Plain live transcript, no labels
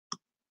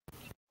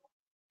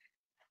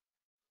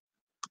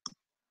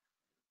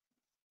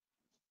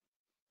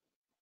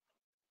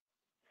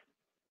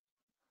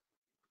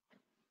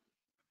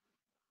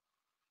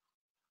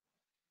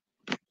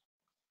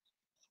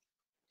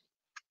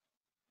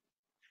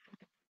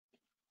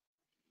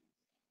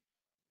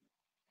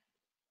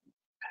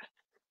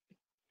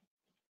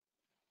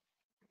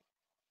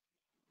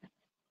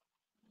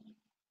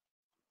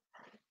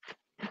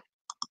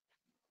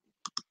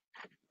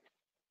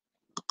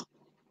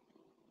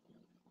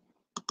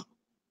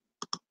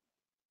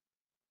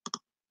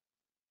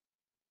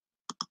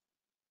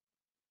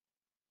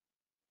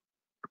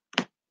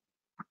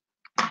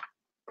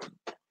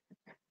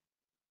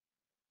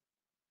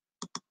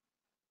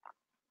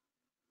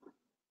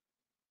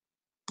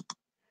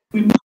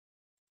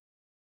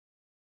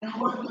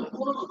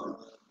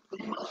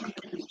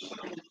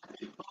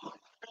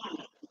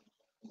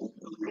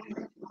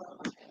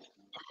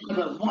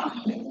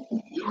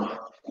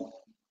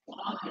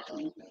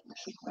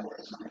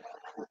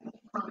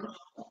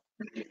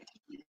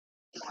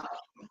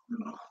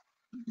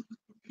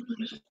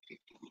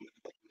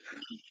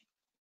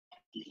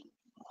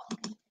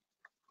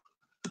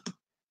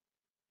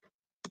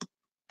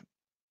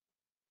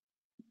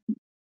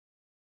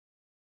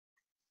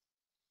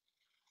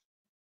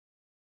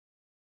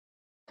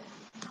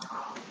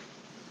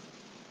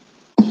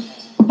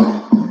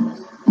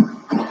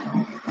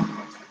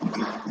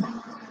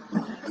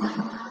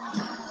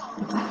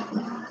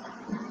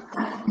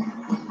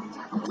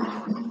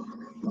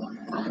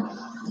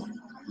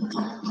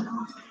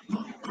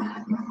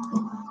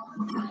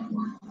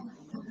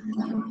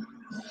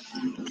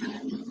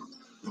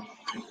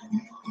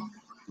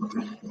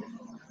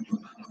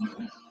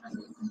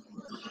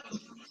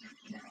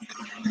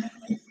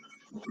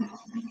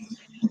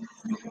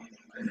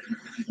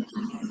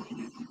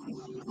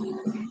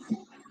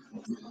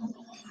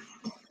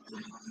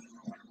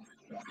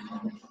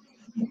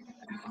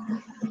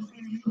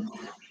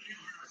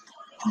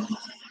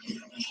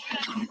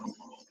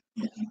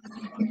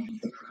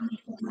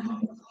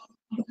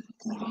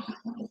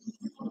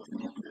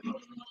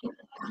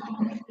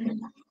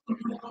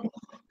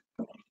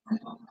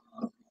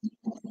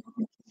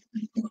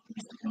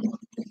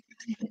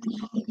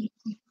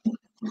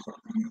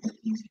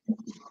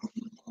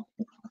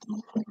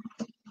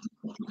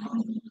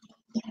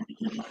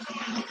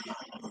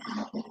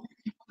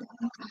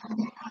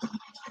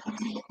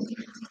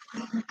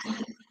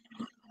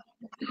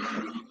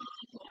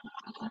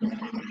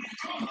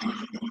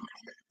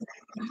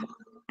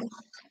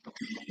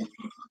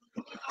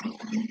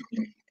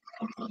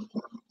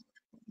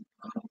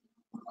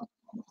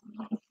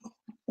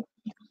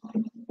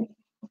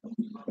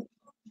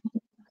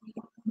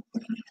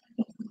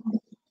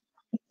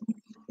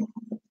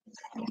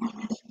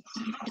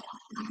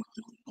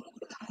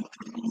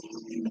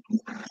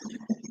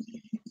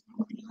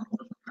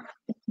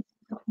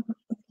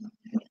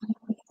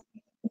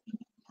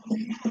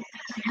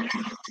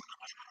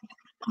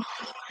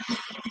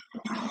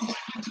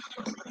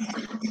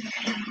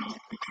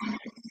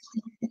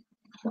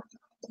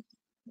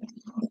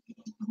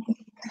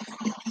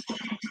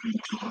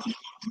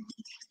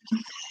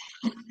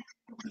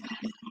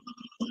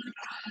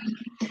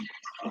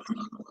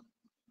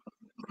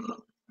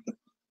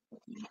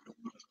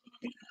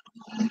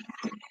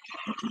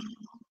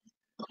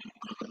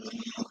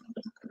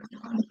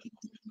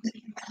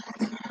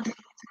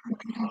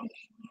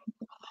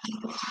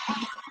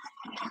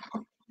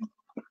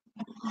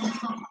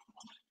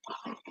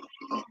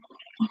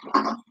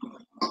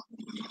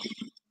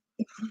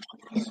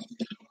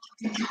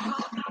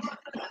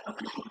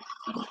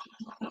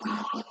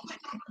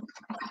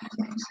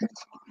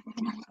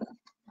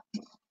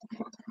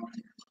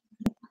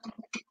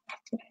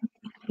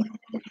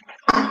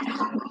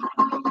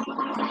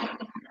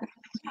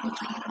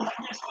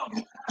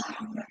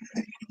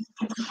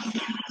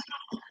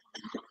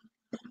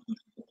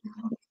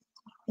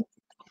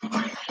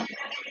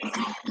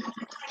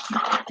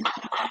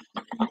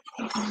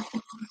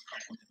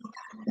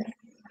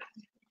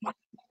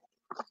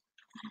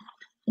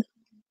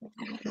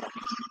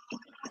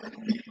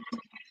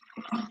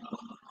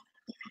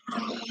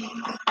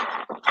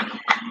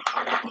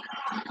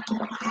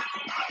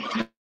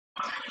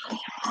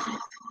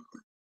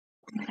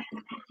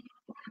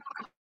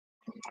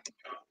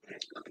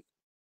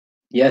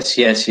Yes,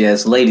 yes,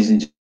 yes, ladies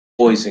and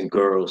boys and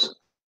girls,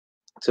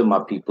 to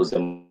my peoples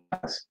and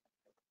minds,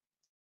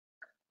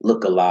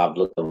 look alive,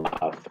 look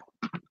alive.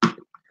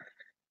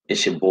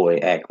 It's your boy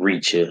Act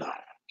Reacher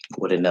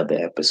with another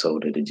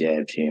episode of the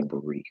Jab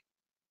Jamboree,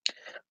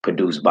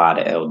 produced by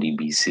the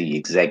LDBC,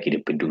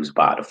 executive produced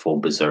by the Full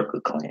Berserker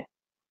Clan.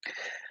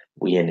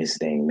 We in this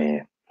thing,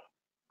 man.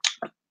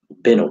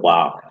 Been a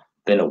while,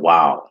 been a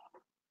while,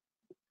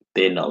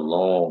 been a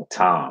long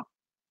time,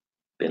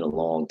 been a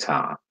long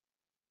time.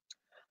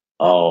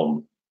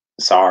 Um,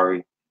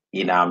 Sorry,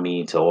 you know what I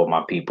mean, to all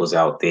my peoples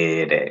out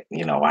there that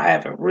I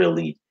haven't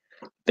really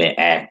been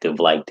active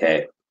like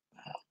that.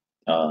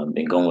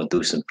 Been going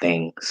through some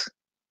things,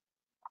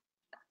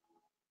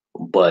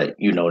 but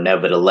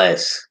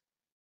nevertheless,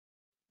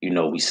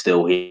 we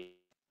still here.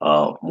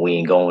 We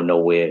ain't going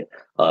nowhere.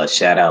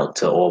 Shout out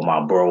to all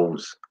my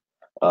bros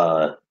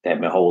that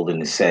been holding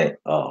the set.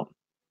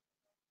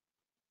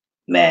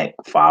 Mac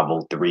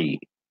 503.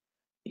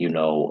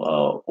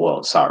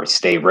 Well, sorry,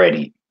 stay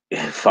ready.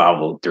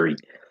 503.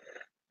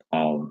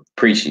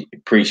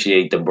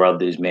 Appreciate the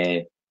brothers,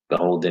 man, been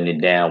holding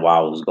it down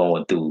while I was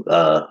going through.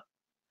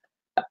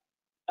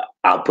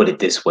 I'll put it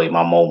this way,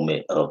 my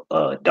moment of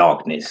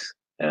darkness.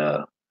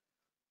 Kind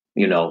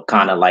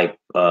of like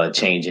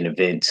changing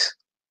events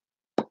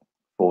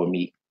for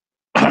me.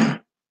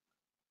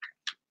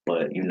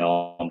 But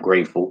I'm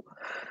grateful.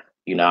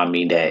 I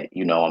mean that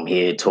I'm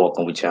here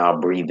talking with y'all,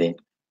 breathing.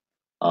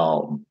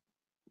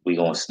 We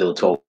gonna still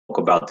talk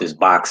about this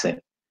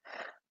boxing.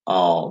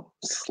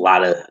 It's a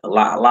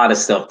lot of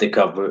stuff to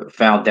cover.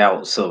 Found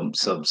out some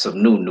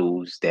new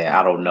news that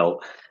I don't know.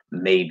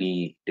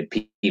 Maybe the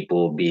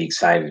people will be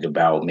excited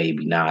about,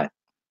 maybe not.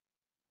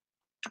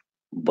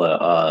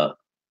 But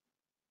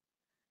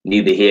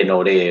neither here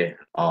nor there.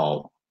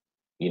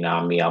 You know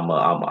what I mean? I'm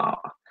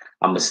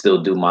gonna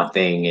still do my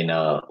thing,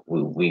 and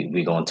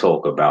we gonna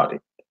talk about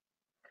it.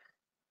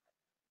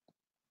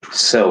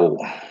 So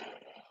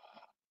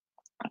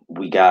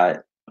we got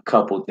a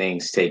couple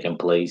things taking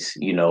place.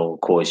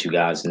 Of course, you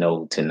guys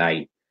know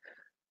tonight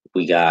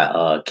we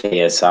got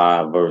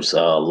KSI versus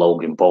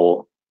Logan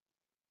Paul.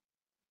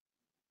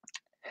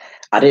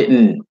 I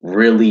didn't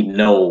really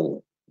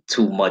know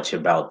too much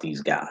about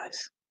these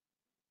guys,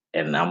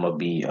 and I'm gonna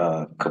be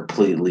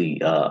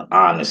completely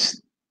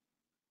honest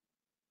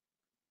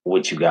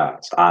with you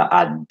guys.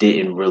 I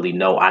didn't really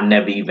know. I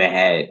never even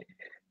had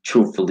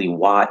truthfully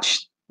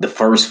watched the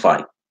first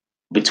fight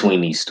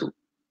between these two.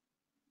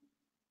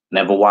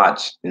 Never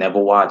watched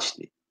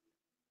it.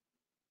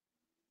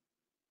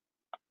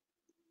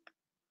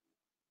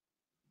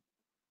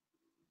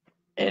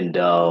 And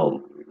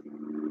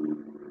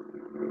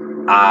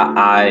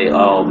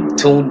I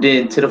tuned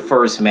in to the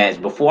first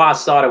match before I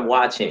started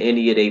watching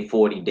any of their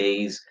 40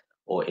 days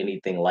or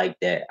anything like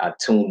that. I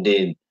tuned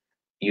in,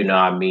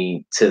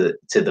 to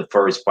the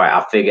first fight.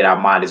 I figured I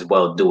might as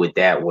well do it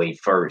that way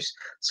first,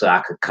 so I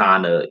could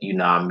kind of,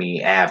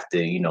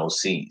 after,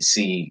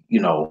 see,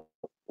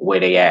 where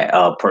they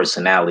at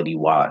personality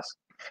wise.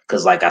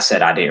 Because like I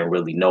said, I didn't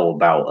really know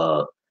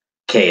about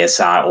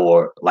KSI,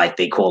 or like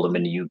they call them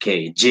in the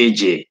UK,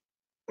 Gigi.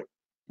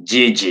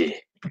 Gigi.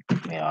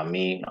 You know what I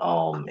mean?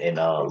 And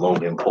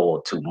Logan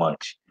Paul too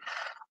much.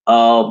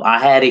 I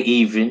had it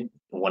even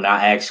when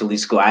I actually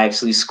scored. I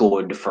actually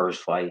scored the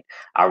first fight.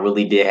 I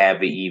really did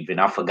have it even.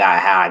 I forgot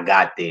how I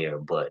got there,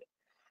 but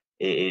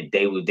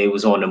they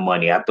was on the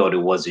money. I thought it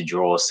was a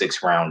draw,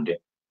 6 rounder.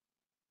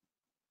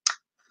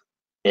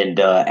 And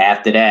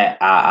after that,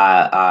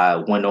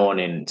 I went on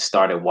and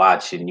started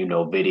watching,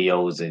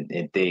 videos, and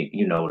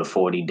the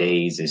 40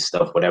 days and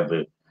stuff,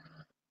 whatever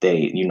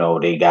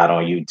they got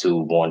on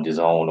YouTube, on the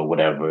zone or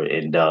whatever.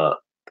 And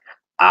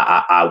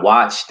I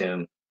watched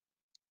them,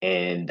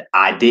 and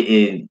I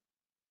didn't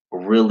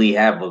really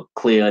have a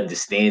clear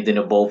understanding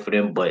of both of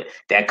them, but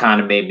that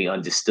kind of made me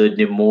understood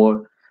them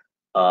more.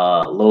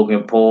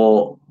 Logan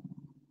Paul,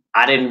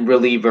 I didn't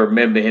really even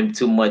remember him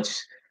too much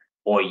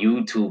on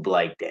YouTube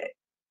like that.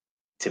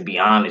 To be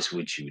honest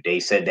with you, they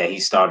said that he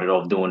started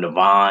off doing the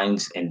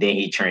vines, and then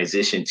he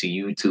transitioned to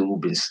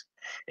YouTube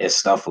and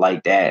stuff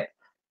like that.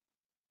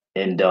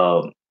 And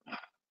a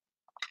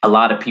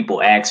lot of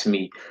people ask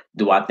me,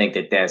 do I think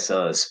that that's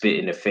a spit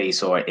in the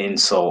face or an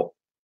insult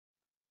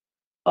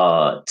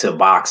to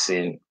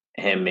boxing,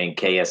 him and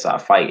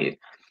KSI fighting?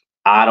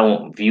 I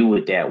don't view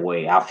it that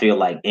way. I feel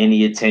like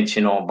any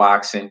attention on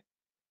boxing,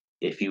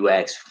 if you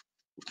ask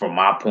from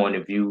my point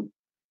of view,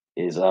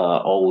 is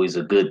always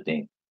a good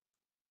thing.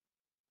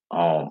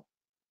 Um,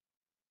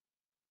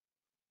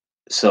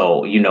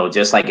 so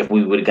just like if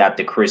we would have got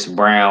the Chris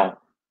Brown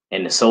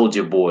and the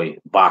Soldier Boy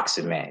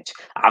boxing match,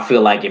 I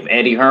feel like if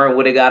Eddie Hearn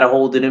would have got a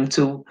hold of them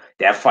two,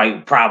 that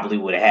fight probably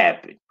would have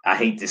happened. I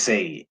hate to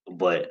say it,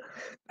 but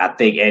I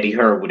think Eddie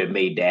Hearn would have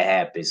made that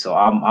happen. So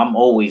I'm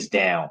always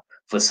down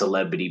for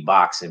celebrity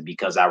boxing,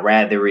 because I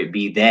rather it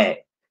be that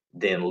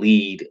than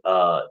lead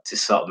to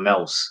something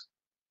else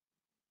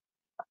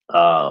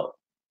uh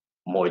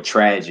more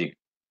tragic.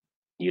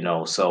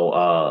 So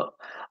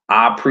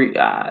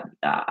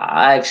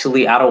I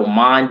actually, I don't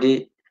mind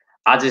it.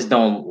 I just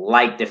don't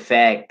like the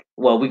fact,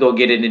 well, we gonna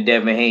get into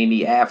Devin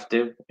Haney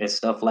after and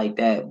stuff like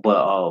that,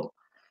 but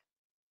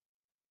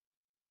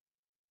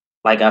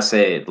like I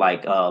said,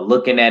 like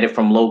looking at it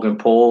from Logan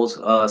Paul's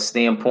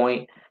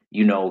standpoint,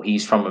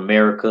 he's from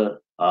America.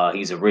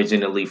 He's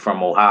originally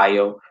from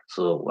Ohio,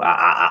 so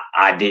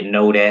I didn't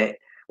know that.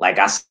 Like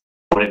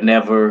would have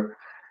never,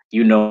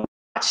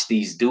 watched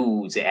these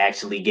dudes and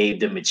actually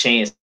gave them a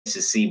chance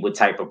to see what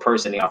type of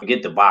person they are.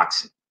 Forget the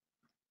boxing.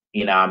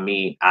 You know what I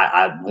mean?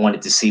 I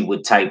wanted to see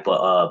what type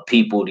of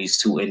people these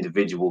two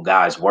individual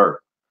guys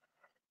were.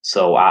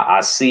 So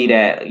I see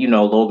that,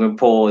 Logan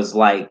Paul is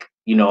like,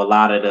 a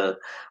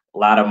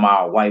lot of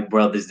my white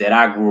brothers that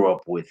I grew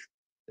up with,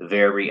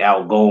 very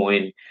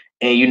outgoing.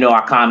 And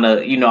I kind of,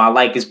 I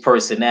like his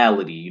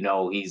personality.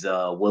 He's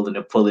willing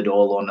to pull it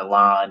all on the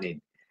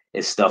line,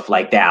 and stuff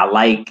like that. I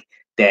like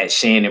that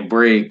Shannon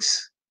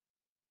Briggs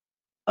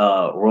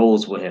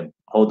rolls with him.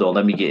 Hold on,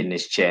 let me get in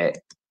this chat.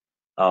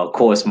 Of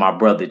course, my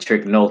brother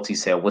Trick Nolte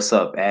said, "What's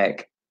up,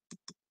 Ak?"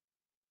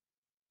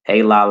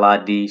 Hey, La La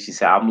D. She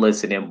said, "I'm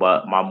listening,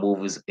 but my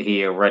move is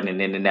here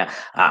running in and out."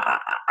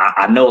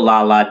 I know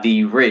La La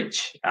D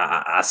rich.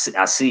 I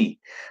see.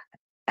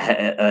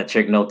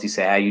 Trick Nolte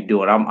said, "How you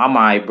doing?" I'm all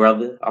right,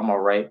 brother. I'm all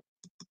right.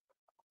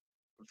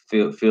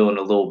 Feeling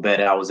a little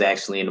better. I was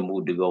actually in the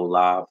mood to go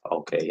live.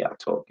 Okay, y'all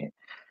talking.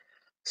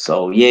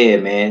 So yeah,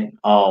 man.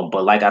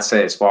 But like I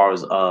said, as far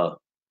as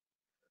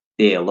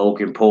yeah,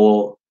 Logan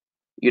Paul,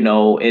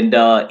 and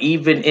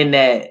even in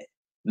that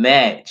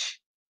match,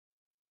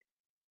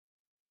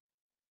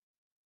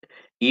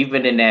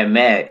 even in that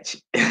match,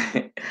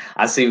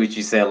 I see what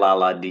you said, La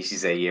La D. She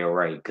said, "Yeah,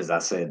 right." Because I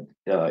said,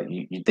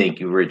 you think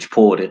you Rich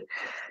Porter?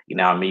 You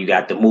know what I mean? You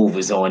got the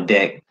movers on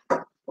deck.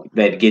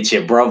 Better get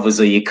your brothers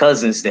or your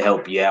cousins to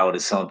help you out or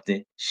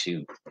something.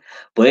 Shoot.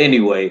 But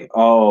anyway,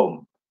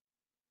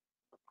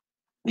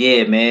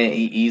 yeah, man,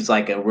 he's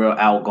like a real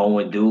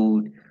outgoing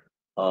dude.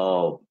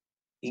 Uh,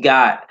 he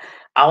got,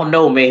 I don't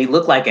know, man. He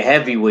looked like a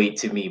heavyweight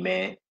to me,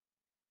 man.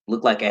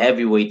 Looked like a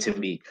heavyweight to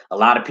me. A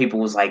lot of people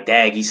was like,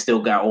 "Dag, he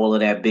still got all of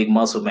that big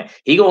muscle, man."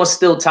 He gonna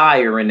still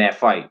tire in that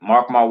fight.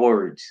 Mark my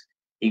words.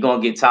 He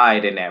gonna get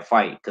tired in that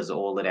fight because of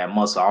all of that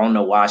muscle. I don't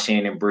know why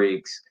Shannon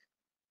Briggs.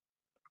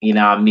 You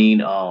know what I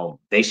mean?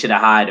 They should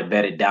have hired a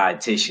better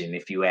dietitian,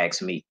 if you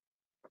ask me.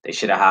 They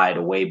should have hired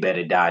a way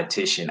better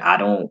dietitian. I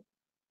don't.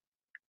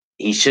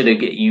 He should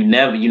have. You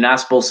never. You're not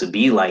supposed to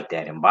be like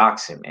that in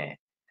boxing, man.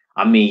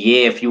 I mean,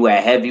 yeah, if you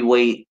at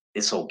heavyweight,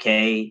 it's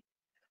okay.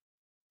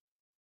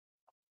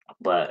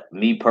 But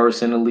me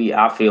personally,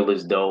 I feel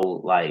as though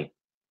like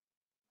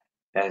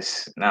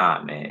that's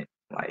nah, man.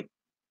 Like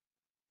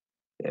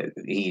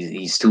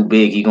he's too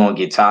big. He gonna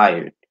get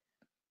tired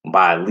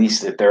by at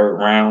least the third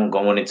round,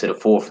 going into the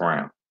fourth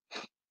round.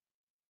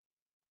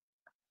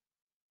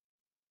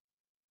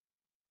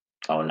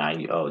 Oh, now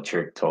you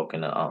Trick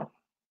talking to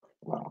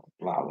blah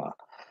blah.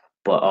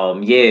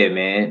 But yeah,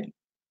 man.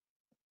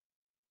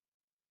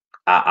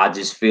 I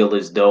just feel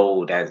as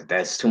though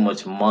that's too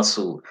much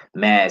muscle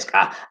mask.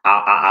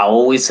 I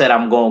always said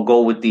I'm gonna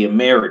go with the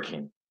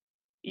American.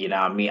 You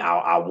know what I mean?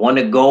 I want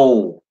to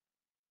go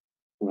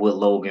with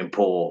Logan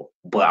Paul,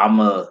 but I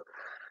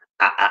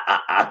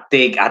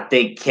think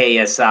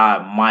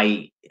KSI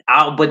might.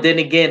 But then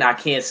again, I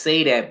can't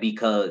say that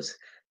because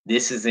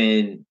this is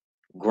in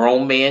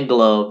grown man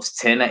gloves,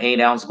 10 or 8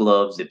 ounce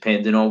gloves,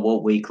 depending on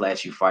what weight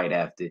class you fight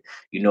after.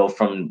 You know,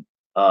 from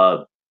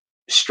uh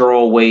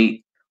straw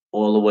weight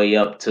all the way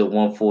up to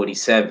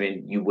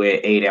 147, you wear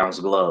 8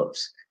 ounce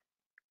gloves.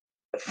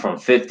 From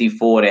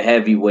 54 to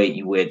heavyweight,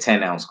 you wear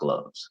 10 ounce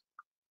gloves.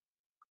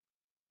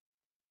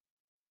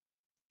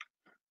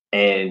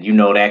 And you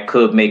know that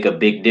could make a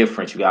big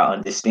difference. You gotta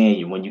understand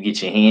you when you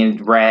get your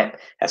hands wrapped,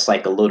 that's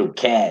like a little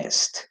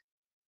cast.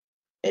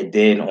 And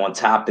then on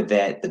top of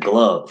that, the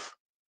glove.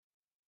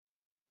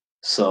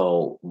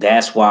 So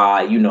that's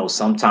why,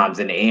 sometimes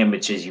in the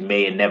amateurs you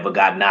may have never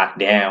got knocked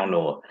down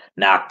or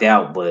knocked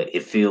out, but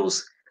it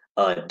feels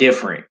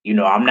different.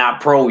 I'm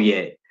not pro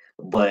yet,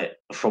 but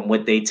from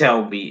what they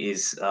tell me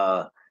is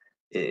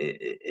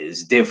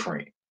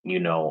different.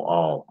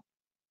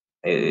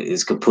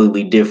 It's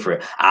completely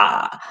different.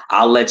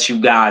 I'll let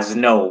you guys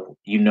know,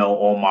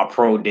 on my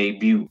pro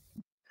debut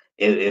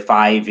if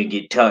I even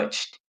get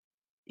touched.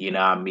 You know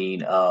what I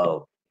mean?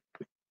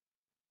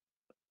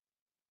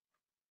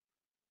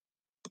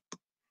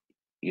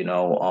 You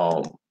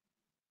know,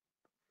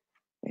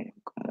 man,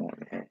 come on,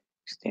 man.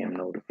 These damn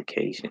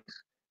notifications.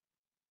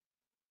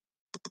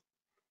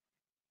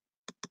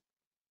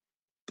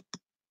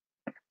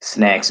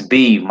 Snacks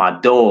B, my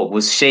dog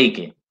was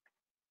shaking.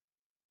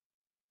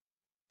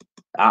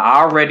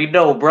 I already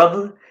know,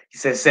 brother. He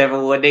said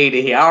 718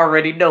 in here. I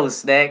already know,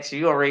 Snacks.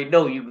 You already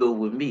know you go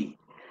with me.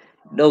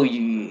 Know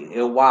you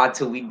and why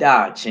till we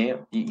die,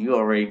 champ. You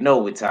already know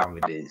what time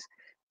it is.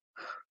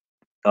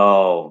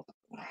 Oh,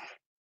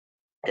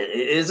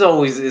 it's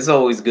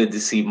always good to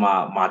see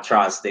my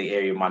tri-state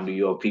area, my New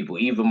York people,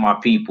 even my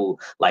people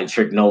like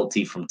Trick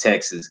Nolte from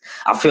Texas.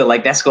 I feel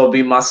like that's gonna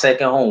be my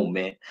second home,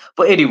 man.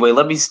 But anyway,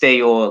 let me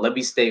stay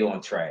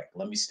on track.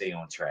 Let me stay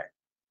on track.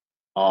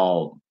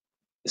 Um,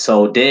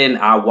 so then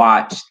I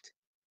watched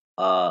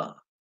uh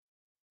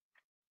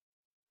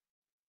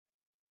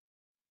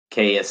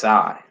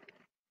KSI,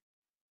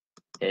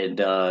 and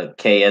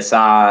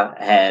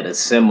KSI had a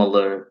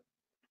similar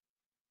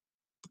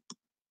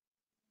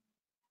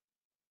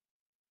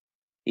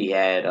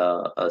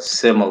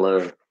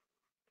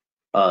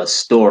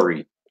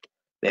story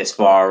as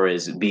far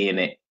as being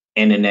an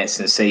internet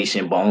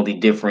sensation, but only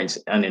difference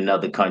in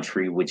another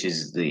country, which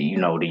is the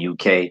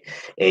UK.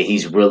 And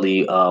he's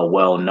really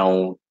well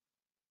known.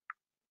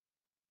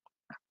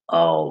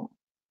 Um,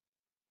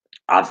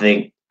 I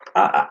think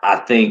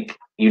I think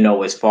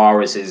as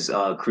far as his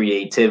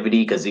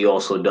creativity, because he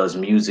also does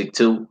music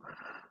too.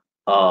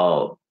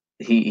 Uh,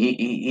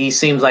 he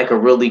seems like a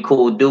really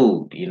cool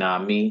dude. You know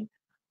what I mean?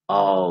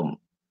 Um,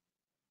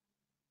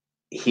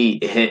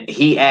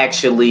 he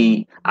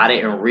actually, I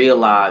didn't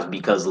realize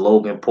because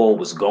Logan Paul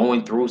was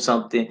going through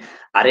something.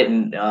 I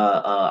didn't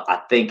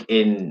I think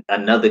in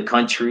another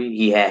country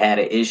he had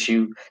an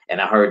issue, and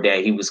I heard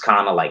that he was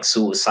kind of like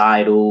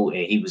suicidal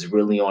and he was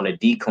really on a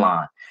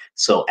decline.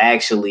 So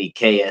actually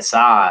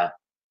KSI,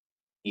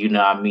 what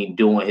I mean,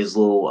 doing his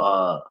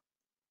little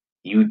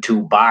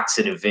YouTube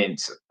boxing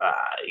events,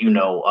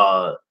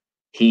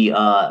 he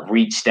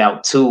reached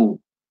out to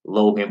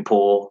Logan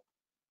Paul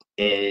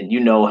and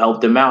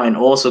helped him out and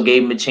also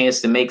gave him a chance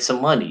to make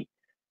some money.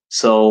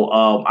 So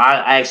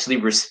I actually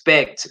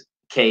respect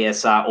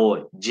KSI,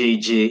 or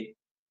JJ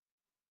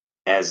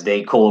as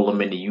they call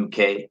him in the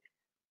UK.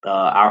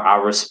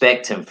 I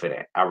respect him for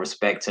that. I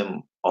respect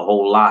him a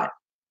whole lot.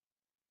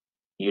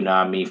 You know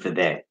what I mean? For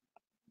that,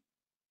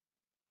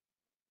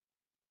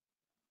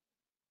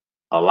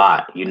 a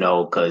lot. You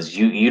know, because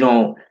you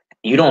don't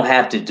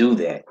have to do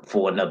that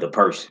for another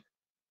person.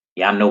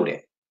 Yeah, I know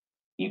that.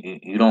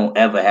 You don't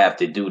ever have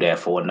to do that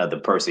for another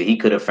person. He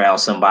could have found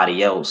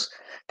somebody else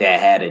that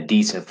had a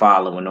decent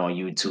following on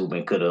YouTube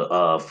and could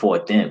have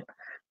fought them.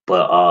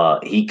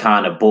 But he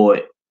kind of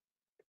bought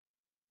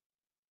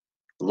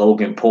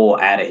Logan Paul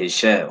out of his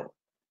shell.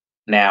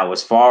 Now,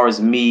 as far as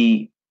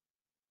me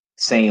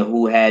saying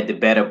who had the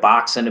better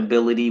boxing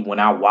ability when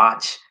I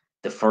watched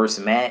the first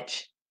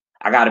match,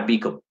 I got to be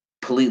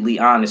completely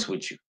honest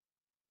with you.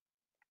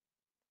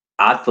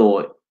 I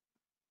thought,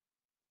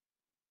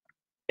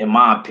 in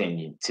my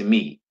opinion, to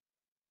me,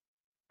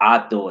 I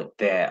thought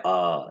that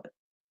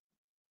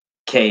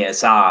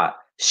KSI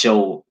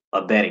showed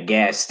a better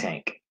gas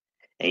tank.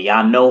 And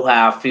y'all know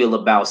how I feel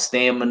about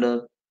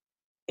stamina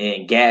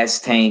and gas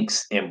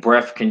tanks and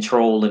breath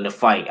control in the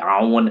fight. I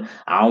don't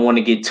want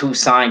to get too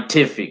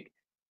scientific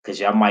because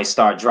y'all might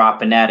start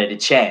dropping out of the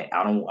chat.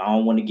 I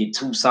don't want to get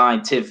too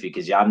scientific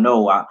because y'all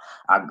know I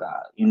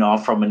got, I'm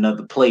from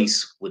another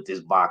place with this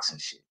boxing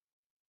shit.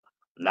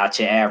 Not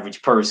your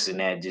average person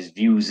that just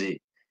views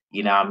it,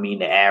 what I mean,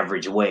 the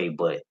average way,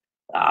 but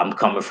I'm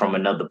coming from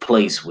another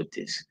place with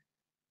this.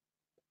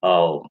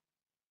 Oh,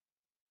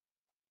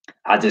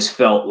 I just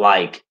felt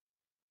like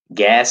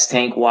gas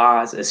tank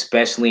wise,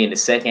 especially in the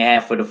second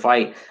half of the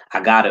fight,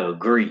 I gotta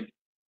agree.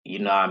 You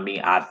know what I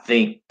mean? I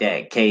think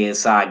that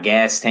KSI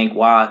gas tank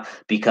wise,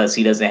 because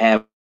he doesn't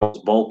have those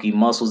bulky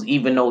muscles,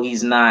 even though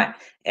he's not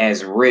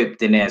as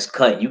ripped and as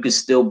cut, you can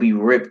still be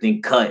ripped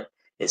and cut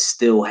and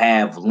still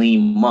have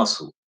lean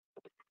muscle.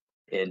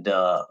 And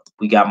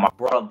we got my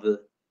brother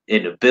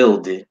in the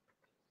building.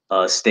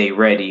 Stay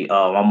ready.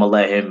 I'm gonna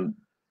let him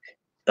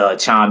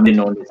chime in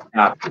on this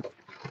topic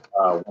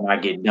when I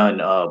get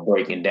done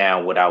breaking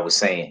down what I was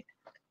saying.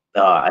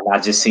 And I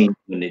just seen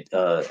in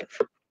the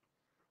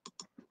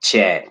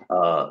chat.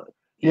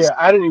 Yeah,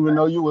 I didn't even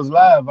know you was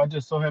live. I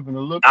just so happened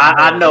to look and I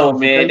had a know,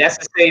 man. notification. That's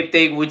the same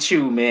thing with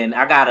you, man.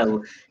 I gotta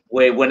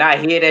when I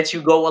hear that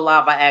you go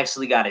live, I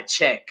actually gotta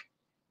check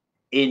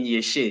in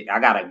your shit. I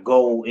gotta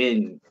go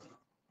in.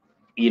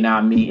 You know what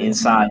I mean? Yeah,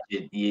 Inside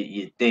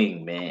your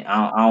thing, man.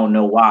 I don't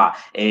know why.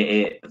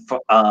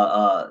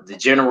 The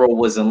general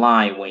was in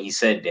line when he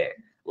said that.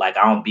 Like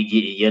I don't be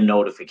getting your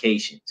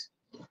notifications.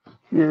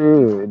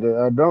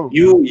 yeah, I don't.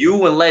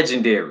 You and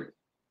Legendary.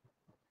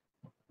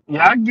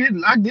 Yeah, I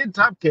get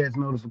Top Cat's I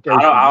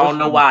notifications. don't That's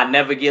know why I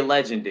never get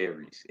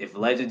legendaries. If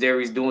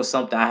legendary's doing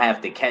something, I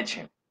have to catch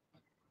him.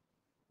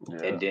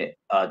 yeah. And then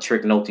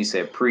Trick Noty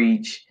said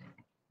preach.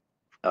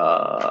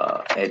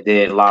 And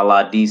then La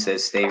La D said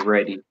stay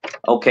ready.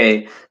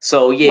 Okay,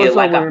 so yeah, What's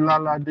up like with La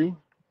La D?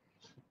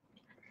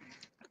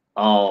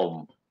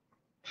 um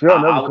She'll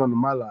never I come to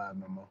my live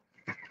no more.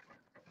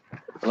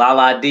 La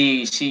La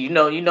D, she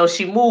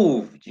she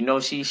moved. She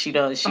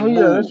Oh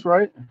yeah, that's moved.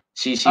 right.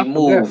 She I forgot.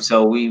 moved.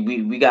 So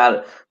we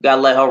gotta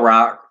let her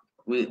rock.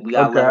 We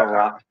gotta Okay, let her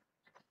rock.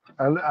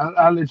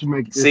 I'll let you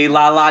make it this See, time.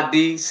 La La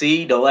D,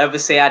 see, don't ever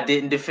say I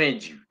didn't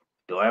defend you.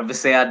 Don't ever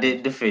say I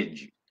didn't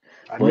defend you.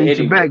 I But need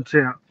your anyway. back,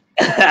 champ.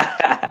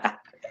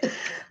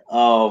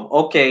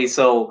 Okay,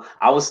 so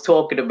I was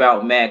talking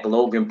about Mac,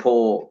 Logan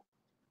Paul,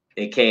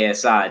 and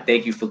KSI.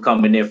 Thank you for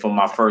coming in for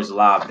my first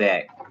live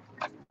back.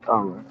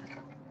 All right.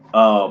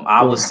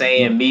 I Well, was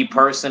saying, me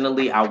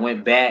personally, I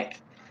went back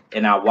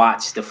and I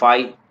watched the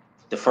fight,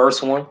 the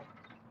first one,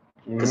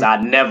 because mhm.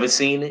 I'd never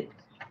seen it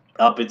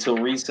up until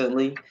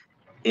recently.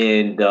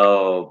 And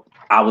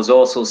I was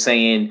also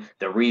saying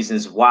the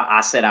reasons why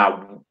I said I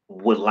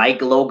would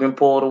like Logan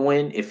Paul to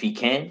win if he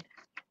can,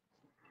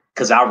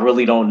 because I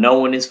really don't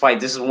know in this fight.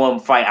 This is one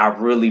fight I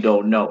really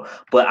don't know,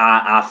 but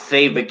I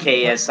favor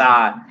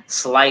KSI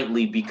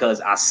slightly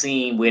because I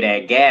seen where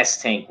that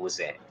gas tank was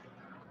at.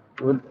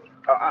 Well,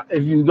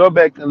 if you go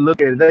back and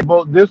look at it, they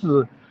both.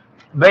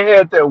 They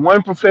had that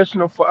one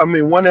professional. I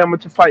mean, one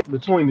amateur fight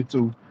between the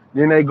two.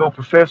 Then they go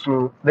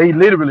professional. They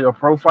literally are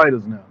pro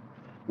fighters now,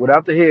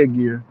 without the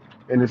headgear,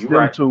 and it's You them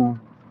right. two.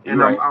 You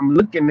And I'm right. I'm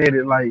looking at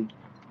it like,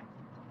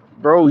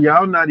 bro,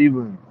 y'all not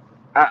even.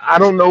 I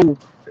don't know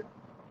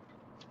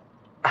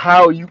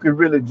how you can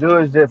really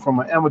judge that from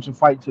an amateur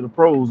fight to the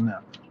pros now,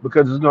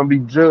 because it's gonna be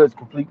judged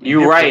completely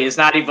You right. different. It's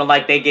not even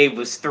like they gave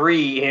us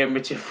 3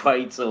 amateur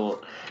fights or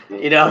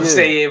what I'm Yeah,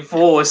 saying, 4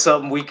 or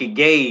something we could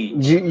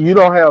gauge. you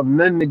don't have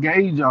nothing to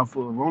gauge off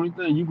of. Only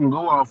thing you can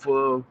go off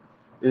of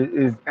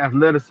is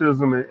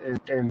athleticism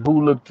and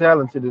who look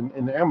talented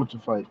in the amateur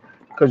fight,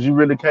 because you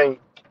really can't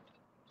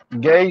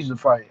gauge the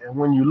fight. And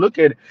when you look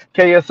at it,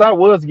 KSI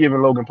was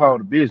giving Logan Paul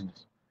the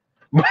business.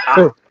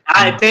 I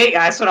I think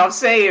that's what I'm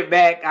saying,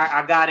 Mac.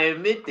 I gotta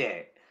admit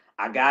that.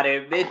 I gotta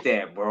admit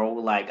that, bro.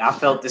 Like I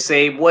felt the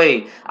same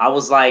way. I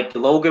was like,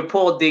 Logan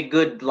Paul did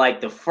good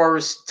like the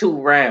first 2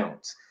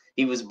 rounds.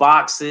 He was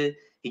boxing.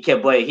 He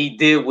kept, but he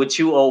did what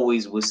you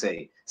always would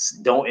say: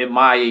 don't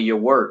admire your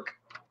work.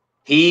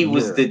 He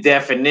was Yeah, the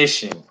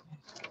definition.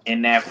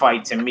 in that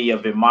fight to me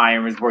of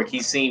admiring his work.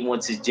 He seen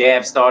once his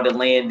jab started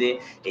landing,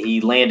 and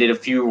he landed a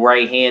few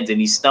right hands, and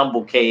he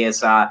stumbled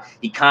KSI.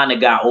 He kind of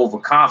got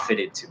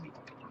overconfident to me.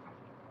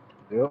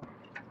 Yep.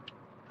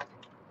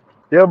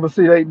 Yeah, but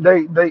see,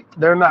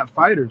 they're not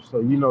fighters, so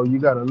you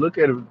got to look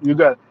at it. You're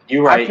I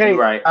right. You're can't,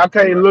 right. I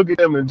can't look at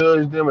them and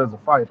judge them as a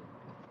fighter.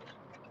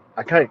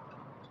 I can't.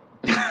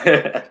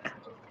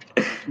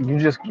 You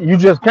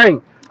just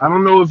can't. I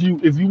don't know if you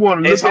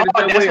want to It's look hard.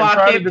 at it that That's way and why I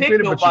try to can't defend pick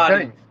it, but you nobody.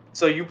 can't.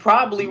 So you're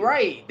probably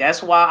right.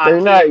 That's why I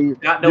They're not, can't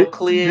got no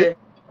clear.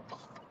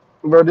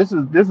 bro. This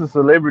is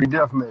celebrity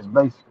death match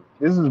basically.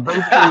 This is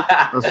basically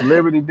a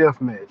celebrity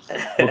death match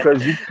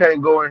because you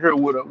can't go in here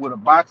with a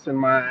boxing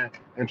mind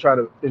and try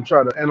to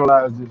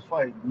analyze this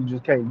fight. You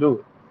just can't do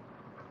it.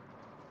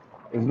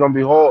 It's gonna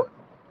be hard,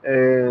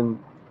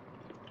 and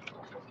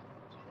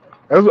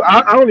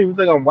I don't even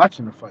think I'm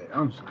watching the fight.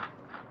 Honestly,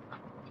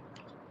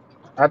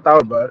 I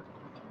thought about it.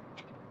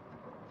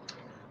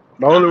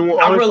 The only fight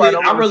I I want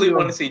to really see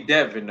want on. to see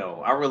Devin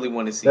though. I really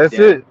want to see That's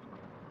Devin. it.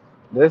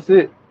 That's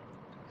it.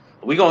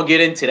 We're gonna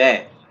get into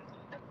that.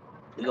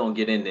 We're gonna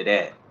get into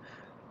that.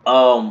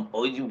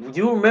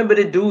 You remember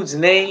the dude's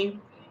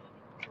name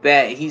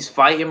that he's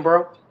fighting,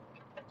 bro?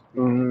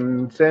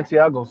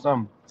 Santiago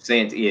something.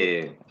 Saying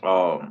yeah.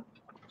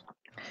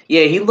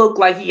 Yeah, he looked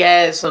like he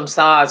had some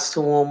size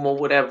to him or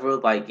whatever.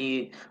 Like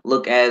he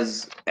looked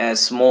as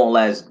small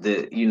as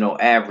the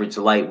average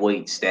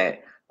lightweights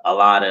that a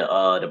lot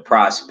of the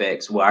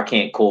prospects. Well, I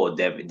can't call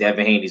Devin.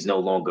 Devin Haney's no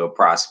longer a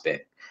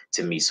prospect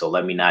to me, so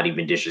let me not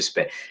even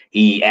disrespect.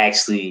 He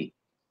actually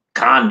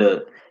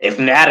kinda, if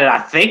now that I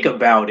think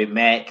about it,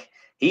 Mac,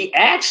 he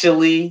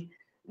actually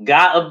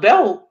got a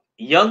belt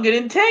younger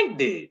than Tank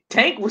did.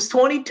 Tank was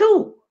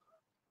 22.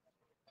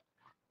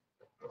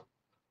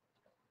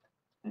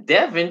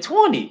 Devin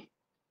 20.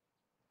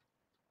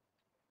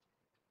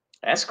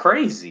 That's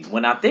crazy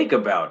when I think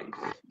about it.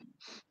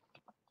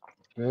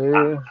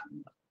 Yeah.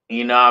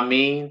 You know what I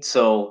mean?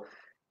 So,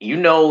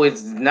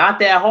 it's not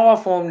that hard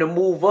for him to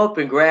move up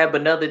and grab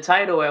another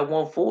title at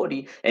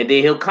 140. And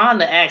then he'll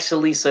kind of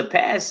actually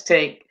surpass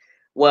Tank.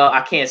 Well,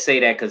 I can't say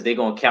that because they're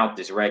going to count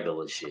this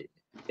regular shit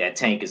that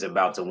Tank is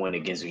about to win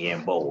against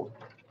Gamboa.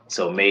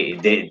 So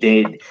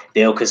maybe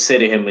they'll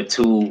consider him a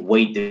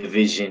two-weight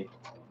division.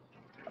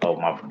 Oh,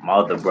 my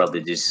other brother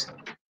just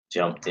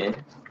jumped in.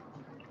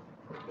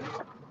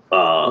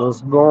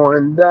 What's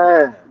going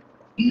down?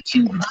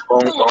 Boom,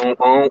 boom,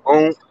 boom,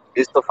 boom.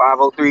 It's the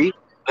 503.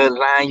 The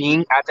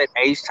lying out that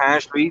H-Time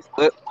Streets.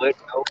 What,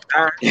 no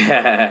time.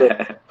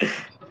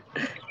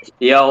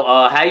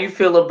 Yo, how you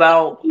feel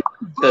about?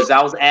 Because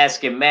I was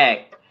asking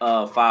Mac,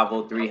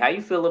 503, how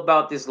you feel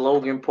about this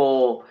Logan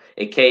Paul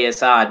at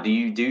KSI? Do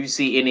you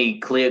see any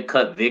clear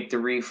cut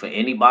victory for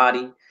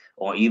anybody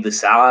on either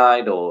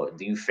side, or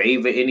do you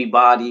favor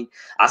anybody?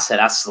 I said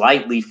I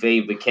slightly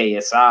favor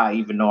KSI,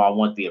 even though I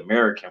want the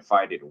American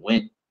fighter to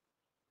win.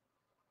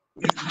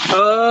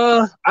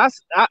 I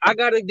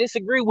gotta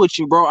disagree with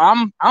you, bro.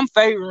 I'm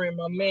favoring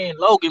my man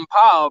Logan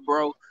Paul,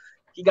 bro.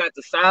 He got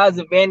the size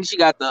advantage. He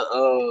got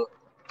the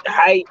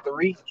height, the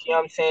reach. You know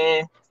what I'm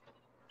saying?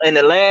 In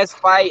the last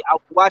fight, I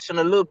was watching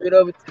a little bit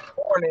of it this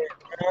morning.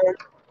 Man.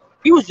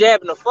 He was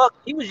jabbing the fuck.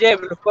 He was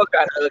jabbing the fuck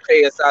out of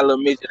KSI, little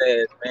midget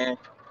ass, man.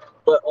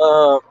 But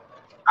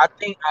I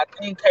think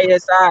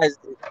KSI is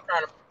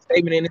trying to make a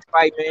statement in this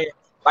fight, man.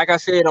 Like I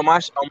said on my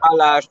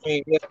live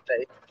stream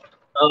yesterday,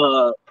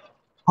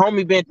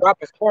 homie been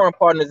dropping sparring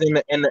partners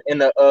in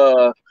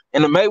the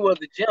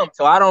Mayweather gym.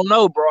 So I don't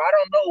know, bro. I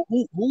don't know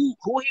who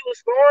he was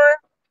sparring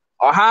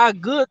or how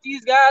good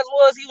these guys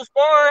was he was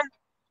sparring.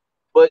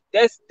 But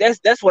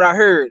that's what I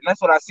heard. And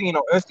that's what I seen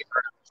on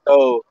Instagram.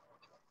 So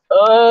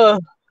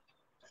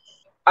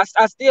I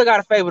still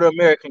gotta favor the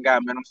American guy,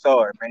 man. I'm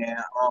sorry, man.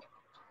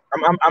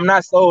 I'm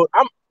not so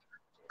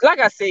like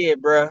I said,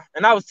 bro.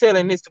 And I was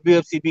telling this to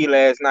BFCB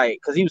last night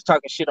because he was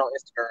talking shit on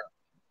Instagram.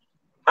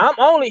 I'm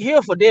only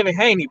here for Devin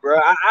Haney, bro.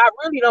 I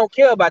really don't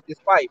care about this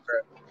fight, bro.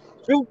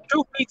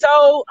 Truth be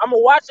told, I'm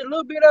gonna watch a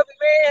little bit of it,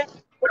 man.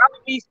 But I'm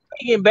gonna be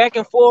speaking back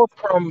and forth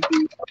from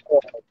the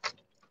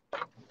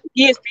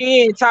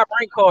ESPN top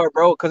rank card,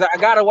 bro, because I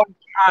gotta watch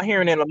out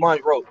here in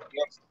Lamont Roach. You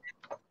know what I'm saying?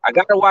 I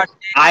gotta watch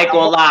that. I ain't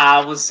gonna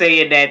lie, I was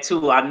saying that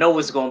too. I know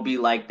it's gonna be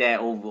like that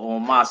over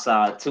on my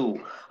side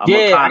too. I'm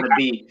gonna Yeah, kind of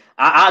be.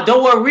 I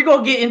don't worry. We're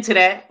gonna get into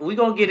that. We're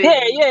gonna get it.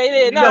 yeah.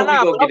 You know, we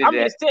Nah. gonna But get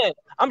into that.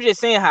 I'm just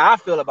saying how I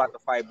feel about the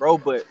fight, bro.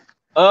 But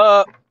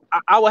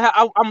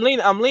I'm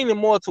leaning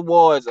more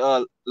towards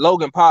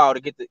Logan Paul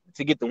to get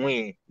the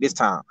win this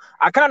time.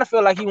 I kind of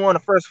feel like he won the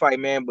first fight,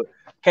 man, but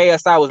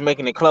KSI was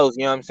making it close.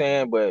 You know what I'm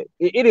saying? But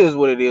it is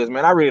what it is,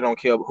 man. I really don't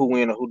care who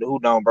win or who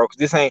don't, bro. Because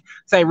this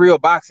ain't real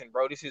boxing,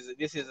 bro. This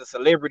is a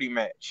celebrity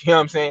match. You know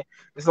what I'm saying?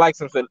 It's like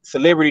some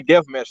celebrity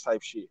death match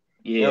type shit.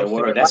 Yeah, you know what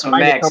word. I'm That's saying? what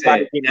Might Max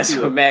somebody said. getting That's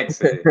killed. what Max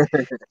said.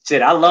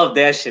 Shit, I love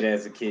that shit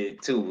as a kid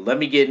too. Let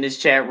me get in this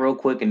chat real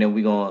quick, and then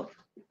we gonna.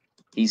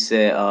 He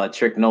said,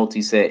 Trick Notes.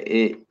 He said,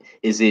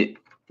 it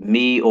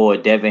me or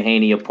Devin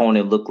Haney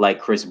opponent look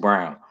like Chris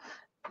Brown?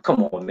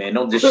 Come on, man.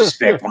 Don't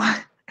disrespect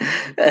my.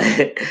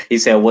 He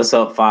said, "What's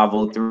up,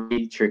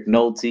 503 Trick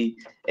Nolte?"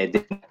 And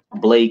then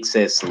Blake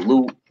says,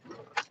 "Salute."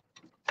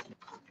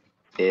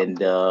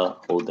 And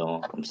hold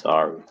on, I'm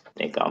sorry. I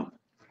think I'm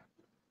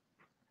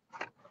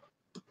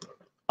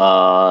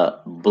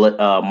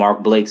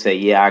Mark Blake said,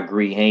 "Yeah, I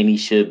agree. Haney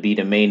should be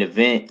the main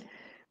event."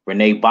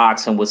 Renee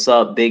Boxing, what's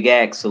up? Big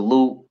Axe,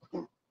 salute.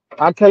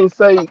 I can't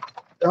say.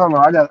 Hold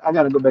on, I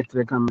gotta go back to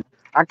that comment.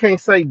 I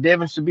can't say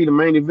Devin should be the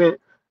main event.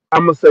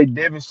 I'm gonna say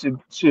Devin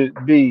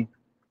should be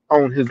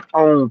on his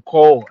own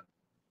card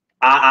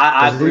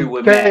I because agree he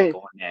with can't. Mac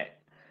on that.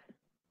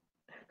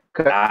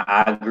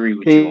 I agree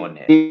with you on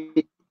that.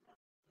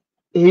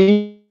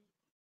 He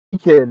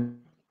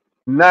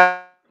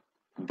cannot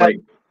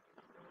Break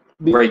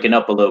be the breaking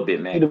up a little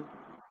bit, main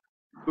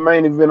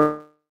Mac. event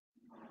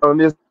on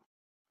this.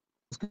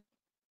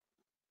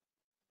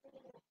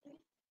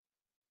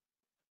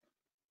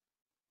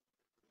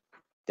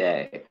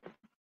 That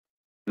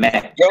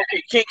Mac. Yo,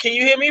 can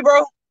you hear me,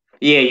 bro?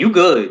 Yeah, you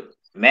good.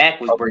 Mac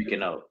was Okay.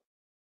 breaking up.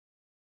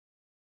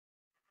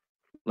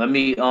 Let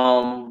me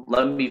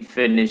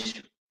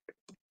finish.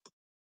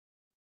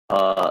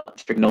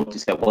 Strict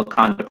notice that what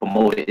kind of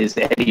promoter is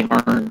Eddie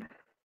Hearn?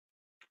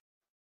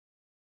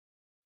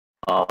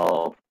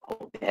 Oh,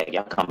 heck,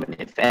 y'all coming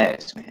in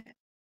fast, man.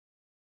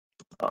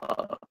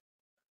 Uh,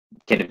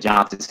 Kenneth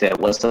Johnson said,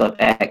 "What's up,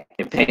 Act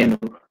and panel?"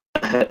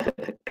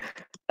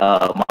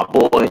 My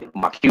boy,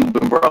 my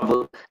Cuban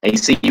brother. Hey,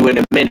 see you in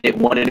a minute.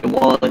 One of the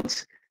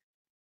ones.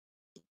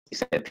 He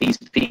said, "Peace,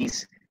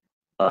 peace."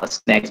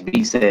 Snacks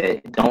B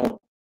said, "Don't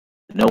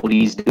know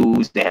these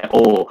dudes that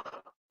all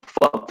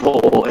fuck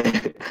boy."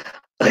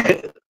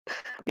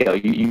 Yo,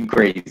 you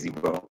crazy,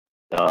 bro.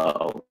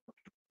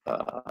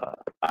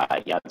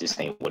 Y'all just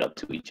saying what up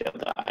to each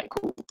other. All right,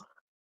 cool.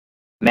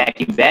 Mac,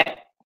 you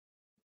back?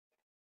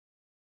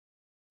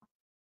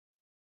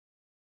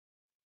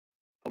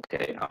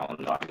 Okay, I don't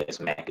know. I guess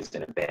Mac is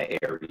in a bad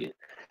area.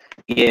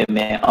 Yeah,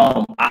 man.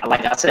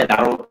 Like I said,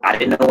 I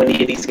didn't know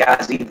any of these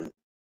guys either.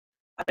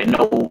 I didn't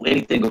know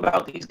anything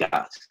about these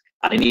guys.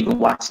 I didn't even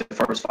watch the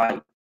first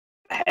fight.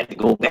 I had to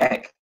go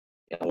back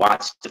and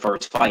watch the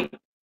first fight,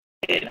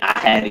 and I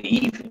had it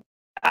even.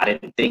 I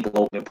didn't think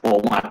Logan Paul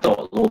won. I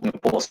thought Logan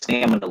Paul's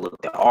stamina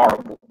looked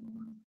horrible.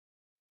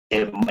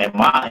 In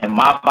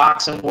my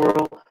boxing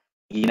world,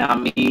 you know what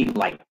I mean?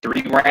 Like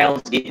 3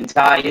 rounds, getting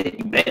tired.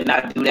 You better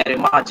not do that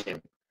in my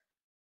gym.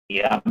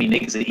 Yeah, I mean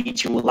niggas will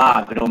eat you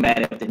alive. It don't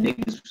matter if the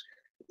niggas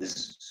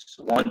is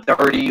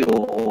 130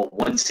 or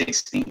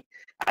 160.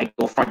 I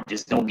go front,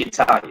 just don't get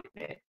tired,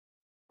 man.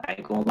 I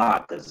ain't gonna lie,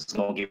 because it's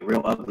gonna get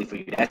real ugly for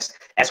you. That's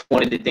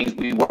one of the things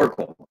we work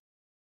on.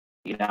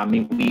 You know what I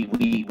mean?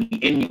 We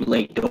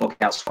emulate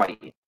doghouse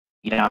fighting.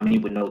 You know what I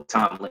mean? With no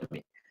time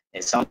limit.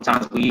 And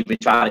sometimes we even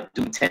try to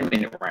do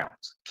 10-minute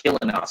rounds,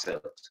 killing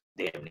ourselves,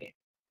 damn near.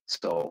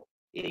 So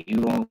yeah, you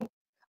don't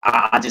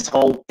I just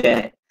hope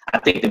that I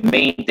think the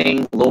main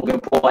thing Logan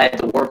Paul had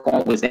to work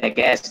on was that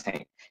gas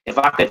tank. If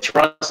I could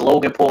trust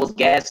Logan Paul's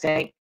gas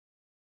tank,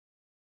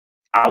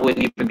 I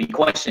wouldn't even be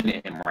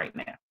questioning him right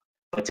now.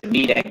 But to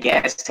me, that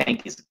gas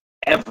tank is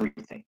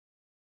everything.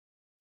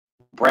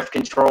 Breath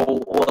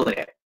control, all of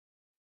that.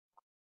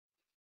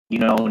 You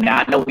know, now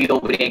I know he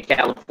over there in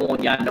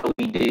California. I know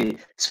he did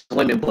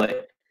swimming,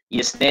 but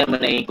your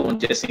stamina ain't gonna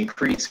just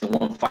increase in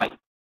one fight.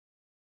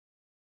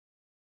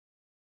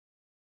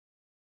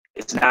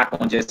 It's not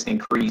gonna just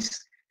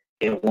increase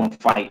in one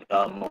fight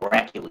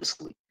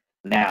miraculously.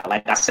 Now,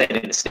 like I said,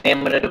 in the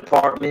stamina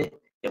department,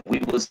 if we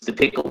was to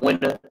pick a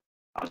winner,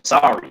 I'm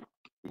sorry,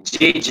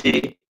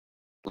 JJ,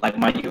 like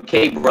my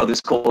UK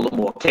brothers call him,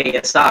 or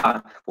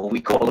KSI, what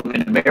we call him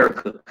in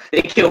America.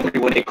 They kill me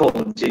when they call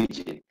him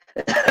JJ.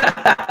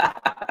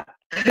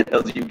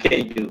 Those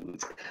UK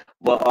dudes.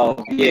 But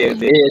yeah,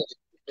 man.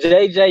 Yeah,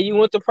 JJ, you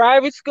went to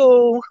private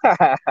school.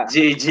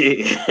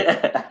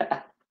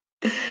 JJ.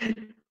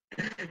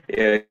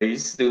 Yeah,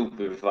 he's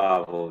stupid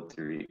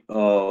 503.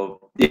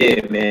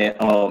 Yeah, man.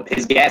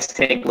 His gas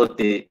tank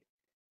looked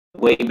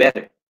way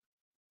better.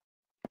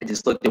 It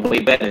just looked way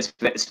better,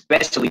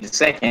 especially the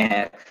second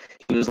half.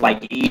 He was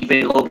like,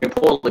 even Logan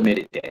Paul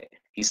admitted that.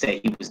 He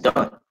said he was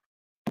done.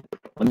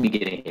 Let me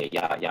get in here,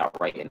 y'all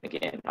writing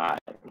again. All right,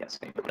 yes,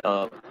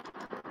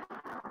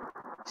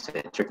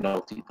 said Trick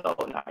Note. Oh,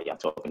 nah, y'all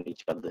talking to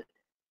each other.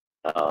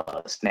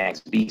 Snacks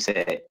B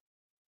said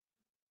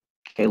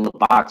Caleb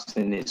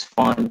boxing is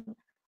fun.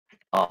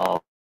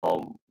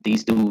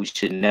 These dudes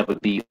should never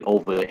be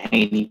over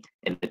Haney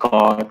in the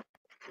car.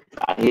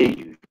 I hear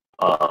you.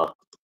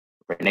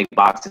 Renee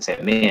Boxer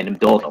said, "Man, them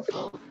dogs."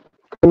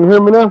 Can you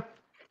hear me now?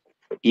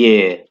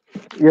 Yeah.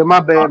 Yeah, my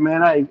bad,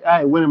 man. I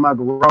ain't went in my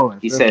garage.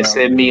 He That's said, all,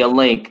 "Send me man. a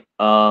link.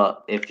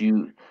 If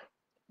you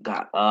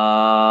got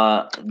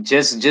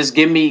just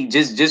give me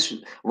just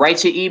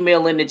write your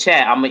email in the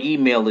chat. I'm gonna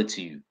email it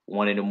to you.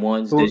 One of them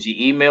ones. Who? Does your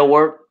email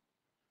work?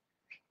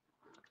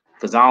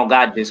 Cause I don't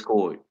got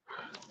Discord.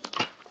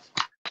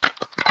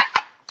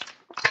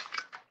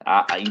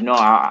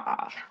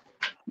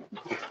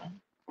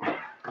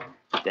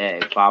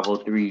 That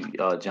 503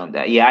 jumped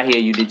out. Yeah, I hear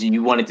you.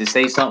 You wanted to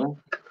say something?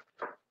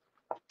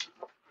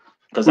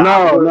 Because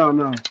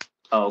No.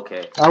 Oh,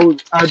 okay.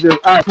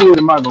 I put it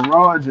in my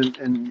garage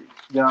and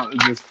it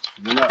just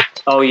went up.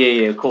 Oh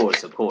yeah, of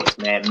course.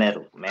 Mad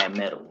metal in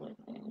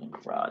the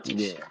garage and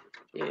Yeah. shit.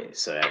 Yeah,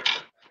 so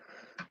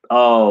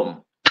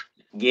um,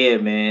 yeah,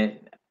 man.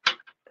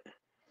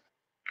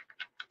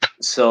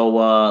 So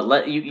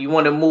let you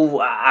want to move.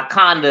 I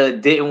kind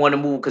of didn't want to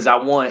move because I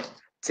want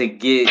to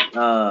get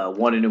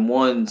one of them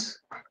ones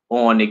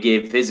on to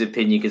give his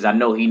opinion because I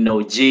know he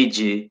know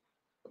Gigi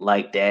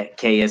like that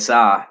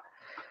KSI.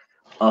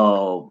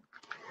 Um,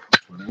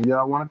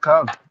 Y'all want to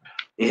call it?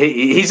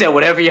 he said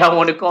whatever y'all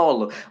want to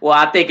call him. Well,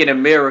 I think in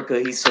America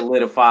he's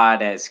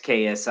solidified as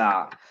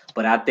KSI,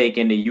 but I think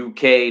in the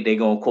UK they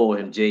gonna call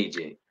him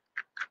JJ.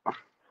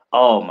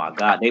 Oh my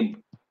God, they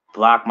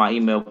blocked my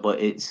email,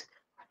 but it's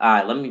all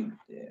right. Let me.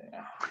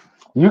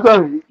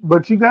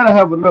 But you gotta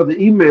have another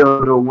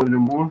email though, one of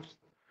them boys.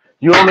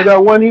 You only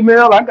got one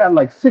email? I got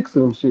like 6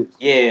 of them shits.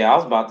 Yeah, I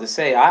was about to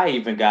say I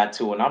even got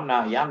to, and I'm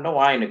not. Y'all know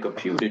I ain't a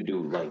computer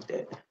dude like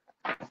that.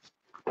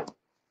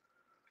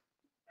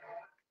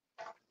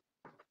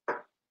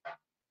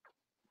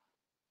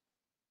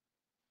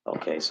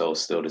 Okay, so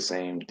it's still the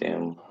same.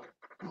 Them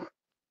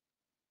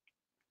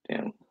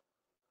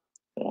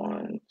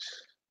ones.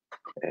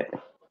 That,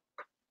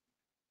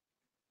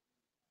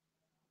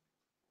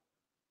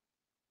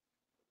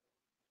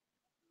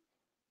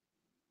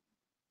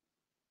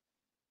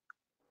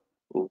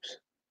 oops.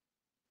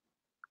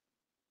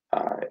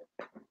 All right.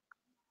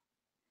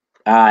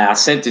 I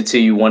sent it to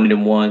you. One of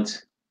them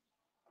ones.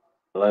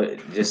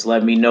 Just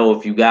let me know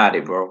if you got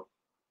it, bro.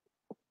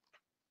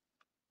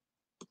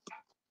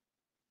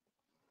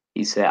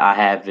 He said I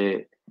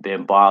haven't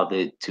been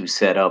bothered to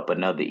set up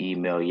another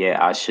email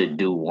yet. I should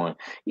do one.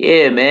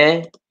 Yeah,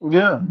 man.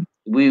 Yeah.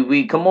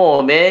 We come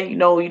on, man.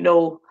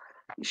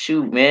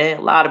 Shoot, man.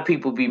 A lot of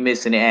people be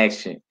missing in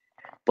action.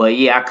 But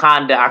yeah, I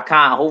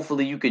kinda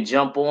hopefully you could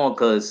jump on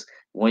because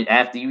when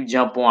after you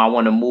jump on, I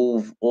want to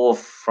move off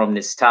from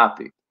this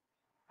topic.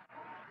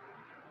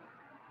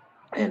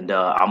 And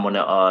I'm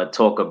gonna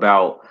talk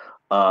about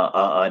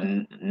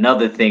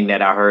another thing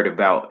that I heard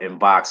about in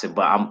boxing,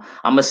 but I'm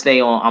gonna stay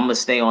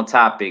on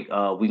topic.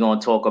 We're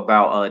gonna talk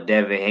about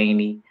Devin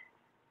Haney,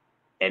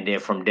 and then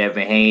from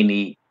Devin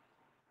Haney,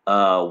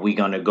 we're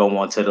gonna go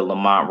on to the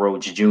Lamont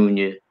Roach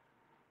Jr.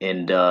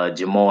 and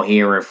Jamal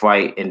Heron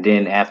fight, and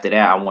then after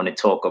that, I want to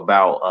talk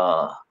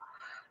about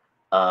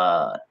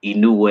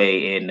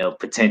Inoue and a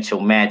potential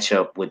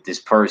matchup with this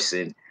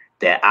person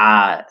that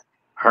I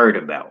heard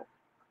about.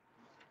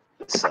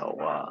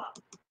 So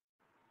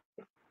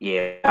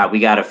yeah, we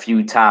got a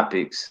few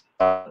topics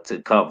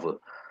to cover.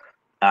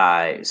 All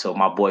right, so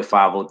my boy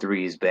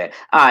 503 is back.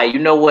 All right, you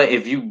know what?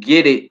 If you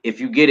get it,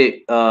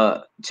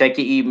 check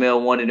your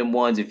email, one of them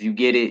ones. If you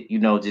get it,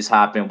 just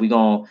hop in. We're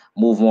gonna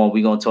move on.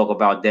 We're gonna talk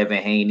about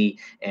Devin Haney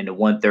and the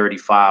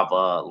 135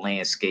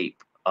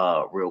 landscape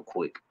real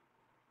quick.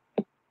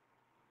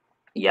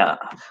 Yeah.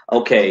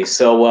 Okay,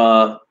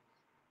 so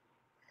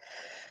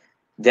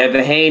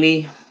Devin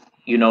Haney,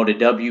 the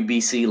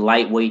WBC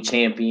lightweight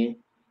champion.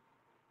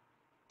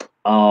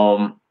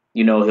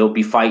 He'll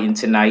be fighting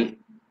tonight.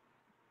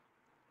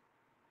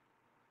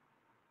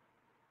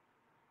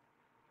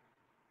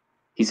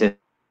 He said,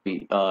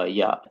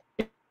 yeah,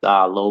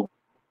 Logan,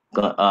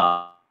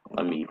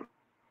 let me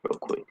real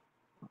quick.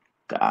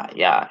 God,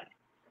 y'all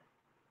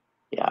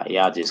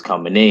just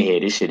coming in here.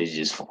 This shit is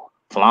just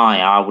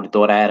flying. I would have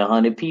thought I had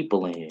 100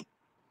 people in here.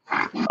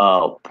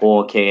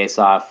 Poor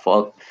KSI,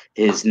 fuck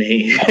his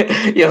name.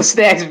 Yo,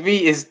 Stacks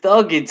B is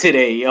thugging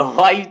today. Yo,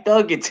 why you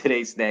thugging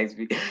today, Stacks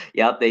B?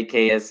 Y'all think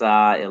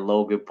KSI and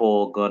Logan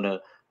Paul gonna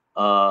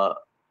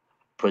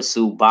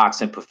pursue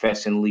boxing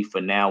professionally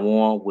from now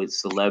on with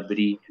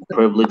celebrity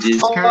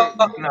privileges?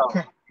 No.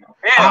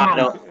 I Yeah.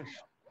 don't.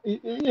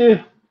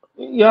 Yeah.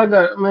 Y'all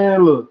got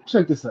man. Look,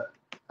 check this out.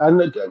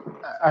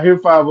 I hear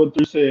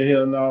 503 saying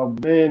hell no,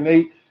 man.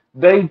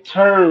 They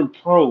turned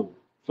pro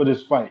for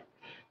this fight.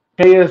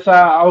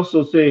 KSI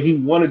also said he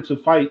wanted to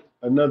fight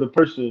another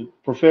person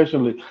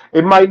professionally.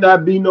 It might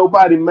not be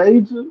nobody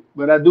major,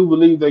 but I do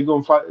believe they're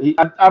gonna fight.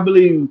 I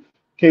believe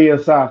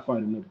KSI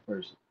fight another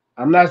person.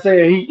 I'm not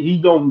saying he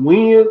gonna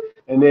win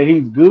and that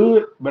he's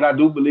good, but I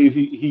do believe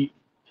he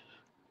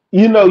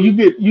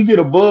you get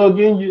a bug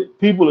in you,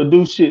 people will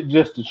do shit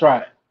just to try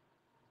it.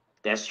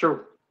 That's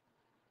true.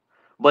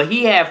 But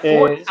he had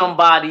fought And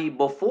somebody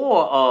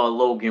before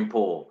Logan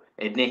Paul,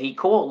 and then he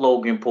called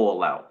Logan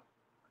Paul out.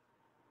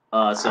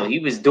 So he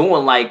was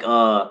doing like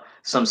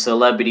some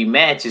celebrity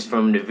matches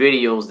from the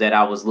videos that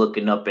I was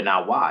looking up and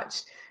I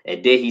watched.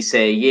 And then he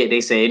said, "Yeah."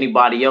 They say,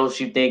 "Anybody else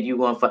you think you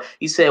gonna fight?"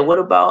 He said, "What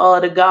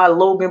about the guy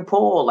Logan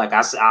Paul?" Like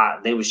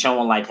they were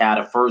showing like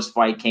how the first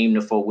fight came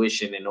to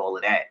fruition and all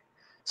of that.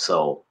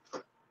 So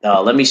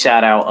let me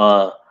shout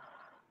out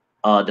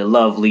the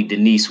lovely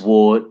Denise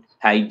Ward.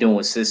 How you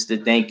doing, sister?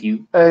 Thank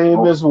you. hey,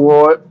 Miss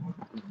Ward,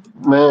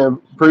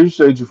 man,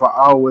 appreciate you for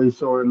always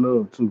showing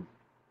love too.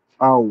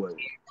 Always.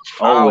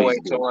 Always Always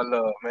do. showing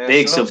love, man.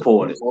 Big Salute to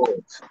supporter. Miss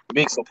Woods.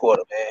 Big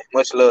supporter, man.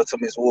 Much love to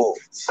Miss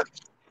Woods.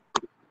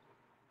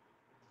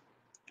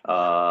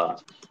 Uh,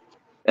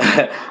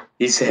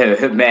 he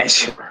said,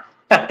 "Mash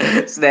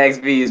Snacks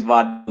B is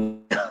my."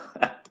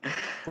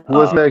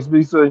 What's next,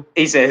 BC?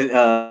 He said,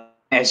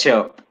 "Mash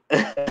up."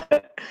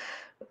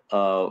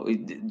 uh,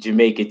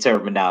 Jamaican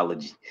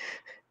terminology.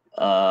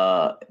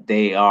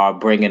 They are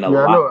bringing a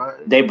Yeah, I lot. know.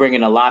 They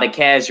bringing a lot of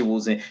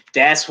casuals in.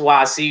 That's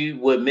why I see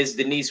what Miss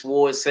Denise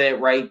Ward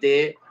said right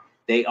there.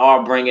 They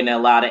are bringing a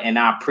lot of, and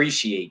I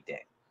appreciate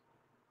that.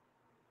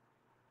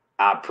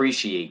 I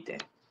appreciate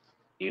that.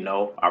 You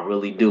know, I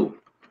really do.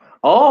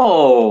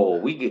 Oh,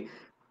 we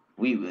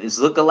it's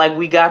looking like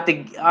we got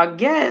the our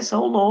guess.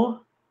 Hold on.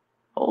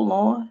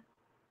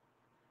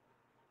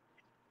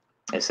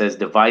 It says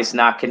device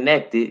not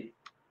connected.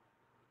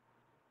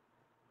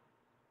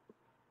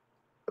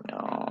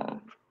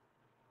 Um,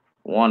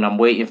 One, I'm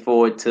waiting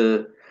for it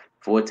to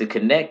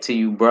connect to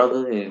you,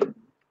 brother, and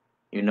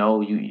you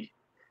know you.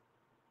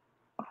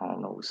 I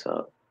don't know what's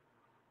up.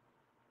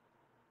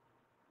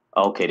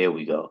 Okay, there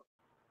we go.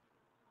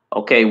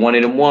 Okay, one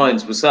of them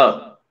ones. What's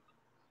up?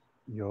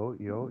 Yo,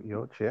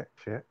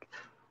 check.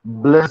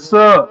 Bless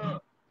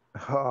up.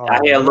 I Oh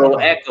hear a little man.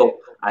 echo.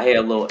 I hear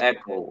a little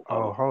echo.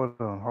 Oh,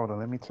 hold on.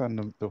 Let me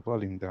turn the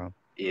volume down.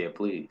 Yeah,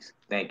 please.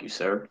 Thank you,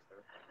 sir.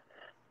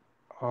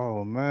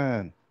 Oh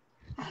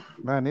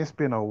man, it's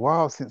been a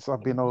while since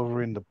I've been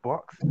over in the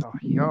box. Oh,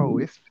 yo,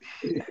 it's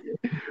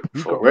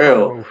we For got real.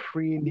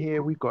 503 in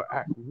here. We got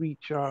Act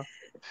Reacher.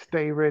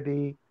 Stay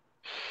ready.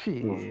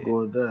 What's Shit.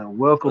 going down?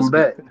 Welcome What's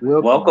good? back.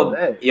 Welcome Welcome,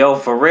 back. yo,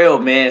 for real,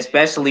 man.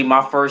 Especially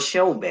my first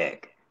show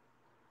back.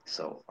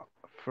 So,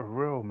 For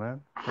real,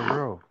 man. For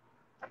real.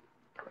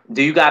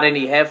 do you got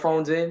any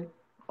headphones in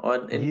or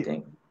Yeah,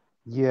 anything?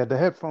 yeah. The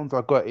headphones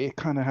I got, it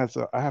kind of has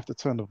a. I have to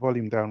turn the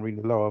volume down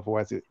really low,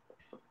 otherwise it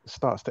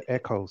starts to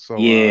echo. So,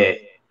 Yeah,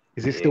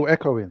 is it yeah, still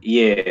echoing?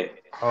 yeah.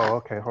 Oh,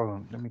 okay. Hold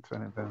on. Let me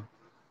turn it down.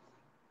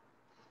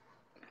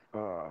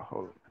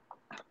 Hold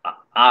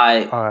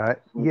I on. All right.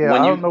 Yeah, when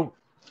I don't you, know.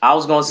 I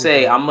was gonna Yeah, go say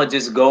ahead. I'm gonna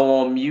just go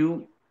on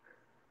mute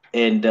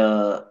and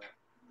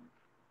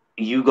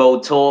you go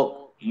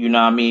talk. You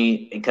know what I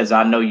mean? Because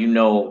I know you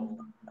know.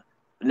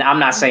 I'm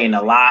not saying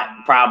a lot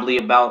probably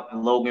about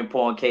Logan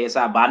Paul and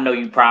KSI, but I know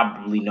you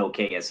probably know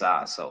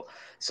KSI.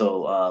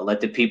 So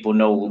let the people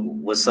know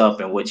what's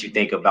up and what you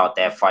think about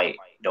that fight,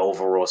 the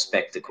overall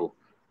spectacle.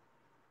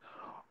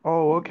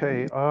 Oh,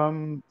 okay.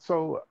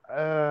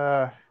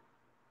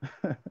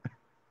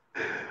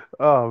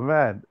 Oh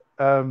man.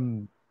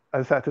 I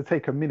just had to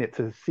take a minute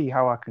to see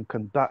how I can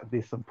conduct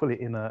this and put it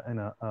in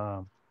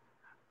a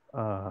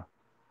uh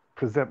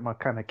present my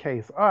kind of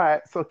case. All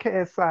right. So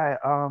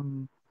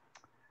KSI,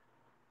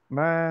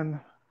 man.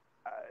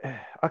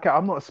 Okay,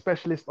 I'm not a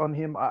specialist on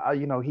him.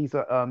 He's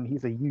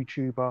a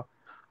YouTuber.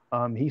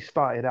 He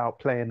started out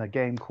playing a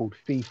game called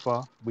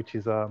FIFA, which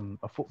is a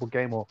football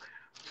game, or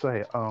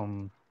say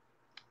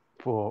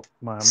for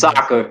my American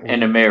Soccer in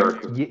audience.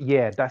 America.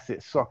 Yeah, that's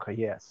it. Soccer.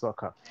 Yeah,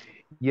 soccer.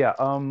 Yeah.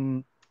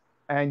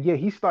 And yeah,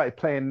 he started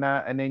playing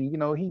that, and then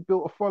he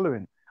built a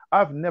following.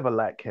 I've never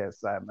liked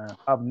KSI, man.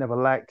 I've never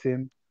liked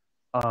him.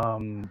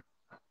 Um,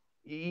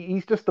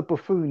 he's just a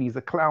buffoon. He's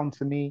a clown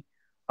to me.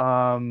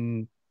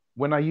 Um,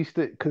 when I used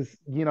to, because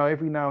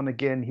every now and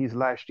again his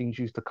live streams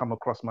used to come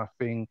across my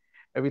thing.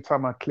 Every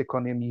time I click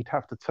on him, you'd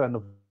have to turn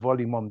the volume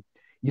on.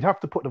 You'd have to put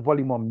the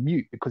volume on mute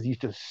because he's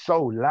just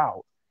so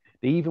loud.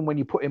 That even when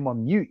you put him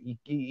on mute,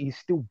 he's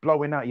still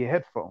blowing out your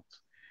headphones.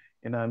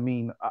 You know what I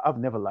mean? I've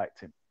never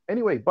liked him.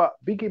 Anyway, but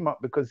big him up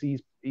because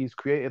he's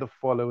created a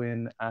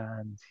following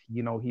and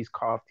he's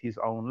carved his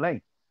own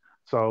lane.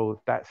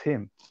 So that's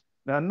him.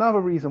 Now, another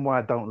reason why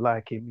I don't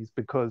like him is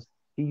because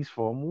he's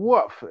from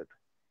Watford,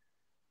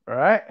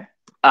 right?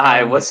 All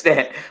right, And what's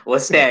that?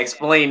 What's that?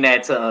 Explain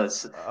that to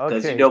us,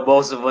 because you okay, know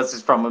most of us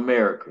is from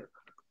America.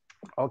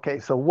 okay,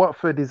 so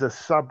Watford is a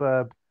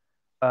suburb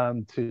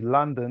to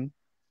London,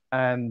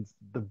 and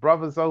the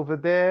brothers over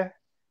there,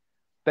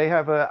 they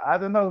have I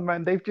don't know,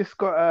 man, they've just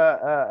got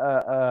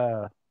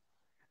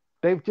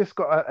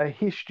a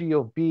history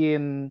of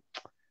being,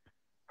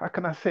 how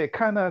can I say it,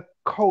 kind of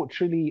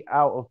culturally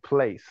out of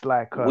place.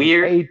 Like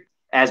Weird,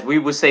 as we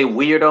would say,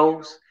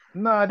 weirdos.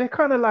 no, they're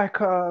kind of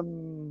like I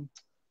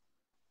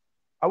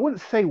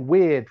wouldn't say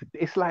weird.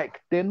 It's like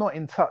they're not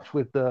in touch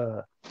with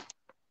the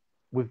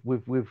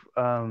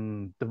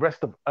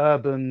rest of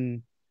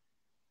urban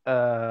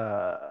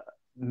uh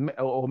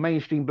or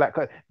mainstream black.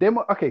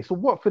 Okay, so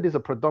Watford is a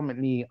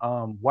predominantly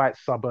white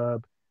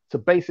suburb. So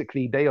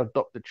basically they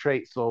adopt the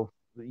traits of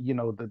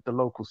the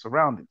local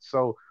surroundings.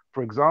 So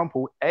for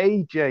example,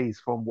 AJ's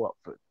from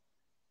Watford,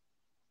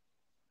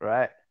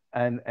 right?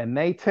 And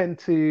they tend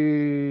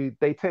to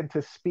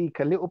speak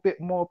a little bit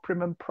more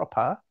prim and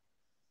proper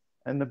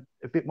and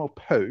a bit more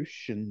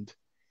posh and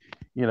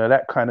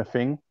that kind of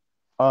thing.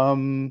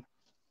 Um,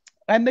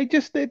 and they're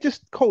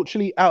just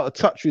culturally out of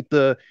touch with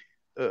the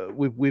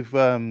with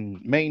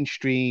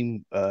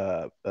mainstream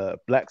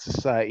black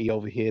society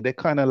over here. They're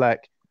kind of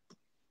like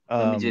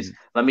um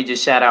Let me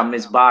just shout out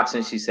Miss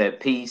Boxing. She said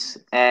peace,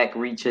 act,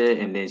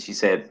 reacher, and then she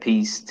said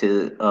peace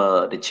to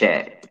the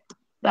chat.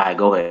 All right,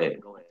 go ahead.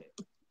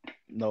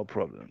 no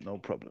problem, no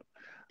problem.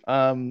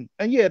 And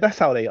yeah, that's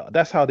how they are.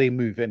 That's how they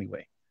move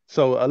anyway.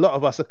 So a lot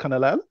of us are kind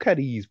of like, look at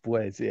these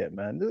boys here,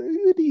 man.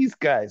 Who are these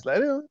guys?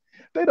 Like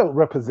they don't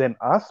represent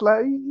us,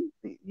 like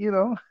you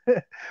know.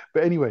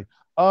 But anyway,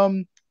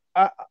 um,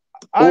 I,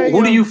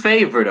 Who do you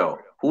favor though?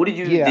 Who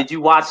yeah, did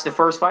you watch the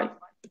first fight?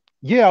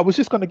 yeah, I was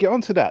just going to get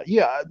onto that.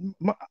 Yeah,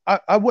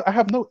 I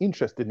have no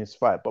interest in this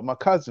fight, but my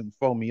cousin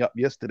phoned me up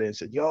yesterday and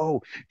said,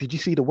 "Yo, did you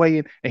see the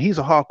weigh-in?" And he's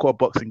a hardcore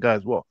boxing guy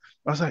as well.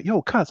 I was like,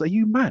 "Yo, cuz, are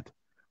you mad?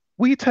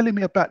 What are you telling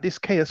me about this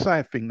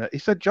KSI thing? That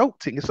it's a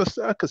joke thing, it's a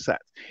circus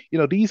act. You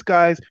know, these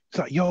guys." It's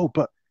like, "Yo,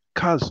 but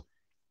cuz,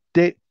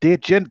 they're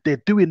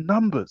doing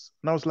numbers."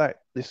 And I was like,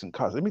 "Listen,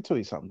 cuz, let me tell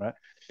you something, right?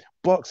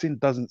 Boxing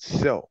doesn't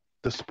sell.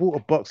 The sport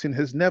of boxing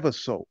has never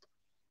sold.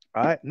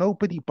 All right,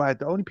 nobody buy.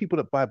 The only people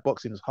that buy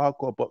boxing is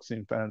hardcore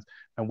boxing fans,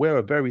 and we're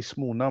a very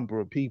small number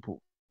of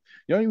people.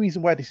 The only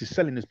reason why this is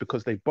selling is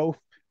because they both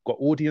got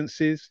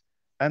audiences,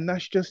 and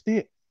that's just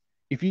it.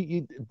 If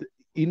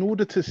in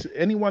order to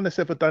anyone that's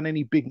ever done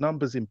any big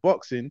numbers in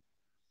boxing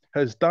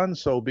has done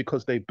so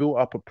because they built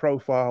up a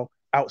profile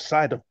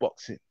outside of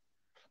boxing.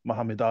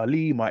 Muhammad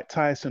Ali, Mike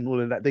Tyson, all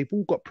of that. They've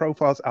all got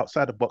profiles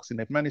outside of boxing.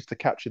 They've managed to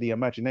capture the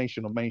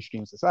imagination of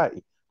mainstream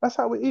society. That's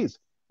how it is.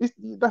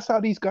 That's how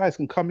these guys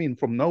can come in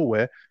from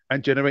nowhere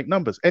and generate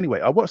numbers. Anyway,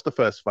 I watched the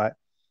first fight.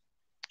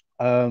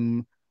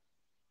 Um,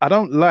 I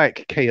don't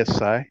like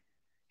KSI,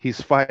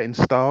 his fighting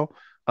style.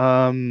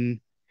 I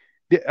mean,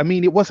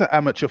 it was an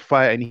amateur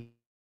fight, and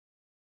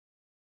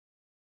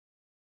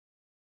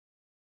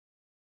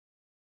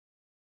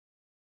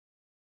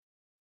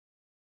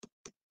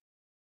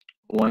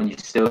One, you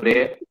still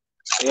there?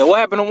 Yeah, what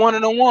happened to one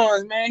of the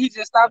ones, man? He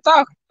just stopped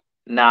talking.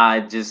 Nah, I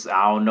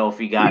don't know if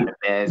he got in a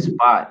bad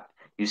spot.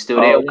 You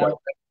still there, Oh, one? okay.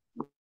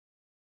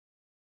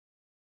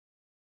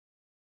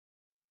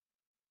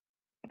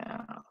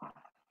 Yeah.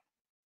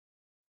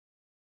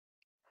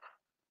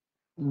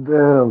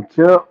 Damn,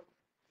 Chip.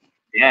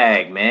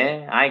 Dag,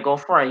 man. I ain't gonna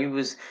front. You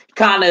was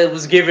kind of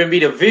was giving me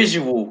the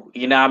visual,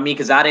 you know what I mean?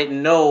 Because I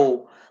didn't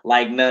know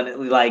like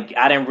none like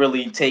I didn't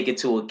really take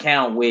into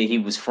account where he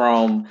was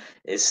from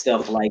and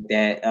stuff like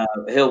that.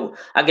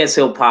 I guess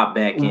he'll pop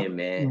back in,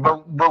 man.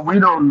 But we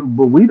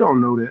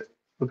don't know that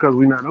because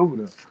we're not over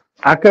there.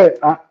 I can't.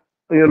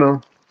 You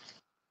know.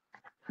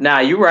 Nah,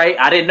 you're right.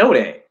 I didn't know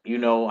that. You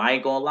know, I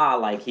ain't gonna lie,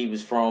 like he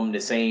was from the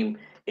same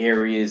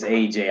area as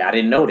AJ. I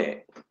didn't know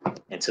that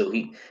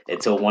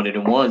until one of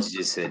the ones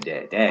just said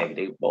that. Dang,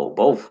 they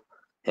both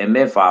him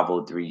and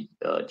 503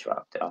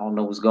 dropped. I don't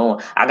know what's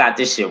going. I got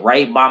this shit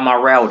right by my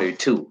router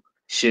too.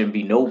 Shouldn't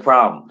be no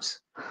problems.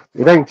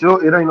 It ain't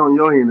on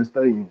your end to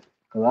stay in.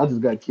 Cause I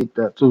just got kicked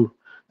out too,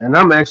 and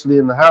I'm actually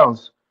in the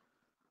house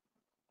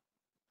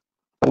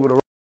over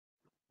the.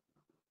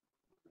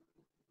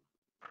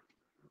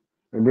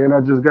 And then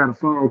I just got a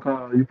phone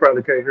call. You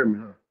probably can't hear me,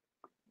 huh?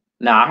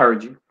 Nah, I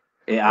heard you.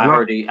 Yeah, I Hello,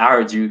 heard it. I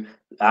heard you.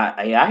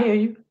 I hear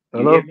you.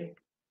 You hear hello. me?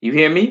 You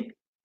hear me?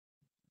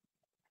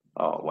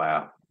 Oh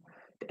wow.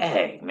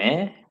 Dang,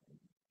 man.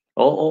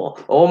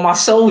 All my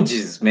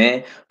soldiers,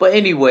 man. But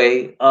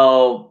anyway,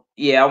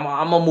 yeah,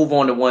 I'm gonna move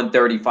on to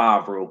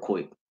 135 real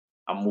quick.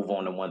 I'll move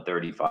on to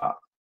 135.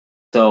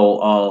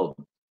 So,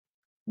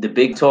 the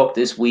big talk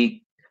this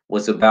week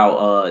was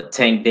about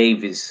Tank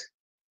Davis.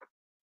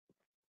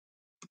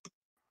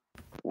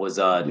 Was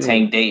Yeah,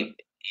 Tank Davis?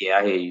 Yeah,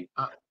 I hear you.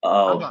 I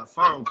Uh, got a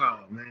phone call,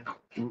 man.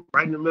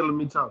 Right in the middle of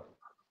me talking.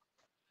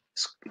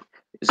 it's,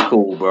 it's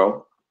cool,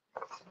 bro.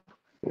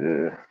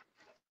 Yeah.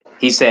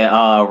 He said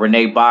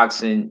Renee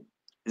Boxing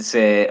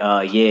said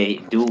yeah,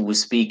 dude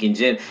was speaking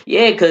gen.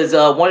 Yeah, because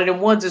one of them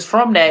ones is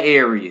from that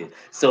area.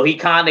 So he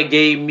kind of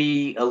gave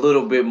me a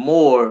little bit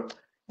more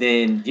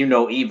than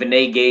even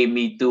they gave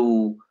me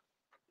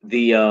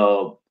the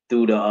uh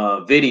through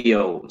the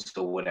videos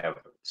or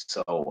whatever.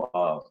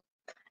 So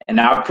and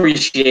I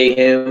appreciate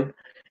him.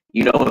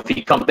 If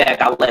he come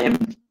back, I'll let him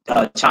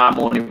chime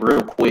on it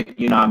real quick.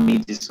 You know what I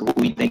mean? Just who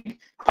we think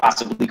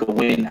possibly could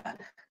win.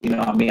 You know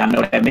what I mean? I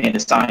know that man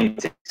is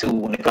scientist too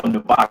when it comes to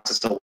boxing.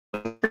 So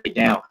break it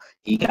down.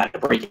 He got to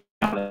break it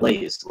down in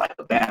layers like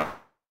a battle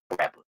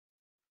rapper.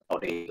 Oh,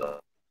 there you go.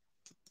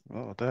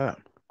 oh damn.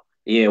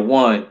 Yeah,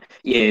 one.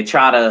 Yeah,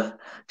 try to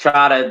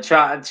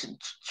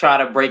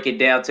break it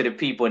down to the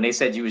people. And they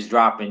said you was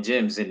dropping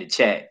gems in the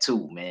chat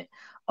too, man.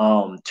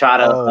 Try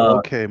to Oh,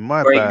 okay,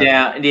 my break bad.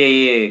 down. Yeah,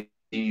 yeah.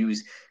 You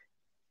use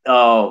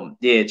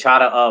yeah, try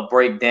to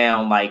break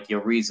down like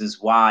your reasons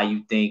why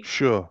you think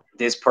Sure.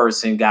 this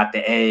person got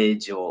the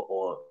edge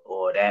or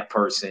that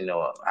person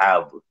or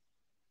however.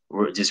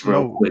 Just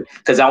real No. quick,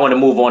 because I want to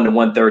move on to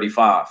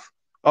 135.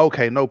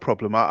 Okay, no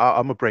problem.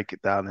 I'm gonna break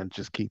it down and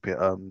just keep it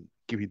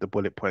give you the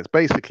bullet points.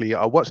 Basically,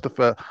 I watched the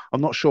first.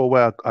 I'm not sure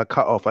where I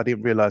cut off. I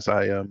didn't realize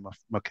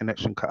my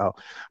connection cut out.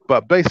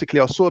 But basically,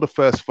 I saw the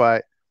first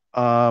fight.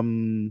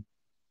 Um,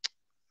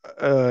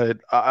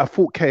 I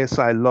thought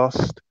KSI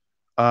lost.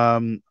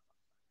 Um,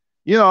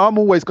 I'm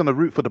always gonna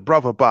root for the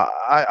brother, but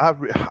I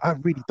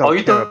really Oh, don't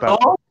you care thought? about.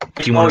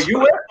 Oh, you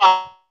went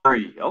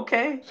 5-3.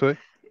 Okay. Sorry.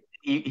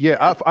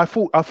 Yeah, I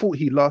thought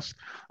he lost.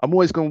 I'm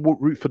always going to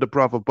root for the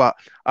brother, but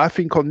I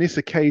think on this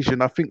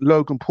occasion, I think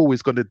Logan Paul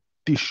is going to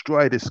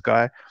destroy this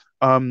guy.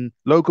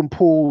 Logan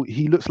Paul,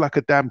 he looks like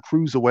a damn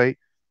cruiserweight.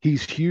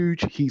 He's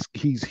huge.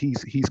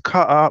 He's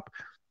cut up.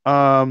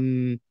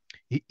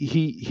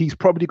 He's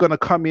probably going to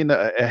come in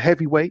at a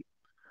heavyweight.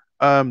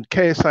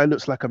 KSI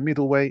looks like a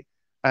middleweight,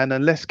 and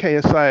unless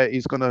KSI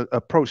is going to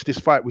approach this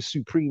fight with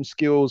supreme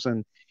skills,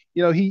 and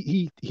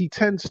he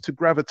tends to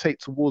gravitate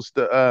towards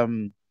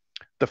the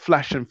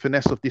flash and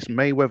finesse of this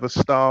Mayweather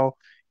style.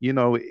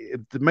 The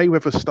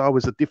Mayweather style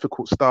is a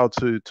difficult style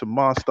to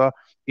master.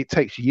 It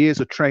takes years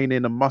of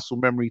training and muscle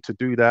memory to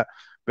do that.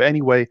 But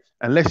anyway,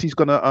 unless he's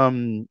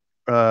gonna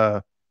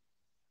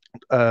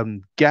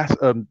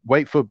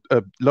wait for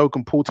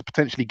Logan Paul to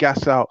potentially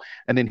gas out,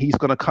 and then he's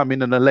gonna come in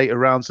the later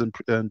rounds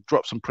and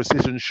drop some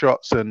precision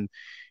shots and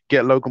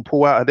get Logan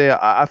Paul out of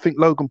there. I think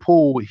Logan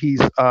Paul,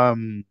 his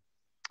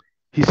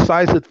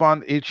size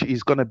advantage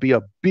is going to be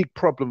a big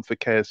problem for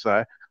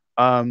KSI.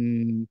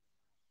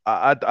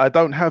 I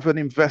don't have an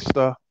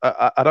investor.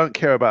 I don't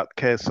care about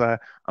KSI,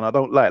 and I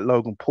don't like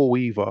Logan Paul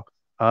either.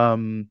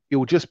 It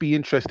will just be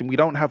interesting. We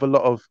don't have a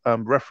lot of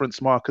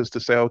reference markers to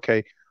say,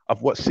 okay,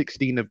 I've watched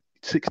 16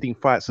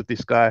 fights of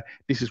this guy.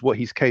 This is what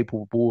he's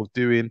capable of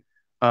doing,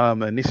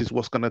 and this is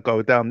what's going to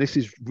go down. This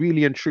is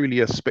really and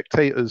truly a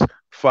spectator's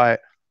fight.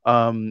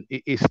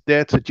 It's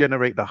there to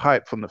generate the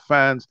hype from the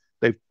fans.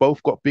 They've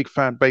both got big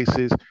fan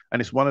bases,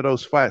 and it's one of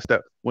those fights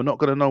that we're not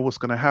going to know what's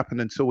going to happen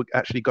until it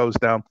actually goes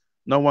down.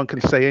 No one can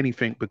say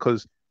anything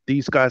because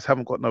these guys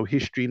haven't got no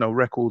history, no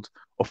record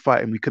of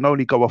fighting. We can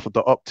only go off of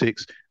the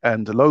optics,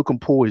 and Logan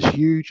Paul is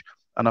huge,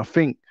 and I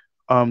think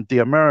the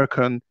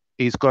American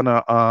is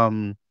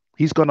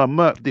he's gonna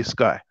murk this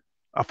guy.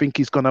 I think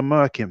he's gonna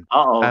murk him.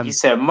 He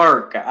said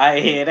murk. I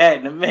hear that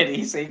in a minute.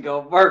 He said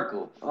go murk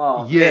him.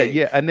 Oh, yeah, man.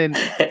 yeah.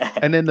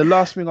 And then the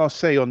last thing I'll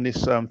say on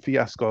this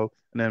fiasco,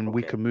 and then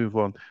we can move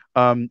on,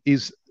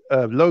 is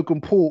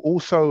Logan Paul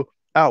also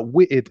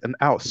outwitted and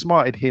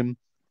outsmarted him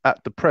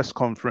at the press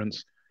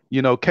conference.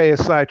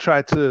 KSI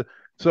tried to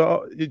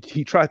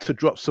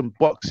drop some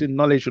boxing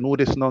knowledge and all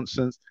this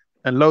nonsense,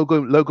 and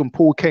Logan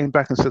Paul came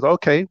back and said,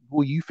 "Okay,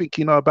 well, you think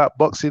you know about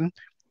boxing?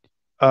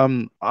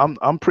 I'm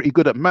pretty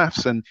good at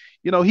maths," and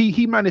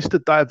he managed to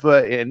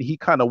divert it, and he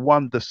kind of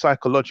won the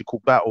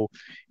psychological battle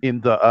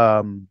in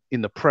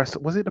the press.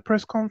 Was it the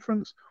press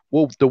conference?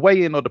 Well, the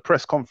weigh-in or the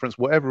press conference,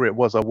 whatever it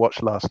was, I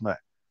watched last night,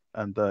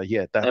 and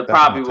It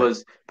probably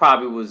was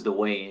the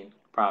weigh-in.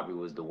 Probably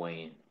was the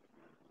weigh-in.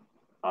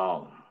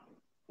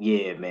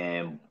 Yeah,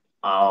 man.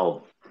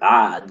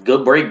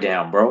 Good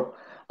breakdown, bro.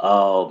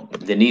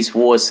 Denise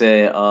Ward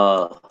said,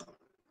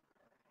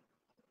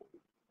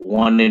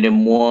 one of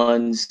them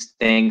ones,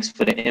 thanks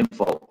for the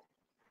info.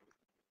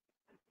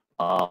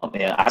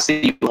 Yeah, I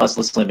see you,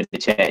 Hustler Slim, in the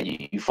chat.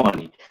 You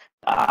funny.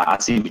 I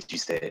see what you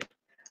said.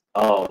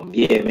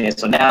 Yeah, man.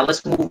 So now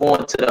let's move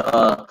on to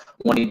the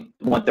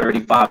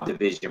 135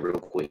 division real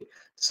quick.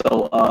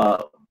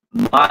 So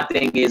my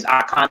thing is,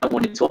 I kind of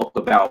want to talk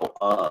about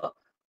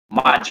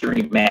my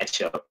dream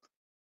matchup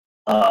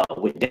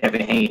with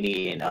Devin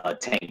Haney and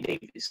Tank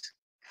Davis.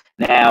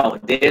 Now,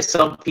 there's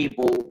some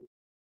people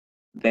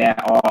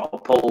that are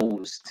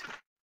opposed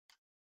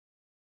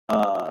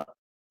to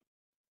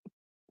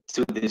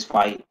this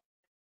fight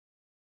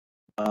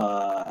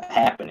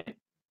happening.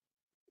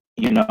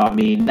 I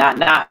mean,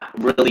 not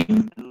really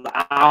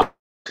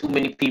too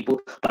many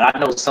people, but I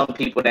know some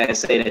people that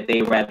say that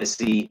they rather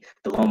see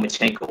the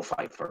Lomachenko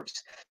fight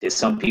first. There's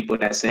some people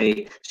that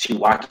say, shoot,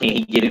 why can't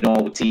he get it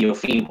on with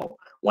Teofimo?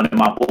 One of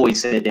my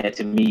boys said that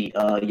to me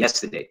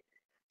yesterday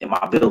in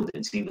my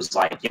buildings. He was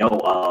like, yo,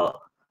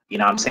 you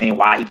know what I'm saying,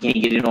 why he can't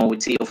get it on with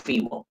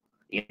Teofimo?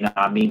 You know what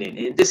I mean?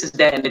 And this is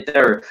that and the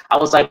third. I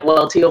was like,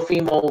 well,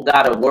 Teofimo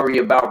got to worry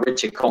about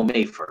Richard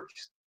Comey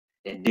first.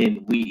 And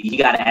then he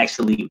got to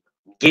actually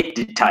get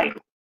the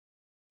title.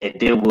 And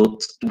then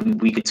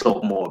we could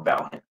talk more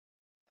about him.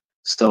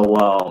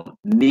 So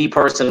me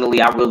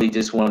personally, I really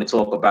just want to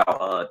talk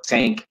about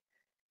Tank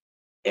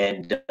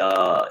and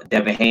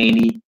Devin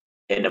Haney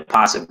and the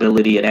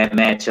possibility of that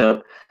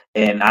matchup.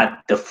 And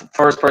the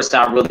first person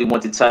I really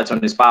want to touch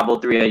on is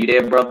 503. Are you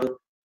there, brother?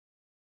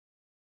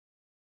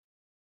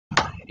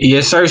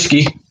 Yes,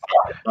 Sirski.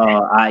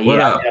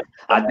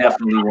 I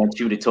definitely want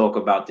you to talk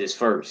about this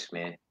first,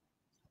 man.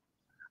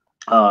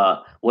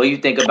 What do you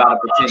think about a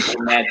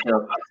potential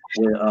matchup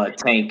with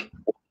Tank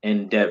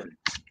and Devin?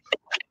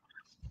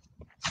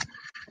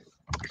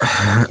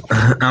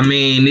 I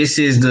mean, this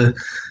is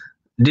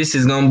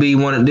gonna be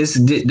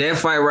that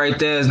fight right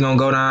there is gonna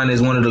go down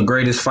as one of the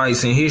greatest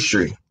fights in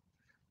history.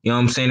 You know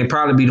what I'm saying? It'd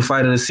probably be the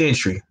fight of the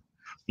century.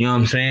 You know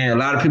what I'm saying? A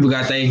lot of people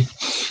got their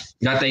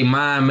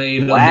mind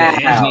made up.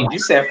 Wow, you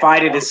said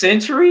fight of the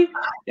century?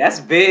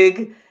 That's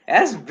big.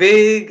 That's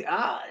big.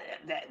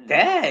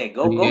 Dang,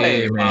 go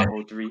ahead, man.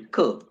 503.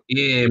 Cool.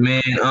 Yeah,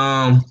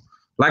 man.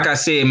 Like I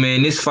said,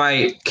 man, this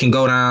fight can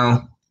go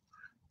down.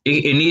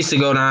 It needs to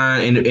go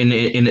down in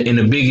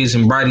the biggest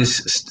and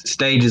brightest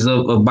stages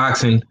of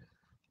boxing.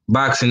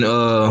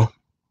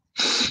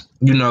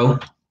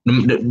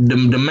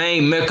 the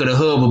main mecca, the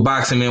hub of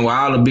boxing, man, where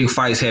all the big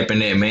fights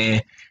happen at,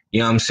 man. You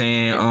know what I'm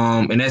saying?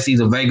 And that's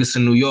either Vegas or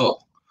New York.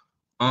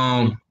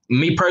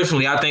 Me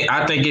personally, I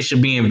think it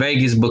should be in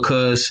Vegas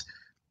because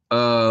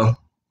that's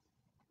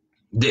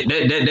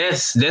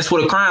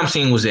where the crime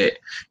scene was at.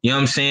 You know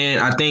what I'm saying?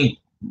 I think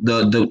the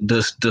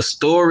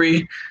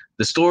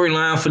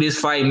storyline for this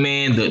fight,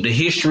 man, the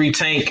history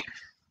Tank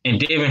and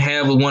Devin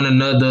have with one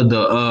another,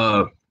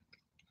 the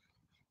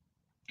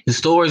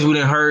stories we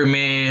done heard,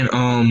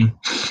 man.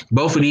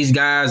 Both of these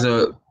guys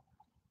are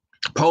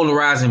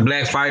polarizing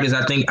black fighters.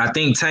 I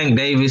think Tank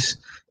Davis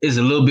is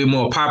a little bit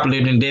more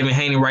popular than Devin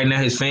Haney right now.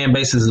 His fan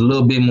base is a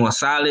little bit more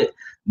solid,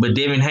 but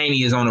Devin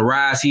Haney is on the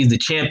rise. He's the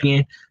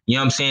champion. You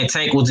know what I'm saying?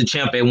 Tank was the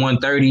champ at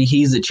 130.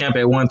 He's the champ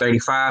at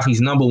 135.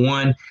 He's number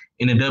one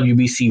in the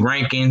WBC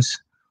rankings.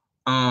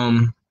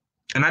 And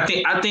I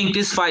think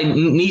this fight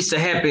needs to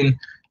happen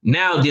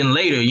now than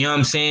later. You know what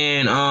I'm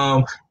saying?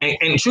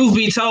 And truth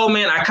be told,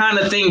 man, I kind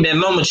of think that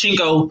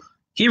Lomachenko,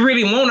 he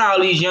really want all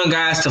these young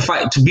guys to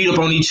fight, to beat up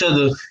on each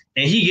other,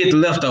 and he get the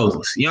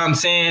leftovers. You know what I'm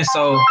saying?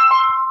 So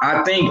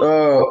I think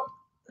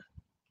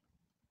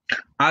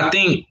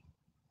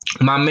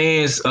my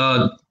man's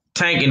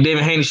Tank and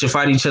Devin Haney should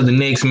fight each other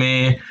next,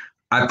 man.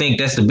 I think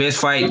that's the best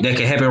fight that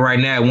can happen right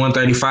now at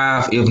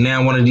 135. If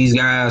now one of these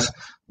guys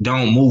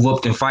don't move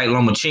up and fight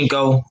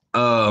Lomachenko,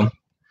 I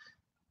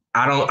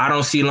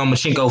don't see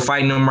Lomachenko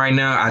fighting him right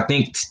now. I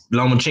think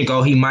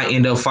Lomachenko, he might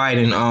end up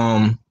fighting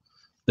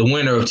the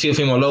winner of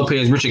Teofimo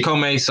Lopez, Richard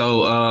Comey.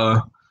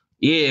 So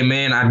yeah,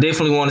 man, I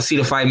definitely want to see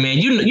the fight, man.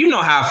 You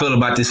know how I feel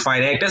about this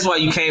fight, Act. That's why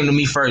you came to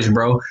me first,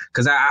 bro.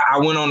 Because I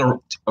went on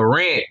a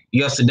rant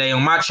yesterday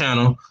on my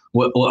channel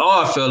with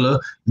our fella.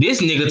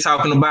 This nigga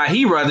talking about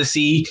he rather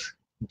see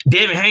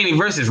Devin Haney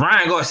versus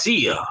Ryan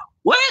Garcia.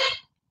 What?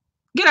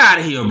 Get out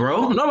of here,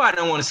 bro. Nobody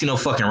don't want to see no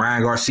fucking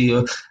Ryan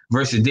Garcia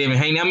versus Devin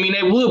Haney. I mean,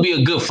 that would be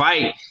a good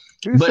fight.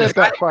 Who said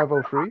that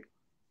 503?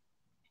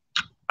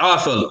 Our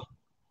fella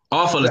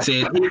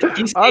said.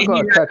 I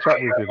gotta catch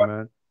up with him,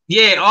 man.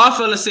 Yeah, our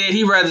fella said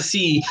he'd rather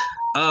see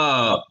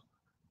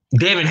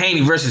Devin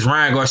Haney versus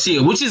Ryan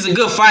Garcia, which is a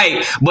good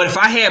fight. But if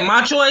I had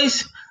my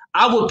choice,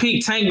 I would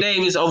pick Tank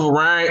Davis over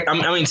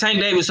Tank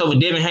Davis over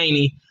Devin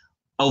Haney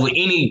over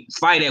any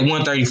fight at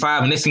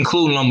 135, and that's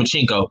including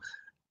Lomachenko.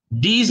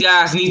 These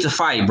guys need to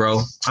fight,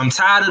 bro. I'm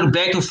tired of the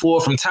back and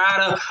forth. I'm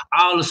tired of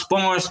all the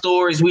sparring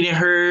stories we done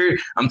heard.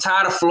 I'm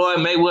tired of Floyd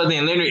Mayweather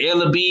and Leonard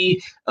Ellaby.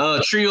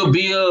 Trio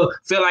Bill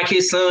feel like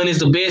his son is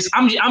the best.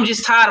 I'm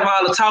just tired of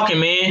all the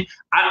talking, man.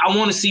 I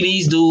want to see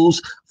these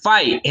dudes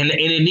fight, and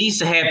it needs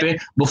to happen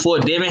before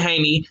Devin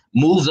Haney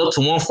moves up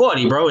to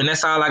 140, bro. And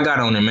that's all I got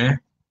on him,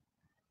 man.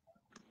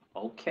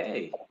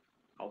 Okay,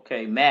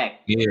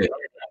 Mac. Yeah.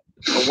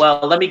 Well,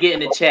 let me get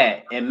in the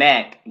chat, and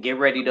Mac, get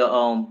ready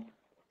to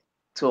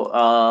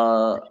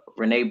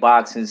Renee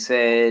Boxing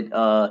said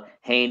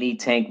Haney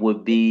Tank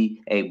would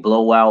be a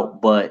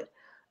blowout, but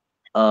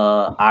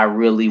I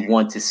really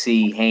want to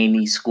see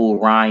Haney school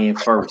Ryan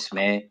first,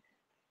 man.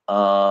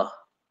 And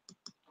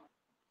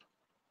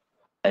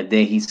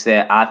then he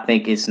said, I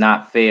think it's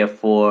not fair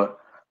for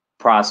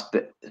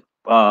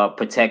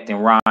protecting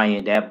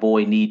Ryan. That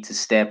boy need to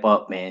step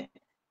up, man.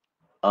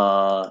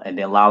 And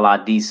then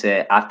Lala D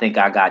said, I think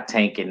I got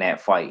Tank in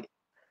that fight.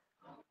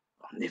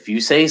 If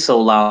you say so,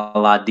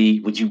 Lala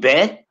D, would you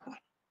bet?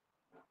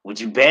 Would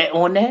you bet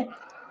on that?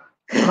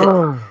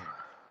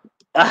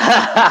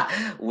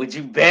 Would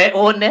you bet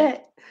on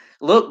that?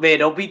 Look, man,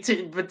 don't be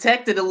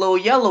protecting the little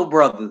yellow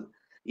brother.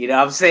 You know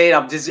what I'm saying?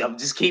 I'm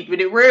just keeping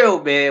it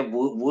real, man.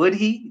 Would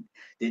he?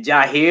 Did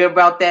y'all hear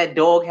about that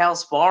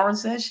doghouse sparring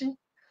session?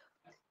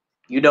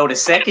 You know, the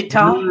second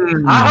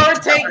time, I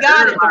heard Tank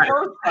got it the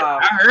first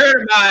time. I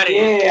heard about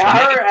it. Yeah,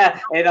 I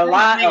heard, and a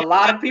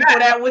lot of people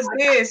that was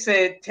there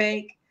said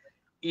Tank.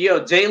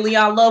 Yo, Jay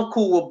Leon Love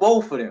cool with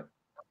both of them.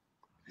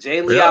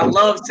 Jay Leon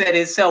Love said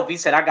himself, he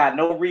said, I got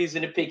no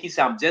reason to pick. He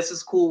said, I'm just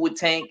as cool with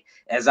Tank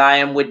as I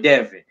am with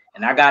Devin.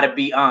 And I got to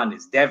be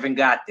honest, Devin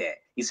got that.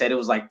 He said it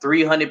was like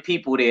 300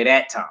 people there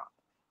that time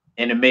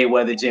in the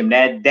Mayweather gym.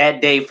 That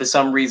day, for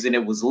some reason,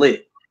 it was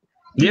lit.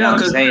 Yeah,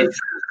 because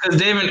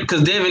Devin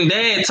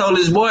dad told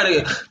his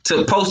boy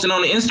to post it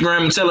on the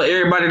Instagram and tell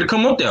everybody to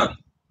come up there.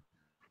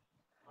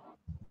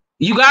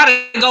 You got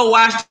to go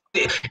watch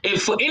it.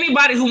 If for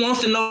anybody who wants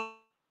to know,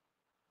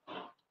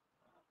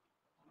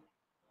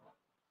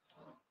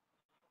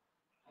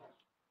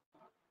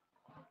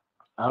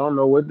 I don't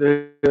know what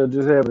the hell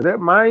just happened. Is that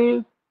my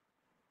end?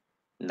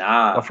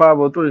 Nah. Or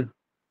 503?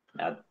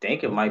 I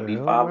think it might be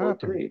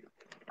 503.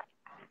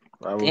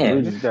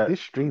 Damn, this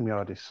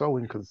StreamYard is so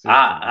inconsistent.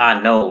 I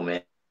know,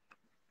 man.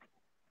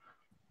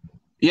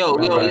 Yo.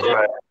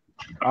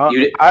 I'm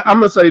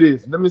gonna say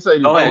this. Let me say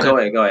this. Go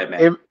ahead,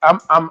 man.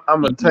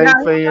 I'm a Tank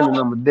fan and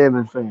I'm a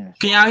Devin fan.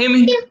 Can y'all hear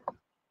me?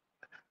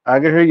 I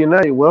can hear you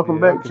now.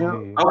 Welcome back,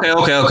 champ.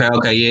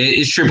 Okay.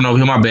 Yeah, it's tripping over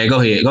here. My bad. Go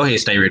ahead.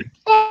 Stay ready.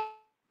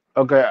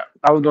 Okay,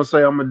 I was gonna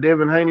say I'm a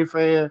Devin Haney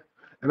fan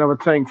and I'm a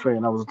Tank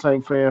fan. I was a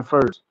Tank fan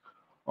first.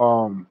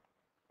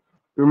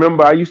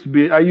 Remember, I used to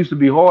be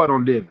hard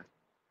on Devin.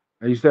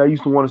 And you said I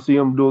used to want to see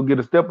him get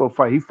a step up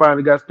fight. He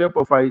finally got step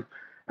up fight,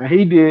 and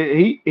he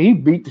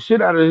beat the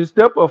shit out of his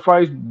step up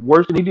fights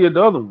worse than he did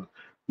the other ones.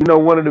 You know,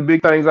 one of the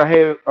big things I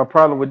had a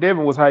problem with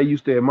Devin was how he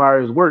used to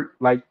admire his work,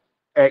 like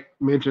Ack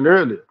mentioned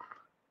earlier.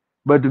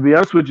 But to be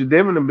honest with you,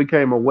 Devin done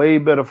became a way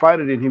better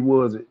fighter than he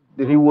was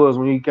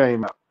when he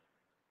came out.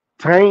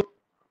 Tank,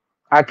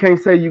 I can't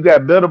say you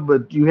got better,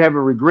 but you haven't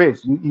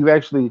regressed. You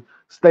actually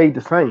stayed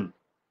the same.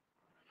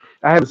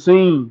 I haven't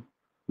seen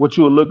what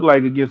you would look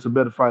like against a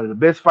better fighter. The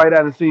best fight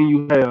I've seen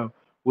you have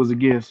was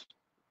against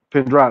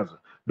Pendraza.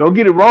 Don't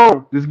get it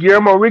wrong. This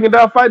Guillermo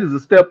Rigondeaux fight is a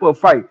step up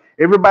fight.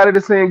 Everybody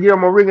that's saying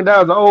Guillermo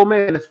Rigondeaux is an old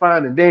man, that's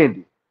fine and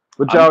dandy.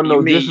 But y'all You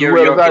know mean just as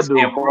well as I it's do.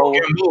 Gamboa?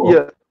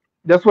 Yeah,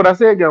 that's what I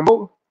said,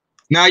 Gamboa.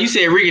 Now you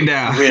said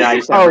Nah, Rigondeaux.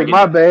 you said Oh,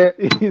 my Rigondeaux. bad.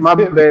 He My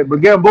said, bad.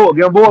 But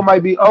Gamboa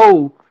might be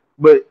old,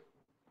 but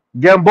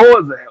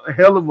Gamboa is a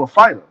hell of a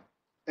fighter.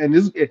 And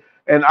this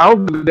and I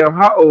don't give a damn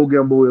how old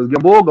Gamboa is.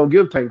 Gamboa gonna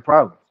give Tank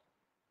problems.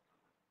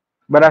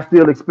 But I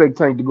still expect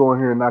Tank to go in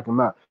here and knock him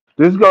out.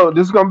 This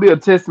is gonna be a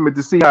testament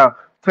to see how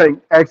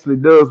Tank actually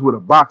does with a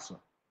boxer.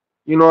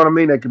 You know what I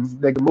mean? They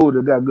can move.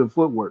 They got good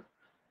footwork.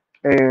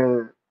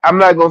 And I'm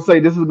not gonna say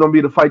this is gonna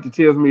be the fight that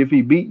tells me if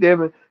he beat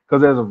Devin,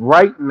 because as of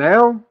right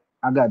now,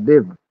 I got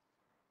Devin.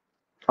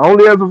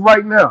 Only as of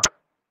right now.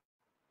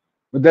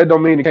 But that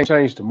don't mean it can't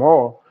change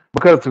tomorrow.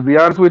 Because to be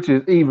honest with you,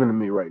 it's even to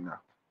me right now.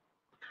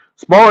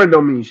 Sparring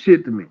don't mean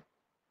shit to me.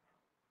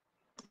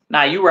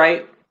 Nah, you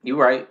right. You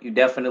right. You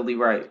definitely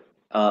right.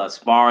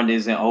 Sparring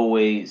isn't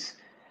always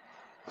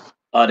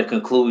the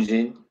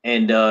conclusion.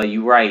 And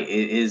you're right.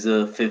 It is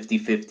a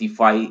 50-50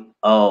 fight.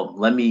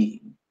 Let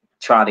me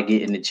try to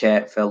get in the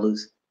chat,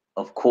 fellas.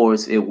 Of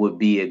course, it would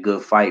be a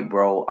good fight,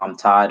 bro. I'm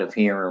tired of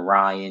hearing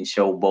Ryan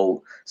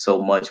showboat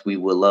so much. We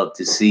would love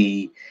to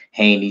see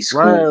Haney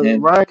school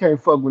him. Ryan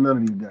can't fuck with none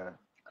of these guys.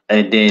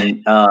 And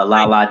then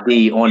Lala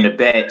D on the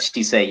bet,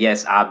 she said,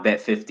 yes, I bet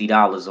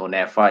 $50 on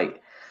that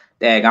fight.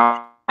 Dag, I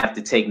don't have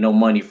to take no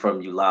money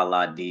from you,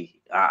 Lala D.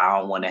 I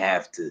don't want to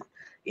have to.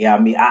 Yeah, I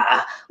mean,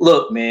 I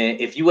look, man,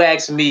 if you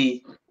ask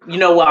me, you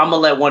know what, I'm gonna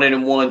let one of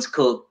them ones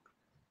cook.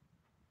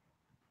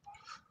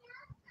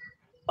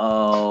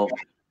 Uh,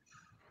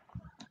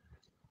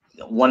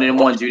 one of them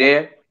ones, you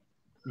there?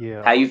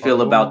 yeah. How you Oh, feel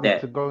you want about me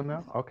to that? go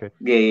now? Okay.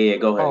 Yeah.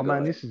 Go Oh ahead, go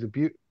man, ahead. this is a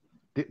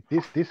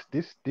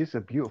this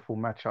a beautiful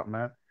matchup,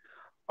 man.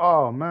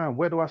 Oh man,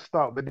 where do I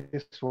start with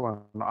this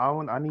one?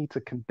 I need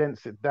to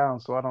condense it down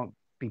so I don't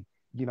be,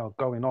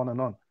 going on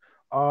and on.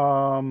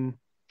 Um,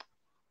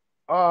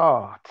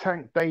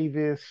 Tank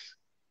Davis,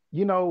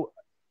 you know,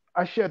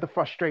 I share the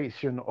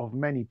frustration of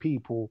many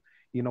people,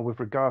 with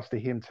regards to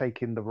him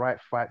taking the right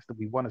fights that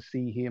we want to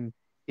see him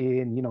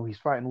in. He's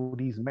fighting all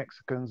these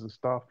Mexicans and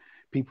stuff.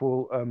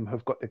 People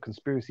have got the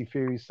conspiracy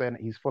theories saying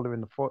that he's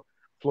following the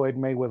Floyd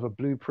Mayweather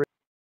blueprint.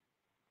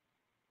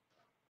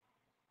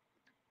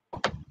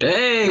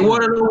 Dang,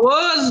 what it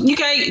was? You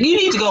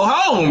need to go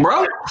home,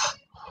 bro.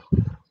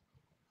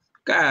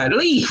 God,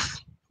 leave.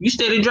 You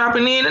steady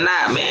dropping in and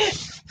out, man.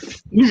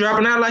 You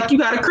dropping out like you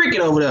got a cricket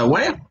over there,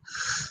 man.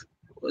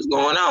 What's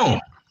going on?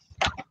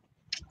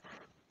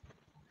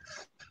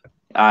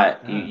 All right,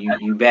 Ah,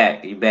 you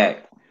back. You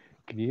back.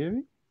 can you hear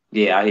me?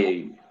 Yeah, I hear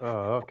you.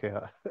 Oh, okay.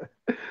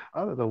 I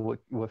don't know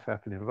what's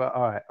happening, but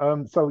all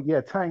right. So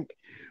yeah, Tank,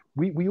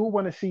 we all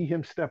want to see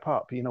him step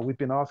up. We've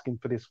been asking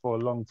for this for a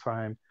long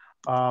time.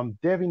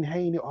 Devin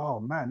Haney, oh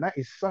man, that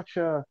is such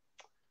a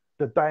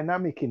the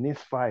dynamic in this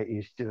fight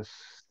is just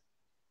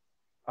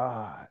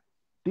uh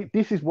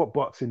this is what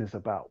boxing is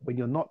about. When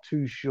you're not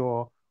too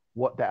sure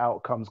what the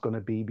outcome's going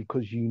to be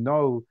because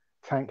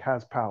Tank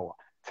has power.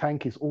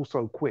 Tank is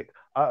also quick.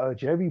 I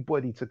urge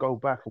everybody to go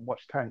back and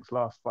watch Tank's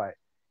last fight.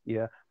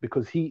 Yeah,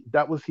 because he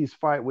that was his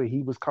fight where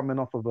he was coming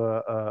off of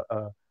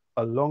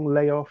a long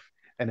layoff,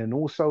 and then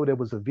also there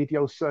was a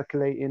video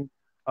circulating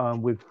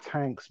with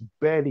Tank's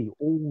belly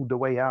all the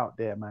way out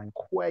there, man,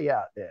 way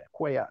out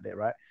there,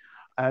 right?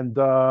 And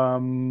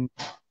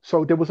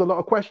so there was a lot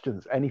of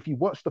questions. And if you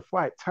watch the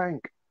fight,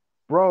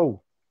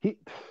 bro, he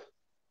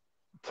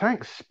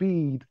Tank's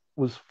speed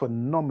was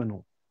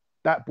phenomenal.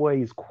 That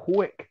boy is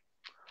quick.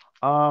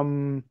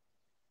 Um,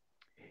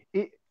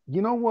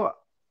 you know what?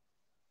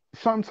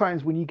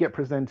 Sometimes when you get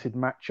presented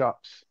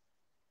matchups,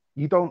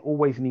 you don't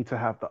always need to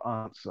have the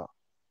answer.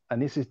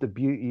 And this is the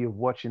beauty of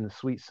watching the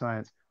sweet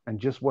science and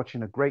just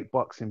watching a great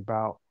boxing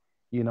bout.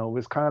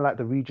 It's kind of like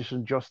the Regis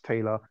and Josh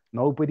Taylor.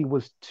 Nobody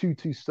was too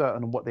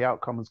certain on what the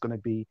outcome was going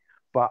to be,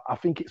 but I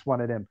think it's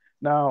one of them.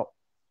 Now,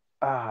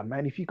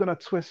 man, if you're gonna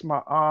twist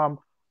my arm,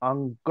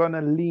 I'm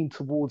gonna lean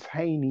towards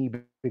Haney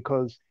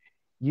because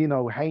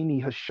Haney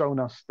has shown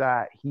us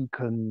that he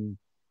can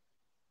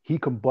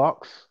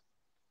box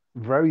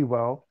very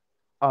well.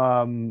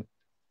 Um,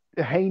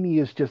 Haney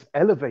is just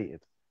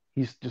elevated.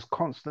 He's just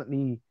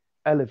constantly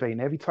elevating.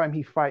 Every time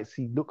he fights,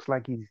 he looks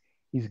like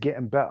he's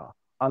getting better.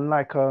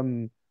 Unlike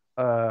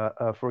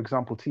for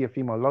example,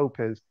 Teofimo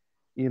Lopez,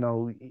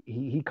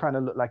 he kind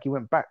of looked like he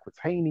went backwards.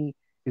 Haney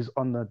is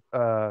on the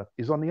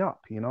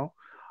up.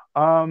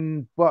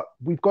 But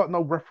we've got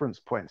no reference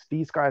points.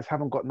 These guys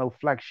haven't got no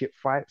flagship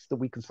fights that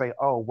we can say,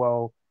 oh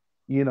well,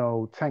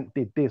 Tank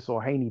did this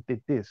or Haney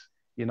did this.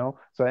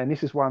 So, and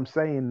this is why I'm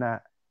saying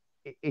that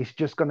it's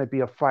just going to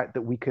be a fight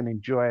that we can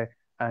enjoy,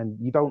 and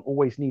you don't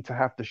always need to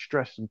have the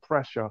stress and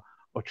pressure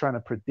of trying to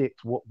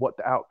predict what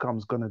the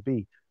outcome's going to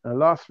be. And the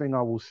last thing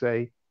I will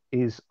say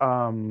is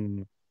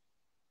Tank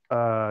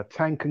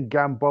and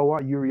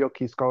Gamboa,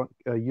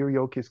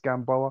 Yuriokis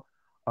Gamboa,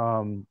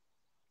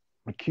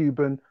 a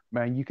Cuban,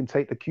 man, you can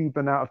take the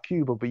Cuban out of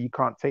Cuba, but you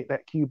can't take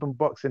that Cuban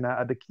boxing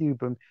out of the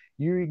Cuban.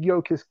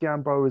 Yuriokis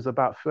Gamboa is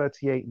about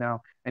 38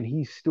 now, and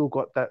he's still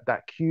got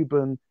that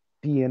Cuban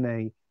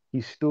DNA.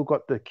 He's still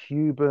got the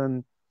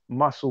Cuban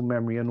muscle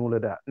memory and all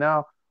of that.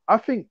 Now, I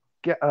think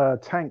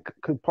Tank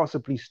could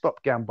possibly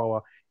stop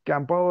Gamboa.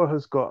 Gamboa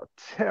has got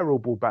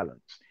terrible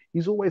balance.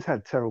 He's always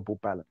had terrible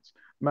balance.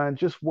 Man,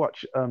 just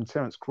watch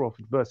Terence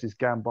Crawford versus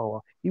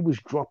Gamboa. He was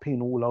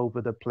dropping all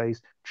over the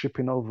place,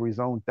 tripping over his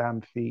own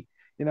damn feet.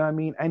 You know what I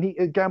mean?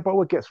 And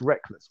Gamboa gets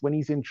reckless. When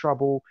he's in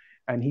trouble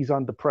and he's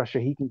under pressure,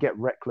 he can get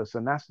reckless.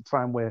 And that's the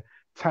time where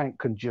Tank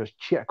can just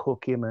check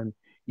hook him and,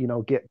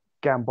 get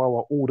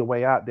Gamboa all the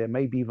way out there,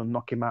 maybe even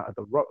knock him out of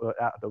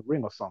the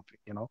ring or something.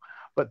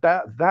 But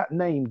that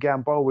name,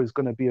 Gamboa, is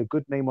going to be a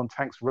good name on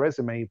Tank's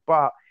resume,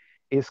 but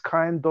it's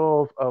kind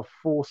of a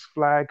false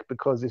flag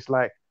because it's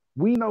like,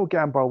 we know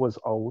Gamboa was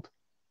old.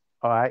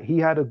 All right.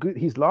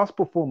 His last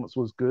performance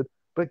was good,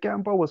 but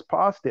Gamboa was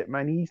past it,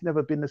 man. He's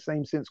never been the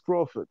same since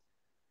Crawford,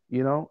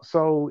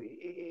 So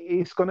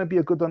it's going to be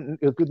a good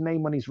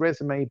name on his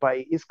resume, but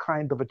it is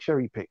kind of a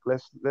cherry pick.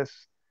 Let's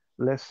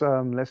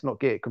not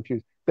get it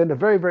confused. Then the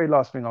very, very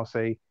last thing I'll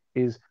say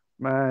is,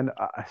 man,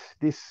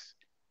 this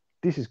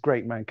is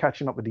great, man.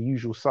 Catching up with the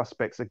usual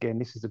suspects again.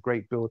 This is a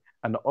great build.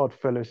 And the odd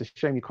fellow, it's a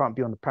shame you can't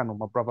be on the panel,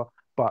 my brother.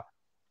 But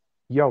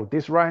yo,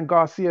 this Ryan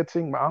Garcia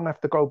thing, man, I'm gonna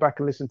have to go back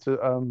and listen to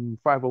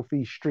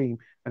 503 stream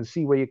and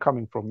see where you're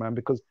coming from, man,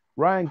 because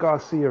Ryan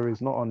Garcia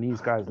is not on these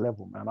guys'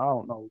 level, man. I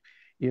don't know.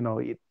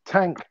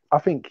 I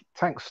think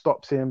Tank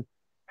stops him.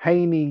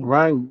 Haney.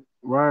 Ryan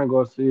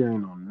Garcia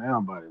ain't on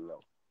nobody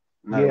level.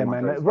 Yeah,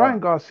 man. Ryan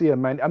Garcia,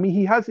 man. I mean,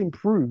 he has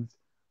improved,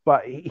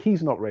 but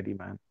he's not ready,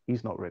 man.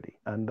 He's not ready.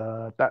 And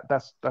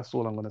that's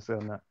all I'm gonna say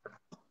on that.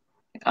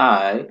 All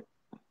right.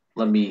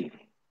 Let me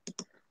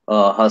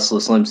Hustler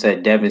Slim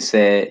said, Devin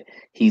said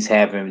he's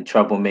having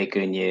troublemaker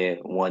in year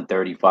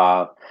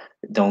 135.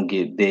 Don't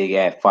get big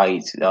at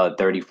fights.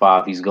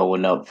 35, he's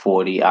going up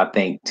 40. I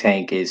think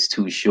Tank is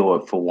too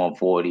short for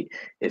 140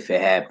 if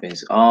it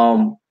happens.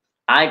 I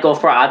ain't go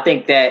for. I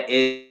think that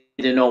it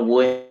didn't know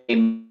what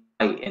and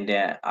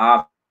that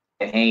I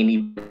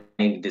Haney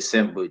in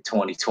December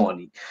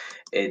 2020.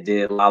 And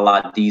then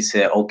Lala D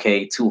said,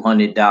 okay,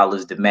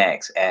 $200 the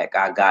max.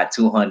 I got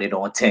 200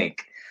 on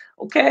Tank.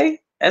 Okay,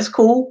 that's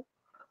cool.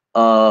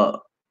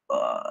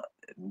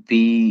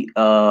 Be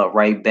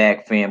right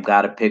back, fam.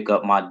 Gotta pick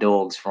up my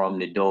dogs from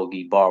the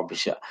doggy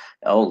barbershop.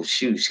 Oh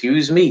shoot,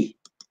 excuse me.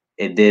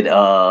 It did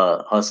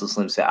Hustle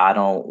Slim said, I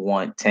don't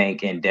want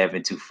Tank and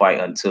Devin to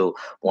fight until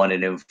one of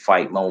them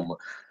fight Loma.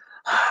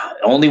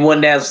 Only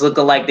one that's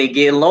looking like they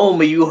get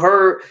Loma.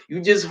 You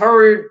just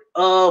heard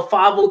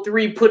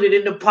 503 put it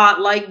in the pot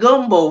like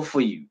gumbo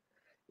for you.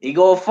 He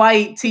gonna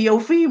fight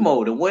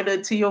Teofimo, the winner of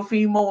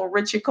Teofimo and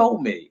Richard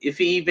Coleman, if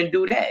he even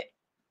do that.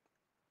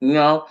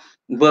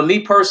 But me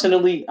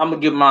personally, I'm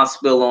gonna give my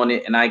spill on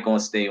it, and I ain't gonna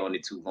stay on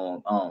it too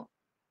long.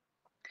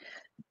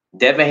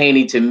 Devin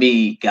Haney to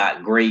me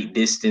got great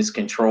distance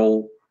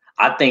control.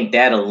 I think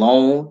that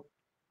alone,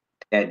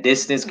 that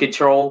distance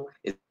control,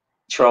 is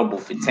trouble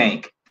for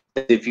Tank.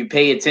 If you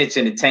pay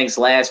attention to Tank's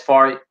last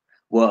fight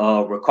with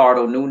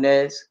Ricardo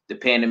Nunes, the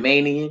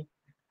Panamanian,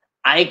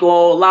 I ain't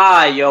gonna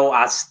lie, yo,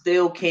 I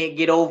still can't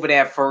get over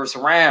that first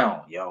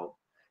round, yo.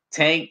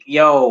 Tank,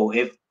 yo,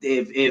 if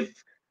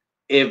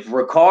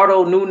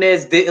Ricardo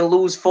Nunes didn't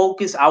lose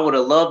focus, I would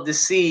have loved to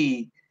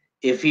see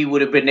if he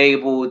would have been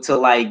able to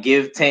like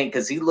give Tank,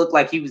 because he looked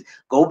like he was.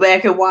 Go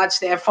back and watch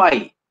that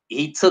fight.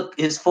 He took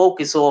his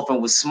focus off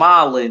and was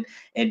smiling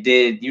and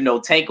did,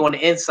 Tank on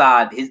the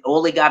inside.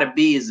 All he got to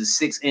be is a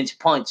 6-inch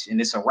punch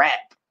and it's a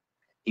wrap.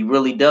 He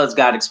really does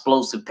got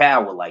explosive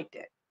power like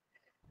that.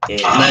 And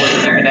he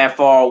wasn't even that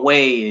far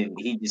away and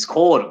he just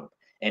caught him.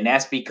 And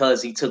that's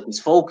because he took his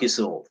focus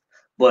off.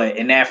 But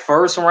in that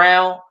first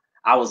round,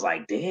 I was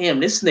like, damn,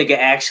 this nigga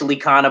actually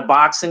kind of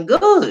boxing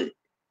good.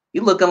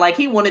 He looking like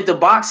he wanted to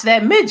box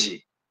that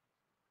midget.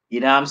 You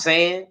know what I'm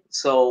saying?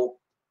 So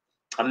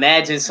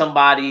imagine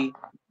somebody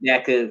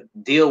that could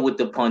deal with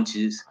the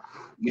punches,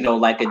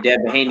 like a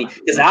Devin Haney.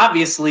 Because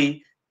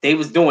obviously they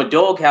was doing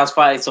doghouse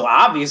fights. So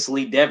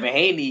obviously Devin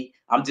Haney,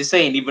 I'm just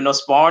saying, even though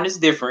sparring is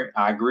different,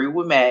 I agree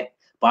with Matt.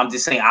 But I'm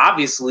just saying,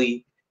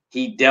 obviously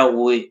he dealt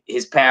with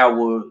his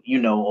power,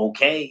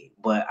 okay.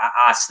 But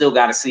I still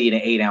got to see it in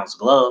 8-ounce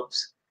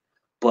gloves.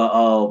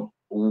 But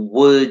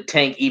would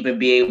Tank even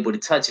be able to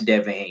touch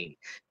Devin Haney?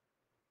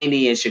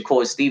 Haney and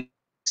Shakur Stevens,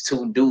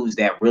 two dudes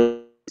that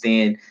really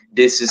understand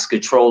distance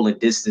control and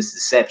distance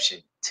deception.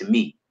 To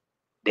me,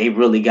 they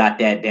really got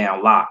that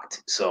down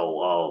locked.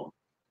 So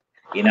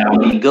You know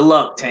what I mean? Good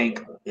luck,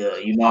 Tank.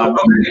 You know what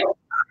I mean? Okay.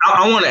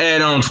 I want to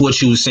add on to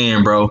what you were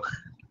saying, bro.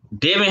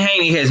 Devin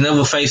Haney has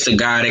never faced a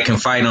guy that can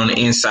fight on the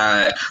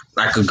inside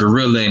like a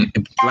gorilla and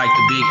like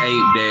the big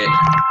ape that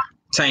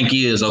Tank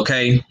is,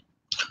 okay?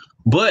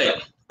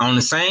 But on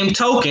the same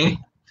token,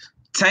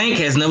 Tank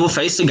has never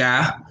faced a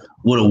guy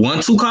with a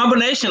 1-2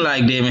 combination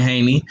like Devin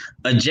Haney,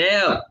 a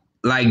jab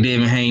like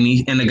Devin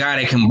Haney, and a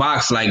guy that can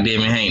box like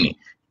Devin Haney.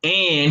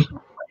 And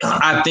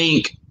I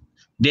think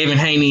Devin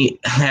Haney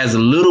has a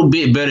little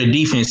bit better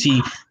defense.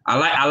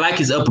 I like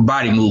his upper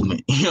body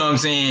movement. You know what I'm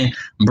saying?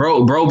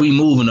 Bro be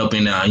moving up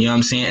and down. You know what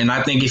I'm saying? And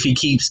I think if he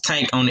keeps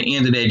Tank on the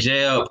end of that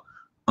jab,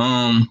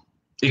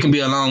 it can be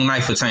a long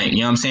night for Tank. You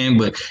know what I'm saying?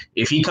 But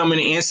if he come in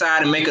the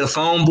inside and make it a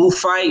phone booth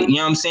fight, you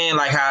know what I'm saying?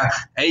 Like how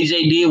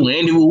AJ did with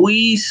Andy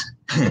Ruiz,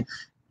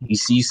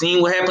 you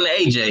seen what happened to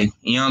AJ.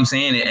 You know what I'm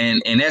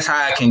saying? And that's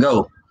how it can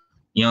go.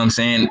 You know what I'm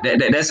saying?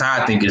 That's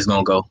how I think it's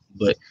gonna go.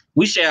 But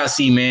we shall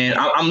see, man.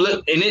 I'm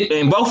looking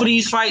in both of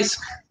these fights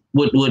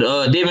with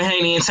Devin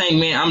Haney and Tank,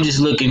 man. I'm just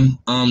looking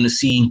to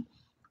see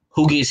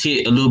who gets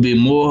hit a little bit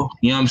more.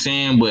 You know what I'm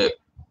saying? But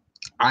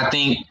I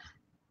think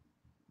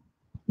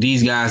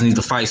these guys need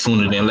to fight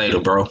sooner than later,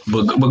 bro.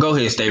 But go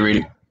ahead, stay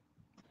ready.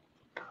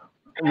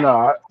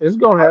 No, it's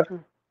gonna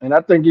happen, and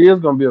I think it is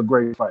gonna be a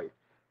great fight.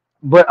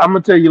 But I'm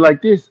gonna tell you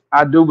like this: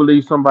 I do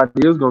believe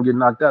somebody is gonna get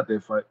knocked out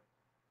that fight,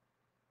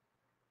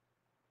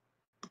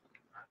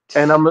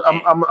 and I'm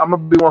gonna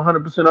be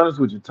 100% honest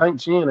with you. Tank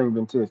Chin ain't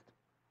been tested.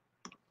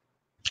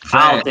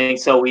 I don't think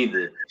so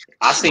either.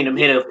 I seen him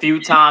hit a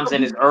few times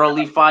in his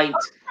early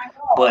fights,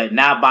 but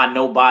not by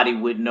nobody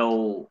with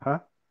no. Huh?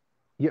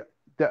 Yeah.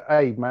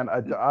 Hey, man,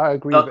 I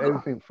agree with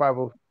everything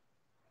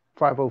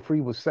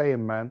 503 was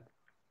saying, man.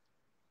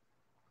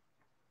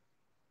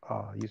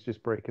 Oh, he's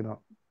just breaking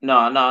up.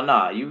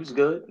 No. You was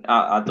good.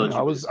 I thought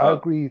you was. I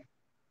agree.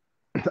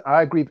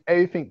 I agree with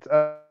everything.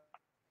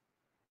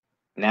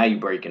 Now you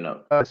breaking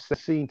up.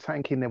 Seeing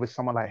Tank in there with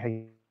someone like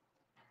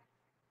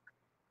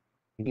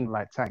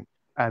Tank,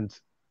 and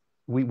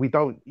we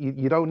don't.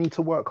 You don't need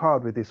to work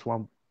hard with this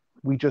one.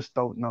 We just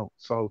don't know.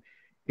 So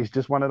it's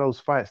just one of those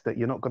fights that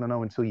you're not going to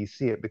know until you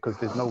see it because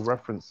there's no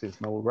references,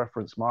 no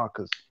reference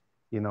markers.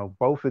 You know,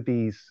 both of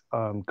these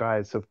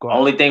guys have got.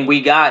 Only thing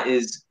we got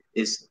is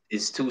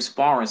 2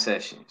 sparring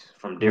sessions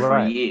from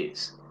different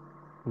years.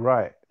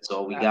 Right. That's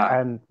all we got.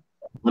 And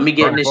let me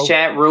get in this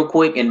chat real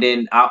quick, and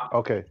then I'll.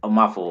 Okay. Oh,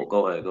 my fault.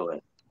 Go ahead.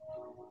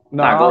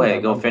 No, go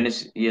ahead. Go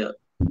finish. Yeah.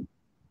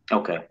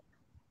 Okay.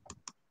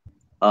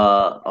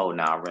 Oh,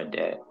 no, I read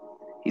that.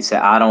 He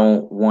said, I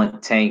don't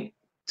want Tank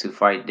to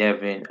fight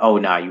Devin. Oh,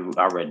 no,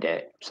 I read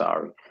that.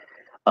 Sorry.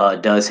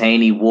 Does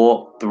Haney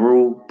walk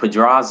through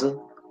Pedraza?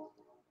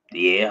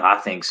 Yeah, I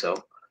think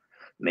so.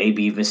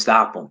 Maybe even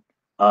stop him.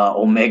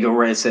 Omega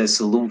Red says,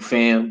 salute,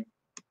 fam.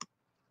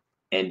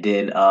 And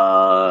then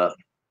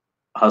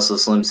Hustle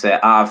Slim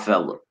said,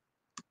 fella.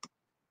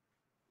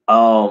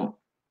 I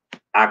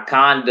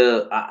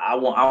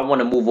want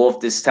to move off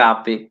this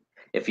topic.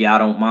 If y'all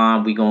don't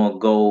mind, we gonna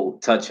go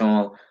touch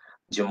on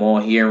Jamal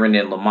Heron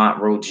and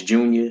Lamont Roach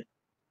Jr.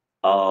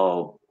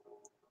 I'm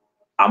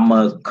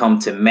gonna come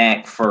to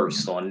Mac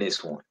first on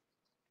this one.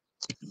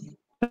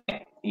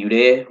 You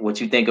there? What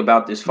you think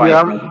about this fight?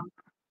 Yeah,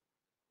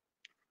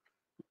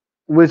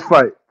 which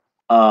fight?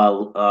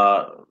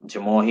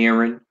 Jamal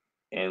Heron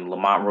and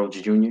Lamont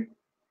Roach Jr.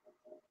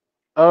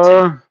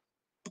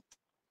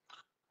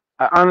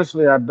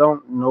 Honestly, I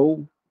don't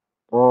know.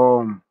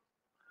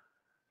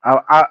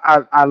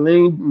 I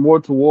lean more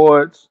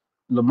towards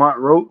Lamont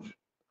Roach.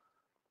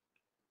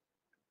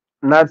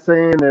 Not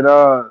saying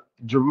that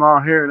Jamal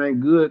Heron ain't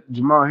good.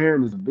 Jamal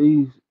Heron is a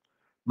beast,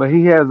 but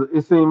he has.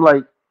 It seems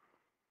like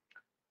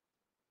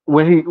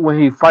when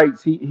he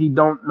fights, he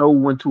don't know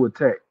when to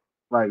attack.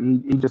 Like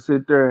he just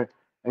sit there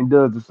and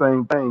does the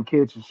same thing,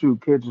 catch and shoot,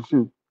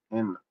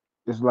 and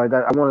it's like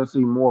I want to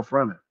see more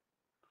from it.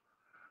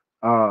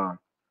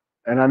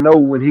 And I know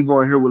when he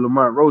going here with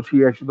Lamont Roach,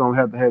 he actually gonna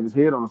have to have his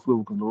head on the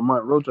swivel because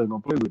Lamont Roach ain't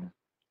gonna play with him.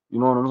 You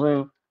know what I'm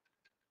saying?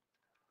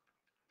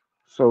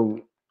 So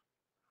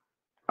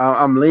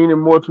I'm leaning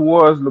more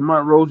towards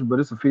Lamont Roach, but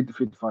it's a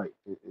 50-50 fight.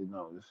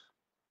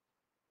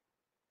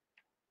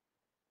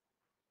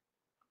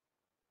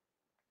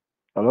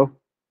 Hello?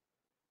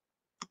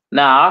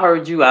 Nah, I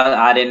heard you.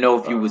 I didn't know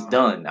if you was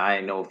done. I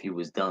didn't know if you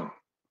was done.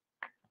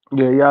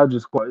 Yeah, y'all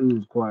just quiet. He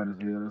was quiet as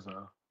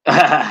hell.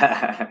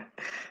 That's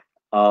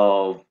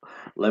all.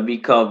 Let me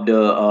come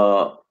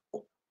to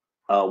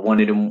one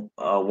of them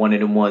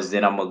ones.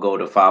 Then I'm gonna go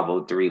to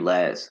 503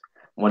 last.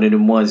 One of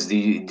them ones. Do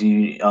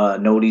you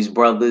know these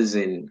brothers?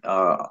 And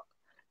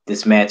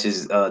this match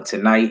is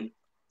tonight,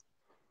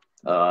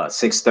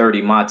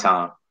 6:30 my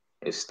time.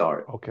 It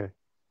start. Okay.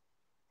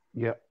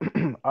 Yeah,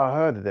 I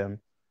heard of them.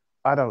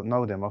 I don't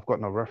know them. I've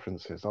got no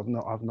references. I've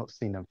not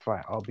seen them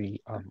fight. I'll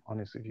be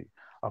honest with you.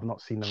 I've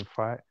not seen them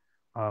fight.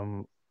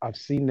 I've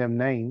seen them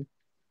name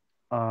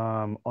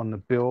on the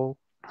bill.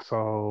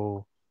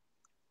 So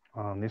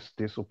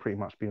this will pretty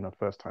much be my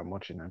first time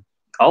watching them.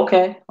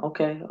 Okay,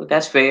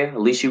 that's fair. At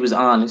least you was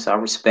honest. I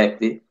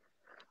respect it.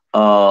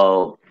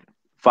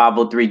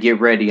 503, get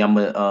ready. I'm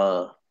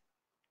gonna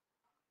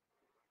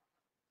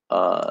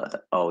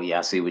oh yeah,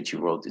 I see what you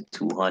wrote, the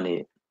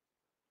 200.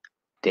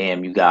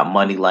 Damn, you got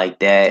money like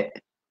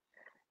that.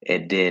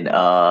 And then the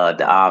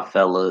odd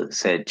fella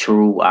said,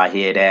 true, I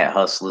hear that,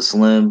 Hustler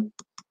Slim.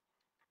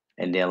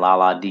 And then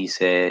Lala D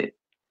said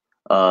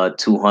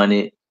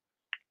 200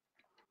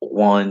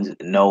 ones,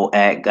 no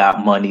act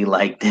got money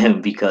like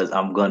them because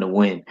I'm gonna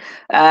win.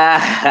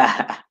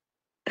 Ah,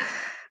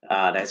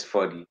 that's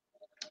funny.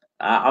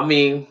 I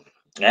mean,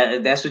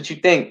 that's what you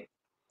think.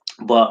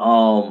 But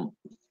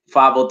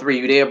 503,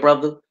 you there,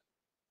 brother?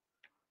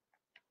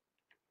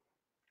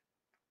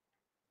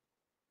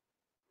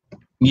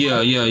 Yeah.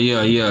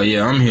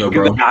 I'm here,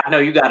 bro. I know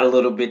you got a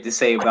little bit to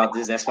say about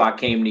this. That's why I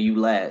came to you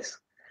last.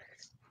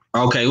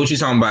 Okay, what you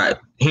talking about?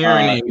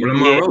 Hearing it,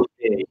 Lamont Roach?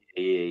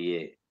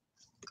 Yeah.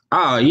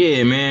 Oh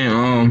yeah,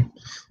 man.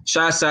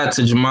 Shouts out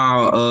to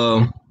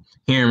Jamal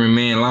Hearing,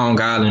 man, Long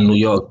Island, New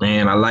York,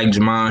 man. I like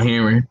Jamal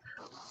Hearing.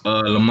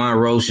 Lamont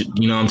Roach,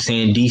 you know what I'm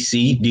saying,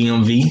 DC,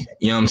 DMV,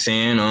 you know what I'm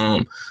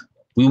saying?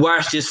 We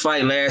watched this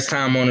fight last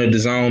time on the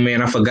DAZN,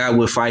 man. I forgot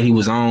what fight he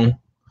was on.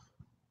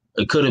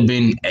 It could have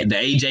been the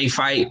AJ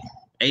fight,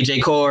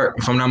 AJ card,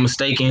 if I'm not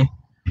mistaken.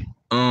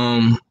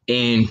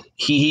 And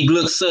he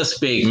looked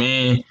suspect,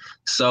 man.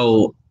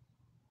 So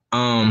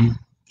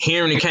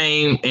Hearing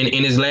came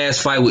in his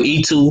last fight with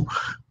E2,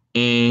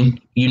 and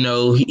you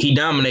know he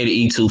dominated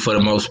E2 for the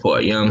most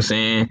part. You know what I'm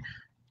saying?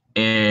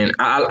 And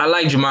I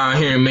like Jamal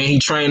Hearing, man. He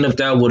trained up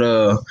there with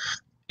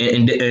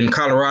in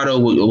Colorado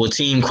with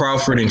Team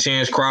Crawford and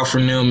Terrence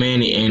Crawford and them,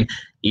 man. And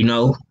you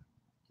know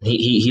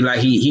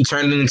he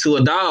turned into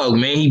a dog,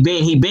 man. He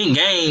been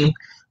game,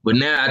 but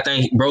now I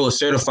think bro a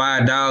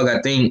certified dog.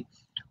 I think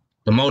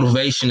the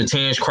motivation of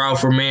Terrence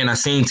Crawford, man. I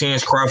seen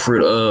Terrence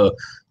Crawford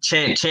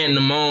chanting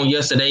them on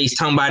yesterday. He's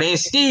talking about and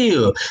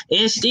still,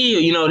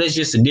 you know, that's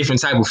just a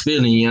different type of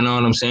feeling, you know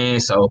what I'm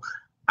saying? So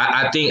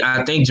I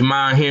think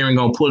Jamal Hearing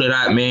gonna pull it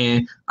out,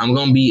 man. I'm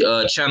gonna be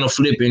channel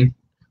flipping.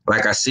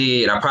 Like I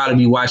said, I'll probably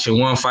be watching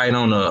one fight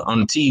on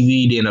the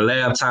TV, then the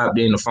laptop,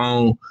 then the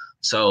phone.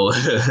 So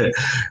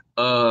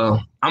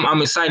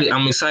I'm excited.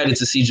 I'm excited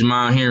to see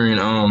Jamal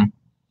Hearing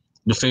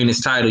defend his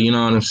title, you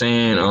know what I'm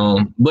saying?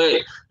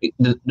 But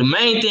the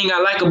main thing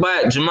I like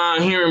about Jamal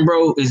Hearing,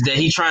 bro, is that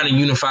he trying to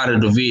unify the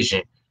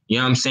division. You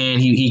know what I'm saying?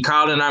 He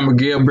calling out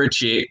Miguel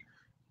Burchett,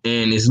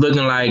 and it's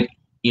looking like,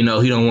 you know,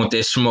 he don't want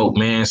that smoke,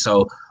 man.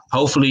 So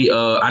hopefully,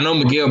 I know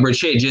Miguel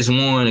Burchett just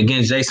won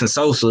against Jason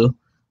Sosa,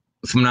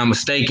 if I'm not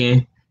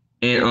mistaken.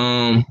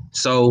 And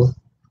so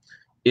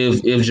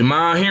if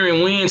Jamal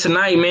Hearing win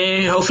tonight,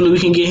 man, hopefully we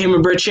can get him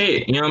and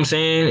Burchett, you know what I'm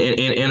saying?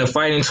 In a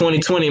fight in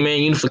 2020,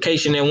 man,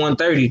 unification at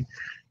 130,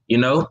 you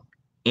know?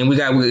 And we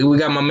got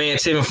my man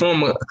Tevin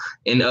Former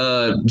and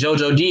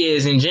JoJo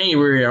Diaz in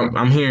January,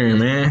 I'm hearing,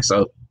 man.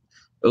 So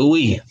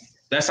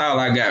that's all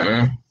I got,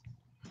 man.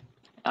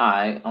 All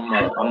right, I'm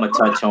gonna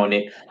touch on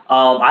it.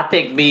 I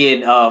think me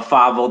and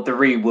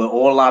 503 with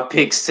all our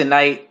picks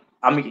tonight.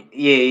 I mean,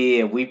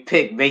 yeah, we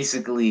picked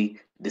basically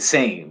the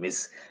same.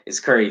 It's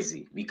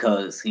crazy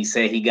because he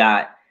said he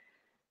got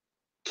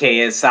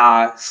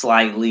KSI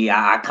slightly.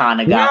 I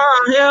kind of got.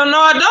 No, hell no,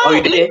 I don't. Oh,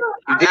 you did?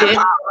 You did?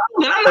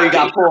 Oh, you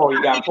got Paul.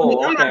 You got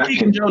Paul. I'm not Okay.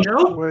 picking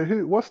JoJo.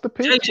 Wait, what's the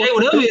pick? JJ,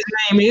 whatever his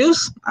name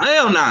is.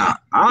 Hell nah.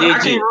 I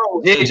can't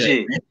roll with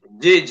JJ.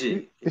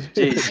 Digit.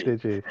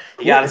 You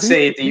gotta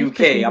say it the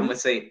UK. I'm gonna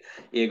say,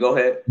 yeah. Go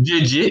ahead.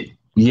 Digit.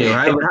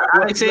 Yeah,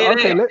 I say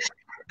okay, that.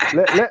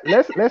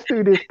 let's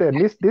do this then.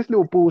 This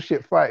little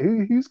bullshit fight.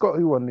 Who's got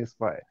who on this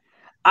fight?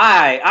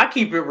 I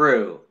keep it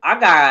real.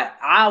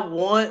 I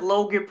want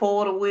Logan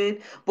Paul to win,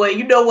 but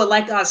you know what?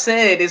 Like I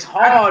said, it's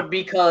hard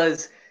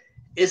because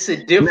it's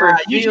a different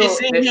you feel. just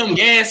seen him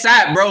gas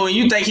out, bro, and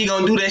you think he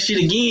gonna do that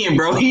shit again,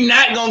 bro. He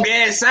not gonna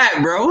gas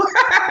out, bro.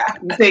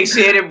 You think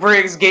Shannon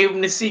Briggs gave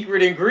him the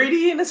secret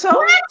ingredient or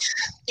something? What?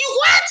 You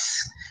what?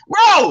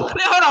 Bro,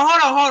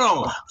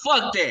 hold on.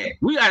 Fuck that.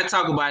 We gotta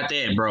talk about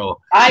that, bro.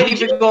 I ain't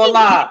even gonna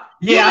lie.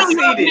 Yeah, I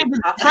seen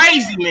it.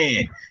 Crazy,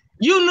 man.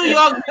 You New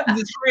York niggas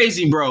is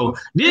crazy, bro.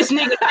 This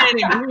nigga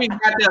Shannon Briggs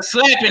out there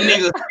slapping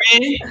niggas,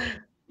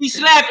 man. He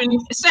slapping.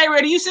 Say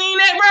ready. You seen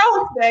that,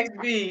 bro? Next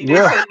B. They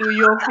said New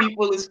York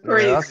people is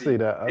crazy. Yeah, I see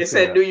that. They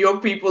said New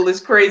York people is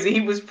crazy.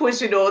 He was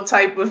pushing all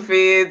type of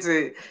fans,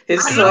 and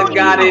his son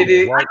got in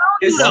it.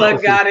 His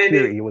son got in it.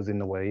 Security was in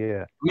the way.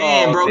 Yeah.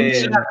 Man, bro, he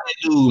shot that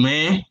dude,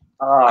 man.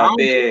 Oh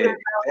man,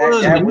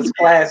 that was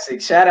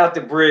classic. Shout out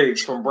to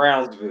Briggs from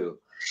Brownsville.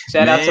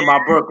 Shout out to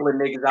my Brooklyn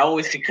niggas. I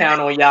always can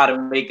count on y'all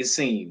to make a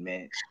scene,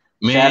 man.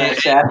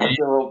 Shout out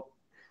to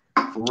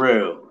them for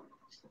real.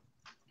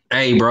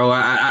 Hey, bro,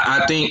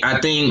 I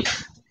think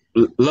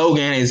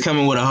Logan is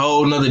coming with a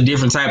whole nother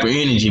different type of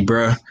energy,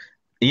 bro.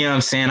 You know what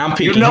I'm saying? I'm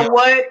picking. You know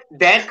what?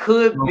 That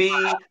could be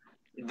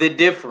the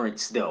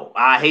difference, though.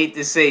 I hate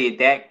to say it.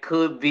 That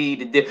could be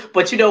the difference.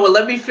 But you know what?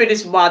 Let me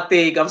finish my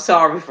thing. I'm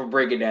sorry for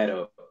bringing that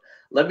up.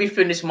 Let me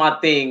finish my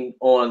thing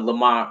on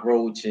Lamont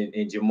Roach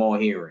and Jamal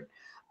Hearing.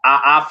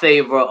 I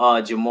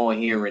favor Jamal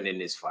Hearing in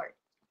this fight.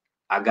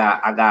 I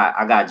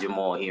got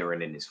Jamal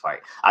Heron in this fight.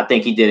 I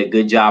think he did a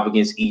good job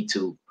against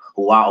E2,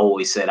 who I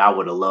always said I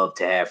would have loved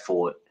to have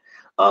fought.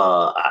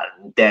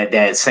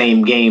 That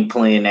same game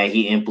plan that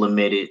he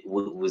implemented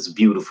was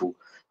beautiful.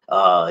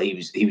 He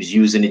was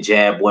using the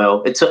jab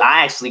well.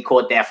 I actually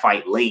caught that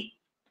fight late.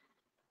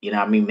 You know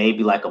what I mean?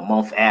 Maybe like a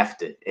month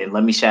after. And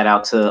let me shout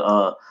out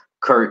to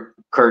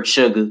Kurt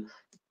Sugar.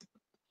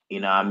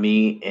 You know what I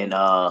mean? And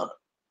our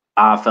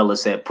fella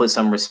said, put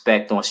some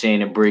respect on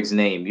Shannon Briggs'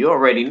 name. You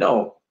already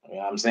know. You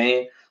know what I'm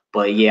saying?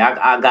 But yeah,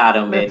 I got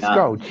him. Let's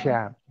go,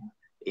 champ.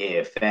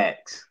 Yeah,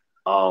 facts.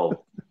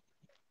 Oh,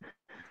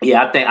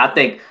 yeah. I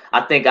think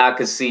I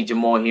could see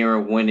Jamal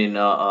Heron winning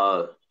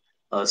a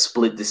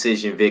split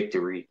decision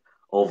victory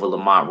over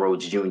Lamont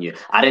Roach Jr.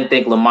 I didn't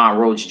think Lamont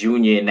Roach Jr.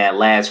 in that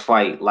last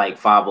fight, like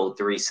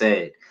 503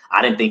 said,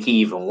 I didn't think he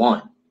even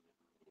won.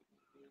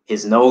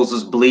 His nose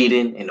was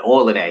bleeding and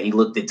all of that. He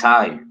looked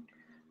tired,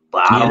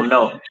 but I don't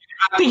know.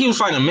 I think he was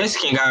fighting a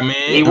Mexican guy,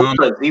 man.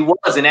 He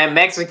was, and that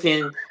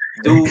Mexican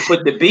dude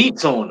put the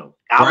beats on him.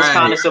 I was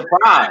kind of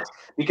surprised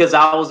because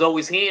I was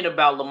always hearing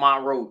about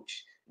Lamont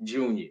Roach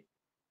Jr.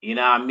 You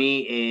know what I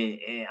mean?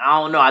 And I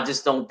don't know. I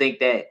just don't think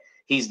that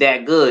he's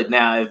that good.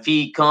 Now, if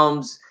he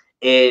comes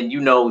and,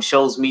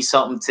 shows me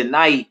something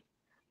tonight,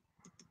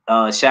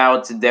 shout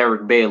out to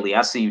Derek Bailey.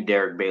 I see you,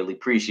 Derek Bailey.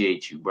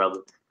 Appreciate you,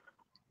 brother.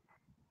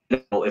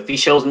 If he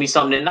shows me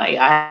something tonight,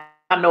 I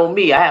know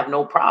me. I have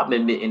no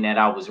problem admitting that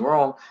I was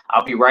wrong.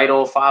 I'll be right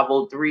on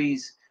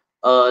 503's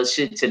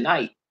shit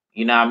tonight.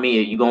 You know what I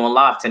mean? You going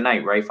live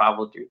tonight, right?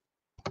 503.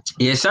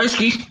 Yes,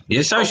 Sirski.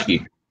 Yes,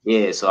 Sirski.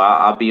 Yeah, so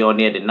I'll be on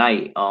there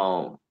tonight.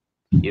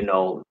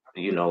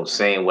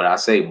 Saying what I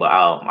say, but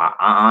I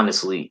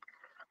honestly,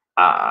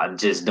 I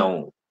just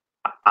don't.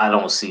 I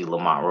don't see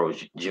Lamont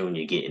Roach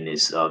Jr. getting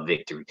this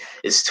victory.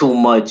 It's too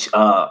much.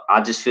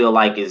 I just feel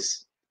like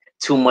it's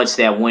too much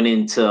that went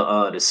into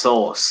the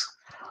sauce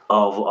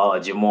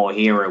of Jamal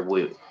Heron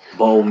with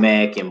Bo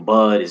Mac and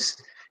Bud. Is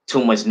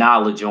too much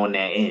knowledge on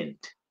that end.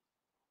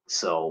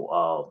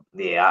 So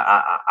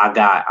I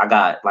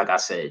got like I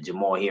said,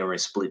 Jamal Heron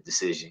split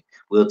decision.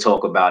 We'll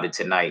talk about it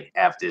tonight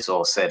after it's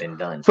all said and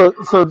done. So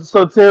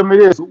tell me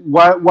this: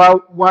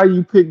 why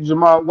you pick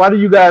Jamal? Why do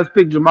you guys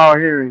pick Jamal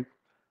Heron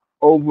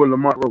over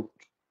Lamont Roach?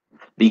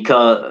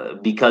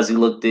 Because he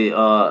looked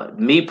at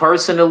me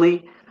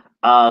personally.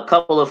 A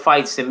couple of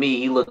fights to me,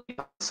 he looked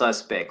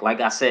suspect. Like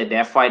I said,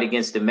 that fight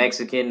against the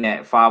Mexican,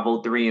 that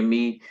 503 and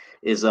me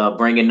is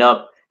bringing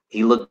up.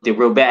 He looked at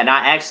real bad, and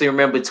I actually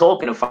remember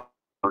talking to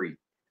 503.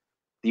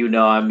 You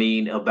know what I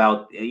mean,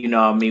 about,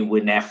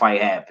 when that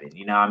fight happened.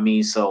 You know what I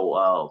mean?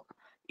 So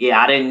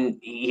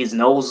his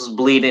nose was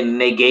bleeding and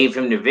they gave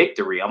him the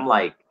victory. I'm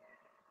like,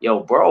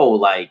 yo, bro,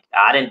 like,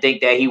 I didn't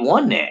think that he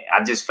won that.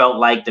 I just felt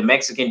like the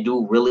Mexican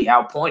dude really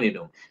outpointed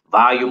him.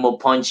 Volume of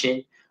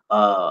punching,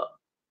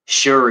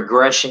 sure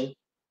aggression,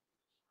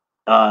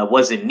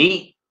 wasn't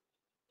neat.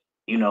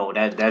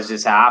 That's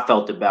just how I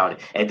felt about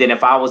it. And then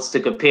if I was to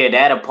compare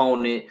that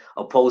opponent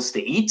opposed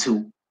to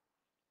E2,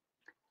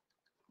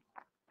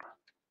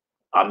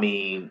 I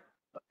mean,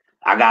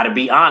 I got to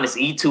be honest.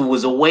 E2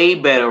 was a way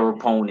better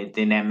opponent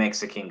than that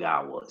Mexican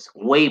guy was.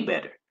 Way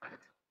better.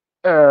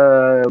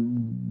 But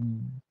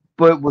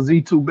was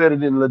E2 better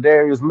than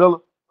Ladarius Miller?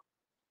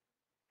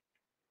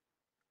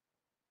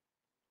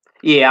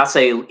 Yeah, I'll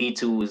say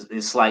E2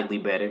 is slightly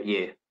better.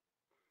 Yeah.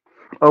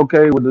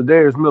 Okay, well,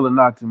 Ladarius Miller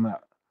knocked him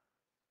out.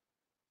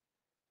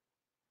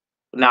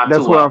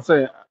 That's what I'm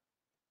saying.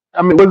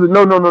 I mean, was it?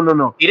 No.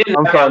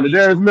 I'm sorry,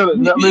 Ladarius Miller.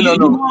 No. You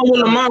going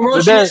with Lamont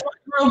Roach,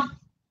 bro?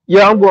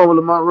 Yeah, I'm going with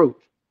Lamont Roach.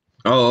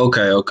 Oh,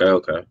 okay. I was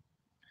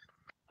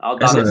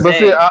about to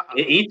say,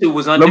 E2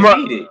 was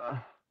undefeated.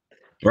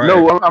 Right.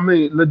 No, I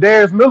mean,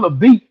 Ladarius Miller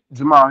beat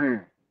Jamal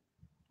Heron.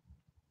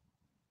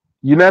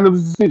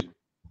 Unanimous decision.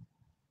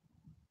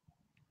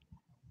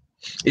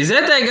 Is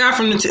that guy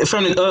from the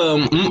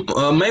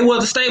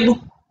Mayweather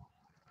stable?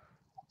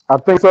 I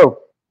think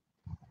so.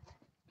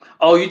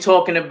 Oh, you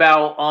talking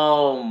about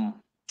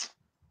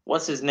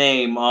what's his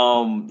name?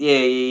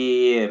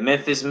 Yeah.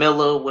 Memphis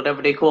Miller,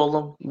 whatever they call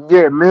him.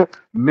 Yeah,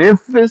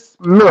 Memphis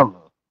Miller.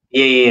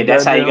 Yeah,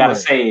 that's how you gotta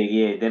say it.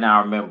 Yeah, then I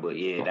remember.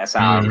 Yeah, that's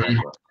how I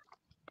remember.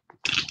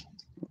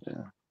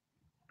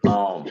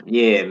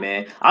 Yeah,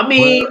 man. I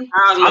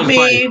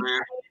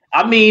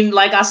mean,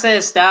 like I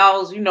said,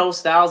 styles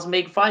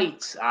make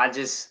fights.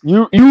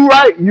 You're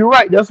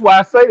right. That's why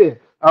I say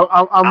it.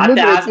 I'm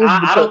looking at this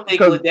I don't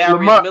think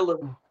Ladarius Miller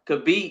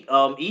could beat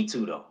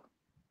E2 though.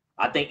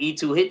 I think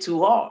E2 hit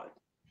too hard.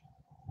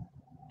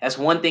 That's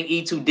one thing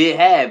E2 did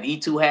have.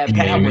 E2 had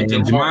power. Man,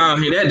 Jamal,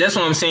 that's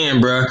what I'm saying,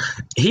 bro.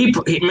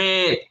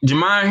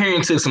 Jamal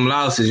Heron took some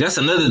losses. That's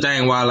another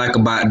thing why I like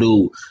about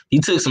dude. He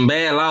took some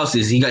bad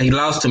losses. He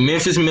lost to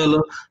Memphis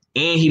Miller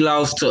and he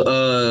lost to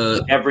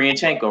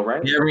Evrenchenko,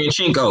 right?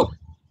 Evrenchenko.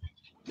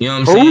 You know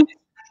what I'm saying?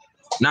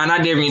 No,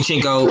 not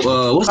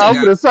Evrenchenko. What's that I was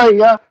gonna say,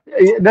 yeah,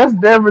 that's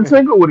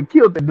Evrenchenko would have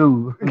killed the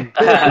dude.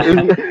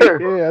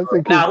 Yeah, I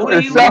think he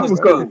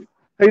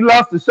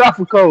lost to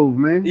Shafakov,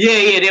 man.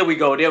 Yeah, there we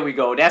go.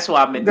 That's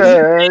what I meant.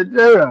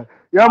 Yeah.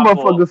 Y'all My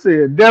fault. motherfucker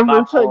said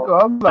Devin My fault. Chaco.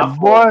 I'm like, My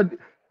fault. boy,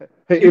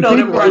 You if know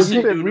them people, No, if you Russian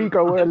you, said dude.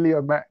 Rico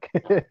earlier, Mac.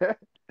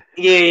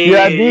 Yeah,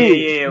 yeah, I yeah, yeah, yeah,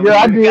 did. yeah. Yeah,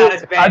 I You got did.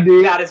 us I back. You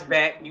did. got us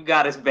back. You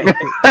got us back.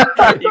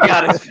 You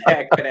got us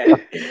back for that.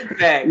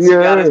 Facts. You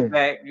got us Yeah.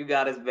 back. You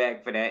got us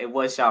back for that. It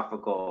was shot for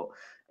call.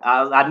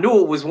 I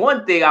knew it was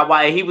one thing.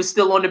 Why he was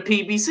still on the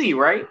PBC,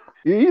 right?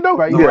 You know,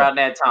 right? Yeah. Around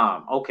that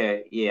time.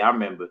 Okay. Yeah, I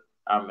remember.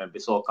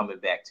 It's all coming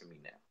back to me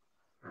now.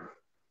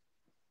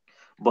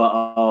 But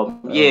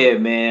yeah,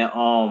 man.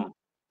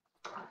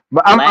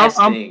 But Last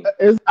thing.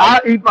 Oh,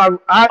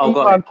 I oh, eat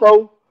go my ahead.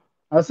 crow.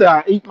 I say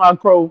I eat my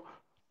crow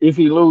if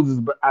he loses,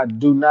 but I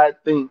do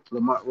not think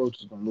Lamont Roach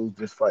is gonna lose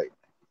this fight.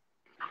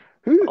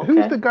 Who's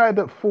Okay. the guy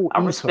that fought I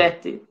Ito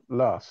respect it.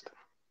 last?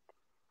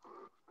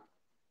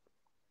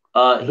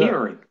 Is that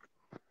Hearing.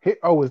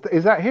 oh,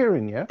 is that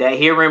hearing? Yeah. That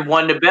Hearing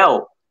won the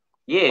belt.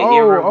 Yeah,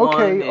 Hearing Oh, won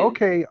okay, and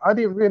okay. I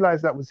didn't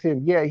realize that was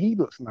him. Yeah, he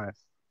looks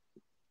nice.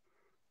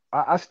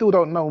 I still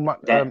don't know much,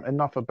 that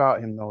enough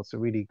about him though to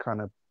really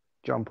kind of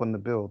jump on the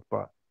build.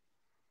 But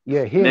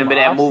yeah, him. remember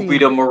that I've movie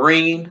The seen.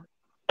 Marine?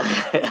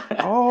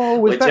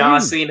 Oh, is With that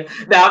John him? Cena.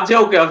 No, I'm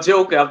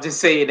joking. I'm just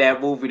saying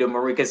that movie The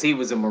Marine because he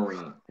was a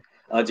Marine.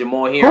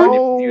 Jamal Hearing,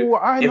 Who? Oh,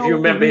 I if you know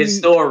remember who his he.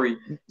 story,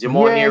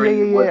 Jamal Yeah, yeah, Hearing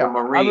yeah, was a yeah. I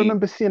Marine.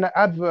 remember seeing an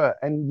advert,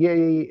 and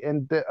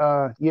and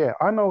yeah,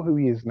 I know who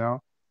he is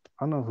now.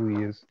 I know who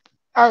he is.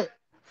 I,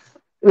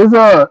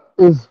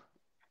 is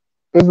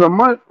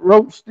Lamont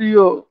Roach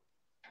still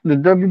the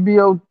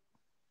WBO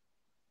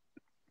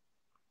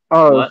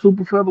What?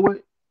 super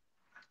featherweight?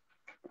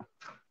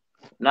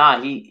 Nah,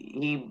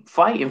 he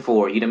fighting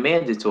for it. He the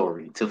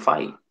mandatory to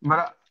fight.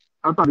 But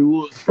I thought he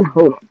was.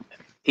 Hold on.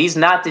 He's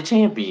not the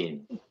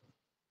champion.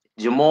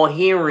 Jamal Uh,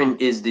 Hearing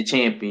is the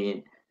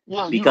champion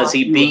yeah, you're because right.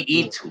 he You're beat right.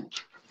 You're right. E2.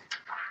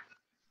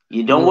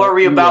 You don't You're right.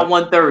 worry You're about right.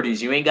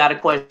 130s. You ain't got a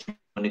question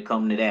when it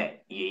come to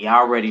that. Y'all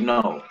already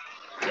know.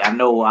 Y'all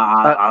know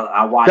Uh,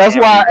 I watch that's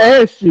why I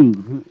everybody. asked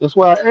you. That's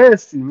why I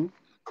asked you.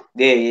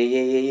 Yeah, yeah,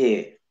 yeah, yeah,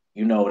 yeah.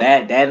 You know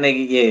that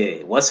nigga,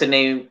 yeah. What's her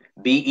name?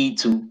 Beat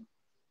E2.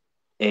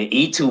 And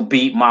E2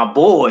 beat my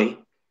boy,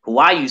 who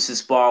I used to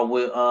spar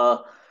with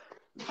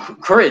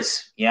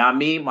Chris. You know what I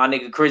mean? My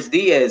nigga Chris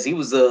Diaz. He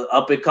was a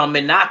up and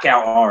coming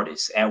knockout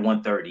artist at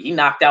 130. He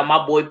knocked out my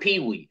boy Pee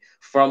Wee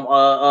from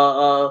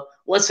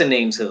what's her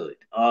name's hood?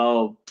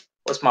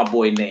 What's my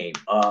boy name?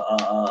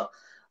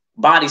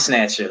 Body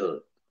Snatcher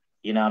hood.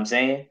 You know what I'm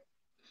saying?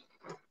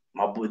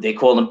 My boy, they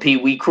call him Pee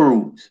Wee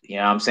Cruz. You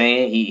know what I'm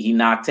saying? He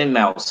knocked him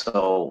out.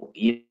 So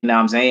you know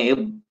what I'm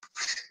saying?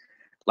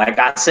 Like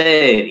I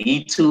said,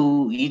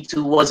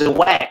 E2 wasn't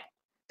whack.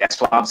 That's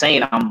what I'm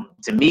saying.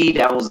 To me,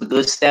 that was a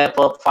good step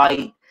up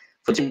fight.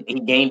 For him. He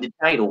gained the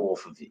title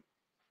off of it.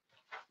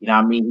 You know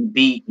what I mean?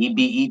 He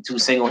beat E2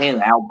 single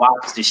handedly,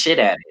 outboxed the shit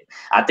out of it.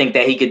 I think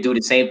that he could do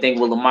the same thing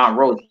with Lamont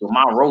Roach.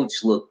 Lamont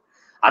Roach, look,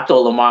 I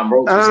thought Lamont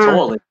Roach was Uh,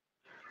 taller.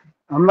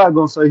 I'm not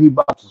gonna say he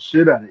boxed the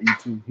shit out of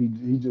E2.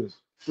 He just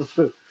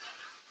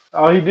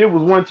all he did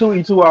was 1-2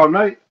 E2 all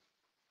night.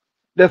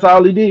 That's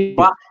all he did.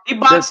 He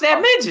That's boxed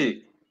that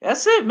midget.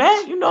 That's it,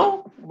 man. You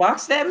know,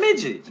 box that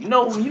midget. You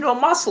know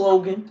my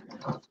slogan.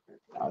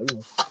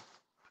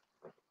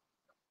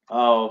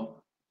 Um,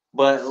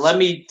 but let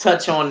me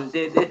touch on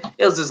it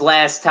was this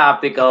last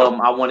topic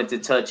I wanted to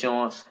touch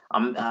on.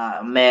 I'm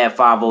mad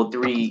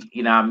 503,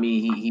 you know what I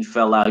mean? He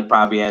fell out, he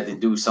probably had to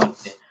do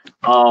something.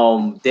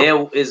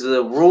 There is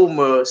a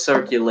rumor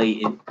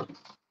circulating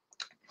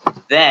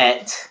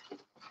that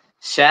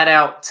shout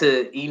out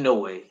to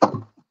Inoue,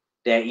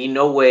 that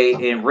Inoue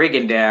and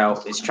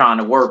Rigondeaux is trying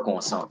to work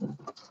on something.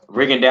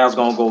 Rigondeaux's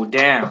gonna go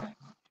down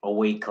a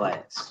weight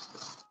class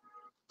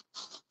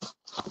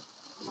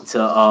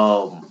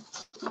to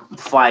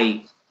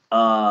fight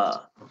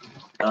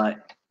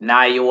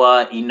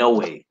Naiwa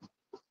Inoue.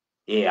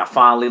 Yeah, I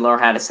finally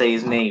learned how to say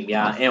his name,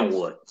 y'all. And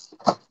what?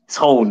 His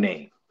whole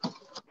name.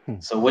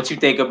 So what you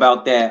think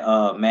about that,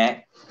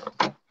 Matt?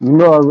 You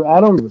know, I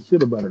don't give a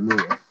shit about it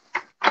anyway.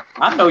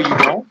 I know you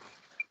don't.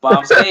 But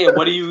I'm saying,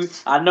 what do you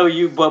I know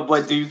you,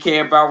 but do you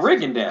care about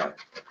Rigondeaux?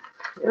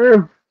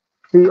 Yeah,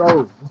 he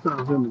old. I'm trying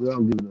to send it. I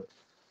don't give it up.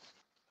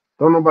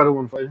 Don't nobody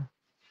want to fight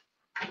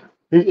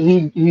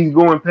him. He's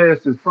going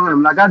past his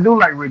prime. Like I do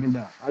like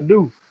Rigondeaux. I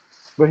do.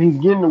 But he's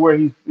getting to where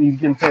he's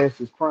getting past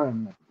his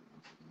prime now.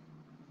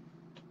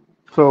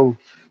 So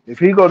if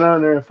he go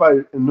down there and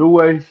fight a new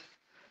way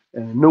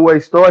and a new way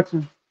starts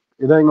him,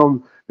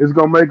 it's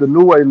gonna make a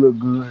new way look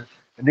good.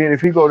 And then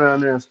if he go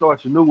down there and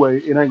starts a new way,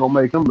 it ain't gonna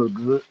make him look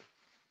good.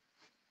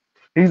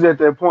 He's at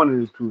that point in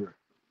his career.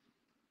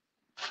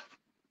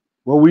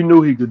 Well, we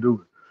knew he could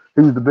do it.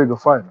 He was the bigger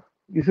fighter.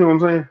 You see what I'm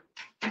saying?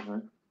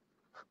 Mhm.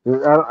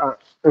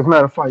 It's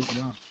not a fight,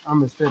 but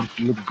I'm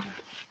aesthetically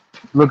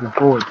looking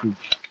forward to.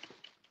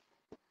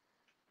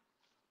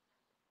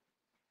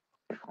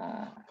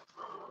 Uh,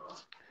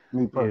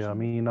 Me Yeah, I personally.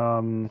 mean,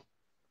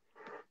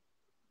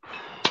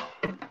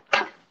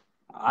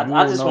 I, you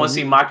I all just know want to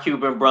see me. my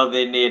Cuban brother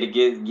in there to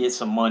get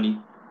some money.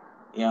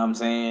 You know what I'm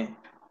saying?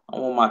 I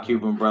want my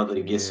Cuban brother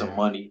to get some Yeah,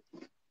 money.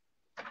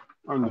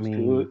 I Understood.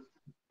 mean,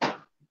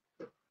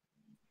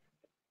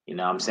 You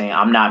know what I'm saying?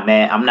 I'm not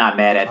mad. I'm not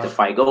mad at the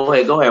fight. Go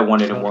ahead. Go ahead.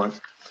 One of them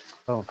ones.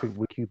 I don't think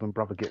we're Cuban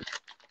brother getting.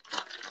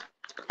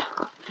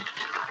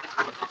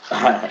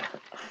 I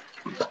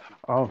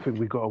don't think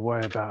we got to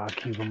worry about our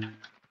Cuban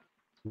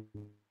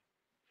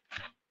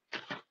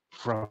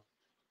brother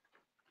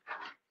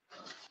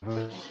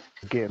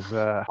getting.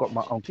 Got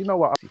my own. Do you know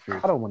what?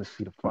 I don't want to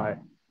see the fight.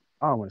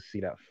 I don't want to see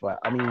that fight.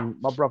 I mean,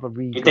 my brother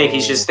Rigo. You think he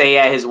should stay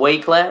at his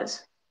weight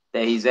class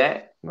that he's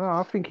at? No,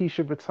 I think he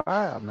should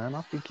retire, man.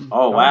 I think he's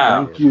Oh done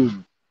wow! Thank you.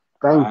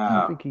 Thank Wow. you.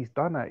 I think he's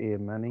done that here,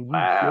 man. And you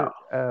Wow.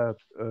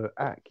 should,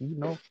 Ack, you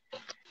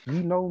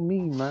know me,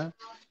 man.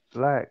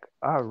 Like,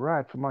 I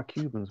ride for my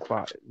Cubans,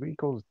 but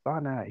Rico's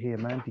done out here,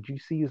 man. Did you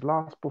see his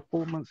last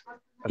performance?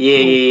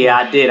 Yeah,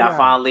 I did. I Sham.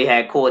 finally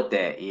had caught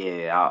that.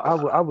 Yeah,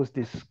 I was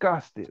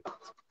disgusted.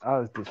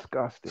 I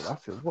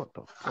said, what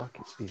the fuck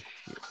is this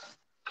shit?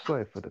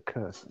 Sorry for the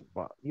cursing,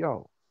 but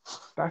yo,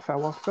 that's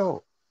how I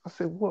felt. I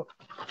said, what?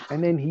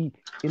 And then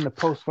in the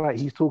post fight,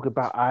 he's talking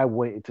about, I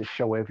waited to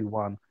show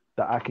everyone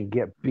that I can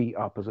get beat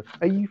up.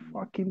 Are you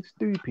fucking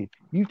stupid?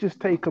 You've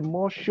just taken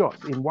more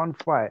shots in one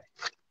fight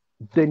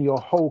than your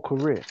whole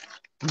career.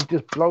 You've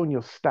just blown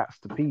your stats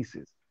to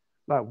pieces.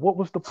 Like, what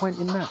was the point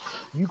in that?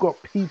 You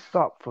got pieced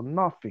up for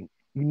nothing.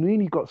 You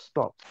nearly got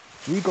stopped.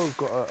 Rigo's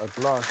got a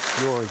glass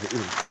jaw as it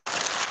is.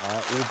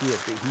 Albeit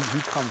that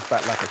he comes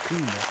back like a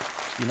cleaner.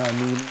 You know what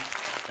I mean?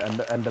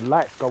 And the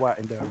lights go out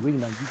in the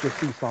arena, and you just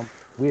see some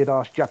weird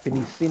ass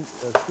Japanese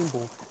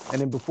symbol,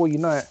 and then before you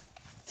know it,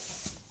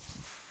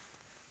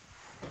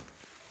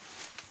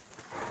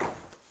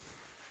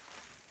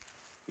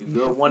 you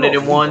good one of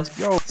them ones.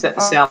 Yo,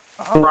 Sound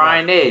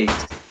frying eggs.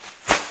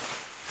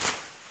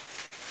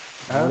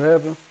 What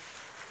happened?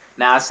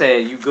 Now I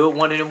said you good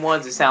one of them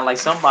ones. It sound like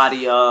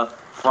somebody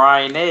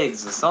frying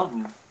eggs or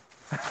something.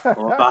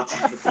 Or about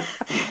to.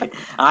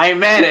 I ain't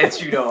mad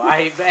at you though. I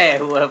ain't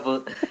mad.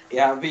 Whoever,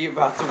 yeah, I be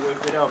about to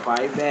whip it up.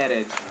 I ain't mad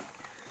at you.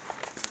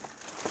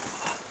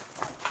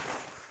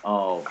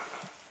 Oh.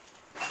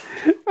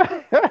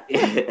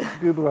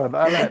 Good one.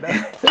 I like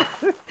that.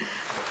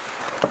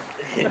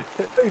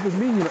 It's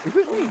me, you know. Is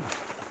it me?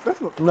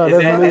 That's not. No,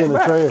 that's me in the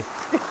trash.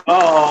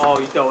 Oh,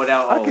 you throw it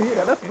out. I can hear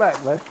that. That's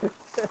back, man.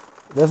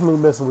 That's me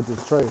messing with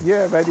this trash.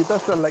 Yeah, man. It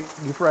does sound like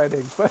you fried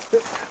eggs, but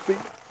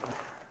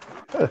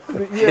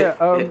yeah.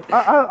 I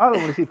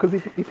don't want to see it because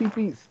if he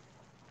beats.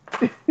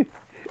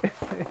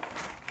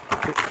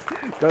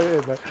 Go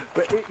ahead, man.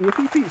 But if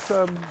he beats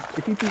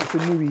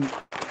Inui,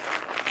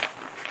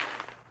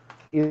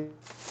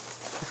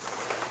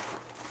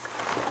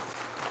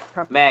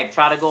 Mag,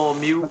 try to go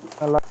on mute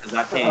because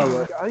I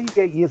can't. He's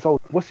 8 years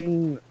old. What's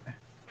he?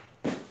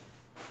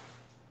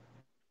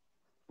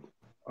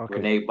 Okay.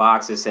 Renee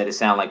Boxer said it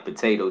sounded like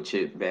potato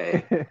chip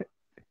bag.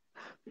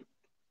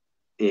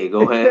 Yeah,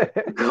 go ahead.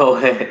 Go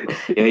ahead.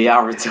 Yeah,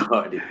 y'all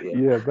retarded.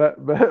 Yeah,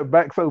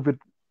 Max over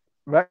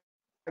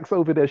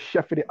there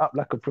chefing it up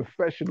like a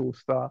professional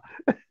star.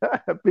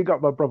 Big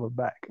up my brother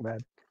Mac, man.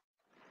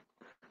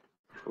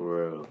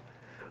 For real.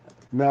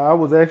 Now I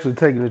was actually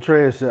taking the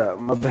trash out.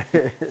 My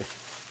bad.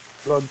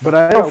 But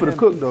I am for the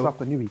cook though.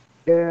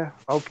 Yeah.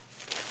 Okay.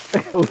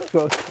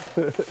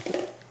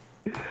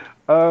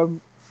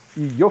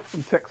 You're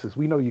from Texas.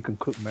 We know you can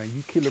cook, man.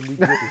 You kill them, we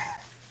kill them.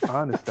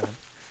 I understand.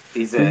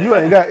 So you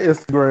ain't got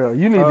Instagram.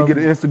 You need to get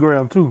an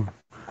Instagram too.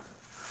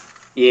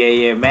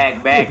 Yeah.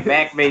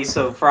 Mac made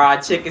some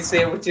fried chicken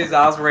sandwiches.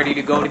 I was ready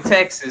to go to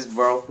Texas,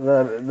 bro.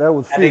 That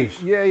was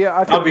fish.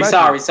 Yeah. I'll be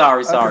sorry. Fish.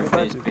 Sorry,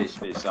 fish.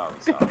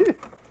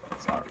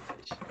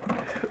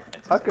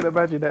 I can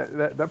imagine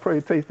that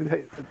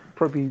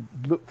probably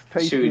looked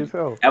tasty as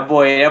hell. That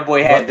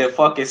boy had the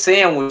fucking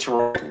sandwich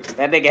rolls.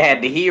 That nigga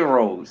had the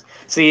heroes.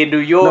 See in New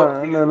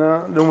York.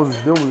 No. Them was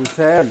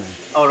Italian.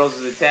 Oh, those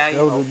was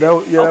Italian. That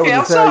was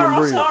Italian bread.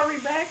 I'm sorry,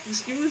 Mac.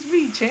 Excuse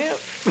me, champ.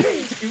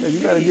 You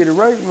gotta get it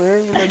right,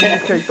 man. You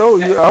just can't throw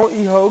it. I don't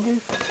eat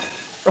hoagies.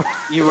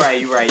 You're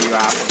right. I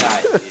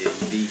forgot. Yeah, you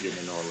vegan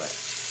and all that.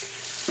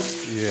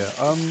 Yeah.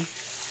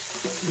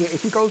 Yeah,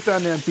 if he goes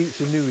down there and beats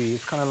Inui,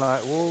 it's kind of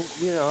like, well,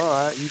 yeah, all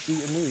right, you beat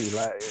Inui,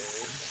 like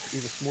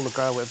he's a smaller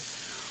guy, whatever.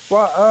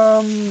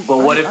 But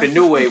what if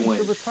Inui wins? He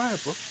should retire,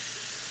 bro.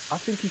 I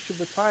think he should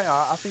retire.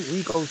 I think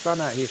Rigo's done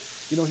out here.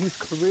 You know, his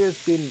career's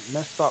been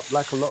messed up,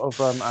 like a lot of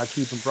our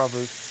Cuban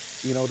brothers.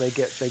 You know, they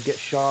get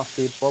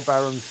shafted. Bob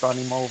Aaron's done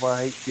him over.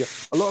 HBO.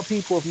 A lot of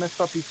people have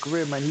messed up his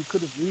career, man. He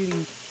could have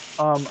really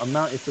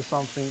amounted to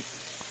something.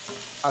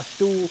 I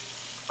still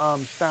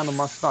stand on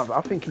my stance.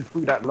 I think he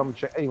threw that lump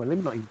check. Anyway, let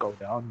me not even go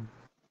down.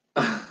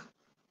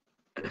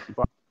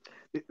 But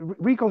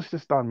Rico's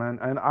just done, man,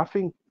 and I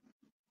think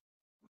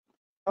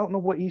I don't know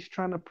what he's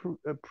trying to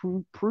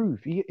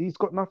prove. He's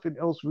got nothing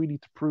else really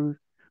to prove.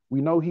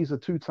 We know he's a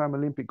 2-time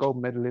Olympic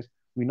gold medalist.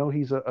 We know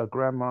he's a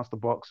grandmaster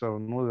boxer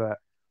and all that.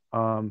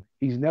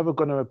 He's never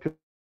going to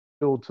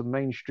appeal to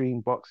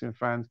mainstream boxing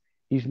fans.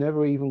 He's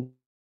never even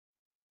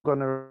going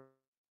to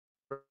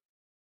appeal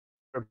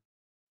to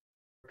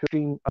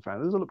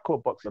fans. There's a lot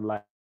of boxing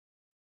like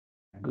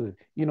good.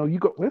 You know, you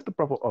got where's the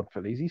brother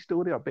Oddfella? Is he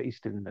still there? I bet he's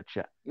still in the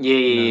chat. Yeah,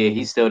 You know what I yeah, yeah. mean?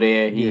 He's still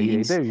there. Yeah,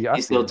 yeah. There he. I He's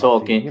see still him. I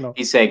see him. talking. You know.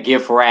 He said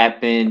gift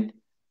wrapping,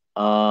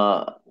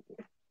 uh,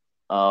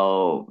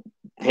 uh,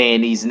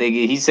 panties,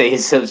 nigga. He said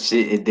some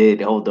shit and then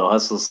hold on.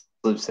 Hustle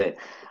Slip said,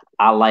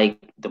 I like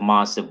the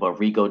monster, but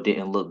Rico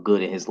didn't look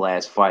good in his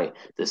last fight.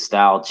 The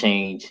style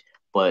changed,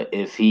 but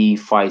if he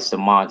fights the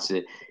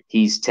monster,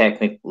 he's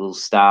technical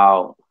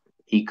style.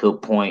 He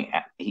could point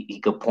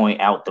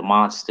out the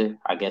monster.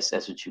 I guess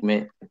that's what you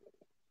meant.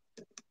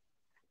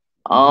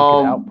 He could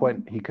Um,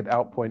 outpoint. He could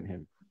outpoint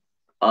him.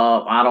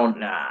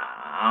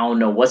 I don't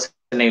know. What's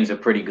his name's a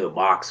pretty good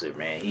boxer,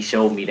 man. He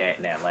showed me that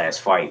in that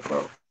last fight,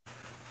 bro.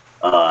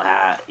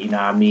 How you know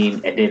what I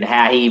mean, and then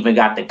how he even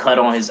got the cut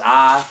on his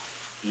eye.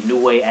 He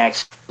knew he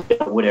actually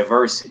dealt with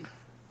adversity.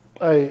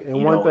 Hey, and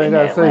You one know, in thing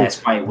I that say,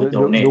 last fight with the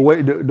Donaire.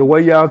 way the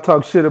way y'all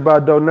talk shit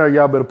about Donaire,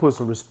 y'all better put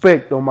some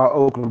respect on my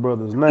Oakland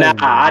brothers' Nah, name,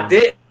 I goddamn.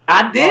 did.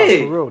 I No,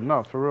 for did. real.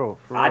 No, for real.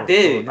 For I real.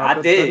 For real. did. No,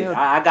 I did. Donaire,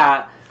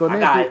 I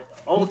Donaire did. got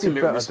He did ultimate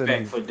better respect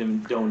than. for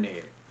them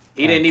Donaire.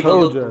 He I didn't even told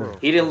look. For you. real.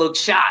 He didn't look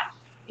shot.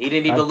 He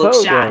didn't I even look told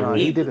shot No, y'all. he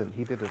either. didn't.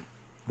 He didn't.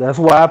 That's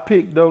why I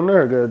picked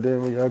Donaire,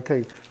 goddamn it.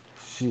 Okay,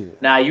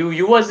 shit. Now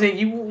you wasn't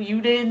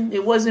you didn't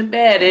it wasn't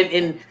bad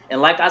and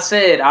like I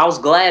said, I was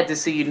glad to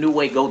see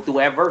Inoue go through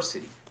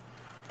adversity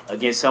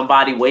against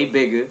somebody way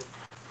bigger.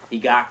 He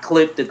got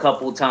clipped a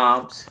couple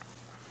times.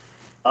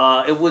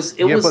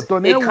 Yeah, but It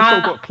Donaire also kind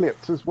of got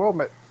clipped as well,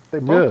 mate. They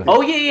both Yeah, oh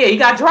did. yeah, he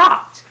got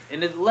dropped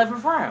in the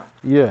 11th round,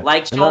 yeah.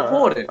 like And Sean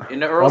Porter in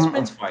the Earl I'm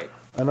Spence fight.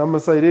 and I'm gonna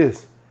say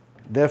this.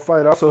 That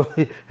fight also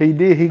he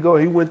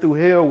went through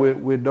hell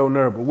with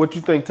Donaire. But what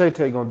you think Tay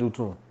Tay gonna do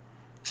to him?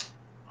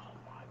 Oh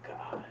my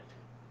god,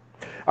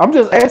 I'm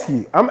just asking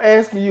you. I'm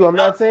asking you. I'm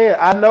not saying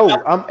I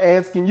know. I'm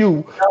asking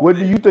you. What do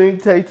nothing, you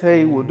think Tay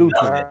Tay will do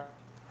to him?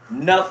 nothing,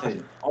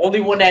 nothing.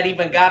 Only one that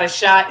even got a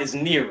shot is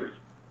Neary.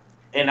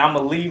 And I'm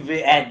gonna leave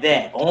it at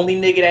that. Only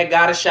nigga that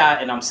got a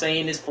shot, and I'm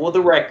saying this for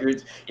the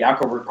records. Y'all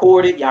can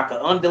record it, y'all can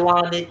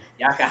underline it,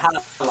 y'all can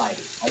highlight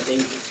it, like they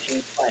used to say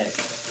in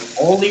class.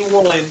 Only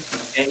one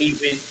that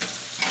even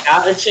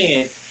got a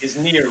chance is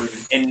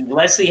Neary, and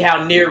let's see how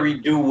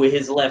Neary do with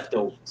his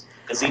leftovers,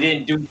 because he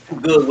didn't do too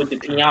good with the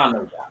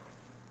piano guy.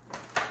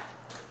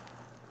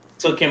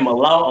 Took him a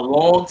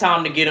long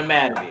time to get him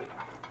out of there.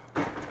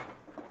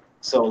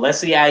 So let's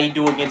see how he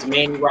do against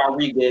Manny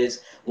Rodriguez,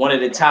 one of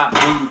the top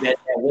dudes at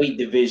that weight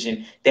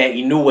division that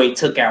Inoue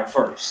took out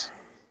first.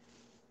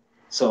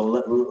 So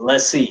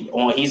let's see.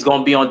 He's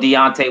gonna be on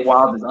Deontay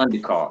Wilder's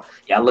undercard.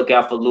 Y'all look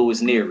out for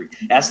Louis Neary.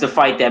 That's the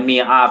fight that me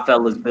and I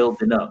fellas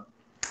building up.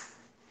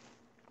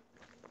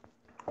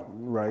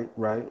 Right.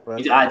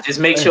 I just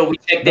make Hey, sure we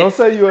check don't that.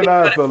 say you and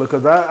I, fella,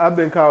 because I've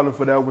been calling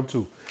for that one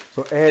too.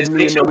 So add Just me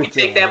make in sure there we with take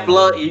y'all, that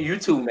blood. goddamn. You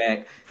too,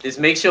 Mac. Just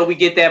make sure we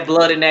get that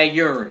blood in that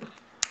urine.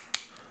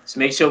 Just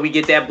make sure we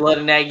get that blood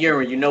in that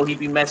urine. You know he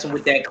be messing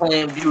with that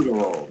clam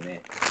butyrol,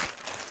 man.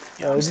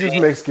 You know what I'm It's just saying?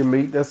 Mexican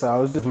meat. That's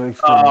all. It's just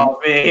Mexican meat. Oh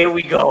man, here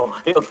we go.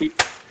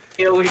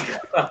 Here we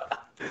go.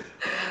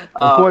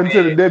 Oh According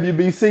to the man.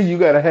 WBC, you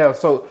gotta have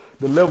so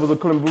the levels of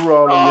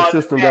clenbuterol in your Oh,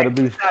 system Mac, gotta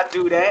be. let's not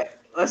do that.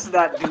 Let's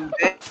not do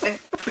that.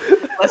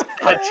 Let's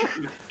not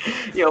do that.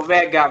 Yo,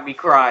 Mac got me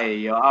crying,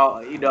 yo.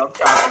 I'm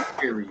trying to be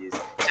serious.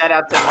 Shout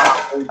out to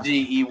my OG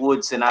E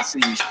Woodson. I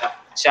see you,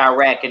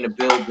 Chirac in the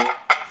building.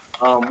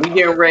 We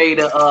getting ready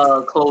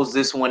to close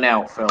this one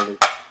out, fellas.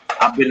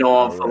 I've been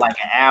on All for right. like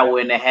an hour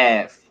and a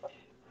half.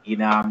 You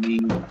know what I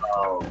mean?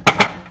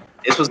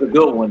 This was a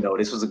good one though.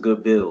 This was a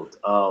good build.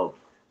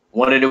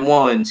 One of the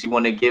ones you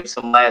want to give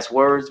some last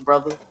words,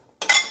 brother?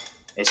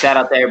 And shout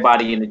out to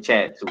everybody in the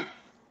chat too.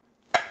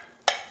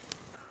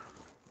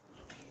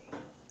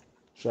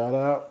 Shout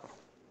out.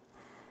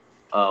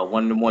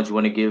 One of the ones you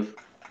want to give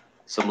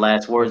some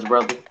last words,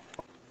 brother?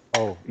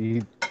 Oh,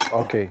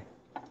 okay.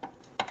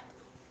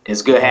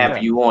 It's good having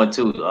Yeah. you on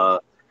too.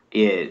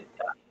 Yeah,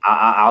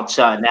 I'll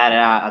try now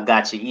that I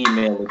got your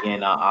email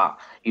again.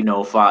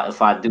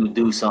 If I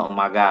do something,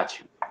 I got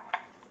you.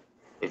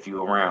 If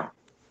you around.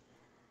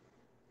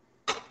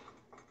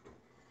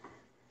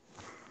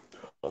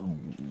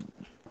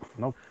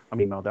 No, I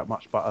mean, email that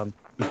much, but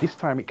this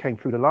time it came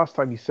through. The last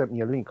time you sent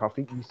me a link, I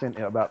think you sent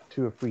it about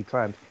 2 or 3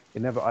 times.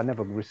 I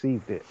never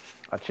received it.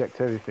 I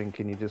checked everything,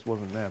 and it just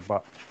wasn't there.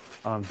 But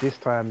this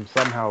time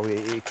somehow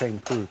it came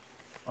through.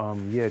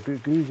 Yeah,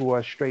 Google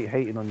was straight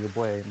hating on your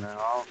boy, man.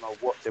 I don't know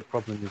what their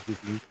problem is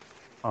with you.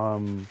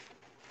 Um,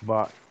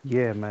 but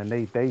yeah, man,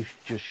 they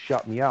just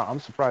shut me out. I'm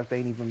surprised they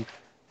ain't even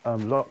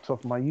locked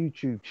off my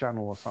YouTube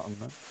channel or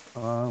something,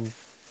 man.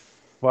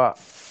 But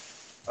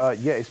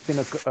yeah, it's been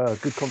a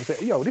good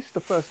conversation. Yo, this is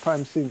the first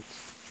time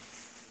since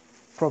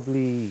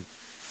probably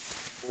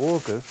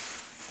August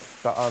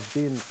that I've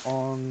been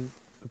on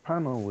the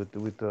panel with the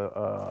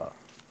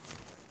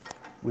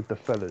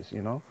fellas.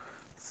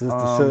 Since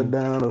the Um,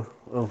 shutdown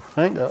of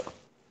Hangout.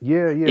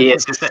 yeah, Yeah,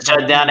 since the since the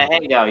shutdown of shutdown the Hangout.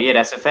 hangout. Yeah,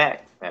 that's a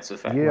fact. That's a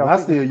fact. Yeah, Well, I I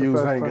think this still is the use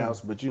first time.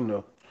 Hangouts, but you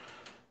know.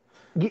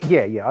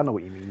 Yeah, I know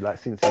what you mean. Like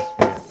since it's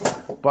yeah,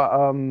 but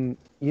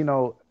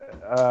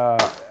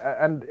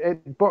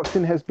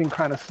boxing has been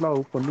kind of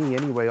slow for me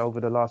anyway over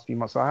the last few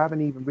months. So I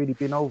haven't even really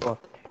been over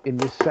in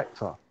this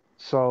sector.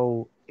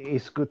 So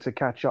it's good to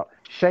catch up.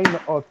 Shame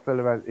that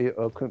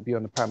Oddfella couldn't be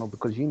on the panel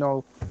because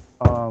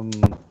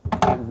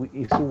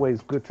it's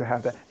always good to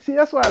have that. See,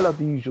 that's why I love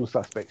the usual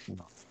suspects,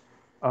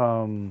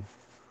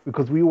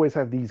 because we always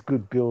have these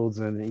good builds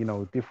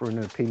and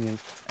different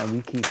opinions, and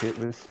we keep it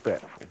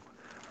respectful.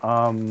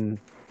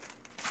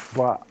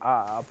 But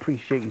I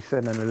appreciate you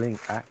sending the link,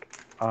 Ak.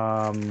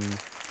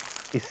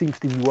 It seems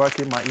to be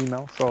working, my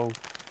email. So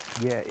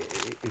yeah,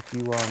 if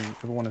you ever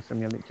want to send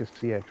me a link, just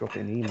drop it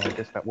in the email. I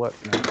guess that works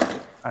now.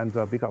 And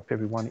big up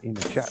everyone in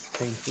the chat that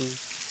came through.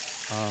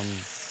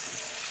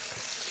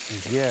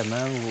 Yeah,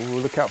 man,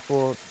 we'll look out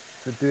for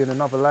doing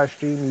another live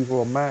stream either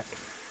on Mac,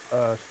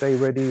 Stay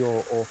Ready,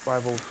 or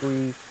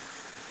 503,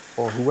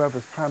 or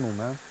whoever's panel,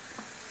 man.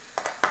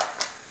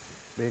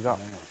 Big up.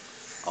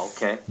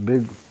 Okay.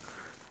 Big ups,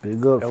 man.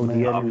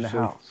 LDN in the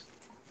house.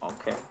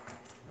 Okay.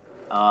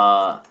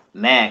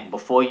 Mac,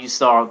 before you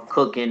start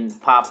cooking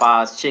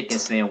Popeye's chicken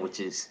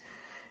sandwiches,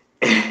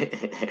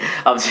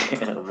 I'm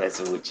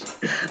messing with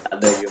you. I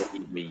know you don't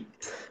eat meat.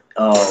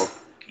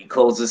 You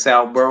close us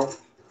out, bro.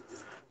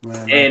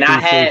 Man, And I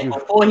had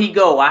before he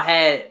go, I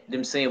had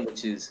them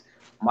sandwiches.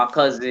 My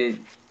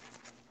cousin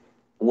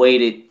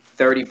waited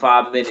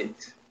 35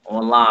 minutes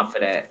online for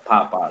that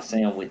Popeye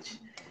sandwich.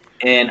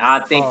 And I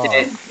think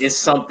that it's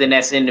something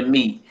that's in the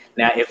meat.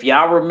 Now, if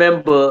y'all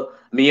remember,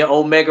 me and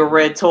Omega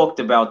Red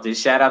talked about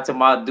this. Shout out to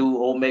my dude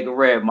Omega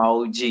Red, my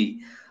OG.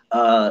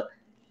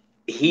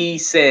 He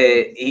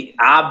said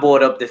I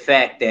brought up the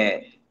fact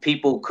that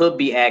people could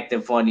be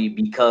acting funny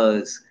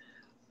because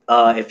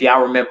if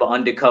y'all remember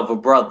Undercover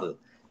Brother.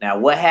 Now,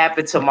 what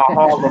happened to my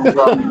Harlem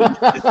brother?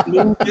 The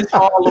smoothest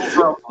Harlem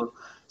brother.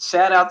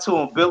 Shout out to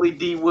him, Billy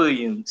D.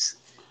 Williams,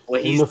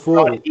 when he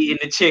started eating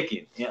the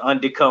chicken in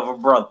Undercover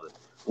Brother.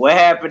 What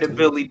happened to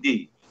Billy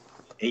D?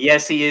 And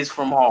yes, he is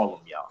from Harlem,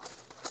 y'all.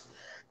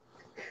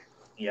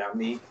 Yeah, I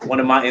mean,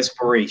 one of my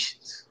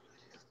inspirations.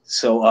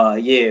 So,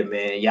 yeah,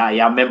 man,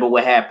 y'all remember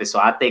what happened. So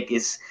I think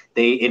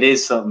it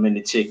is something in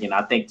the chicken.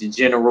 I think the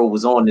general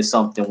was on to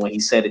something when he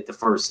said it the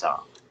first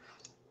time.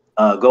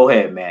 Go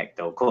ahead, Mac.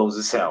 Though close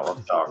this out.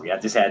 I'm sorry, I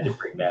just had to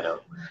bring that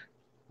up.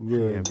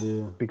 Yeah.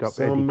 Pick up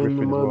Some Eddie in the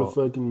Griffin as well.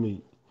 motherfucking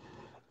meat.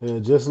 Yeah,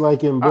 just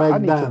like in Black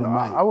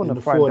Dynamite. I want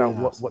to find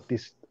out what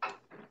this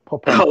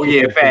Popeye. Oh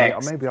yeah,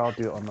 facts. Or maybe I'll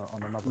do it on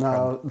another.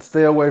 No,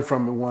 stay away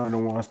from it.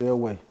 One. Stay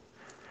away.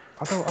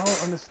 I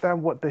don't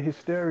understand what the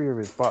hysteria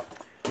is, but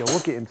yeah, we'll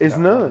get into it's that.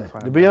 None.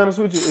 To be honest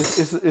with you,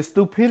 it's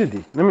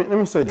stupidity. Let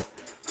me say that.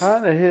 How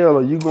in the hell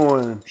are you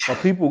going? Are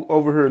people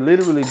over here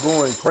literally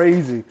going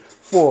crazy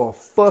for a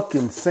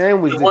fucking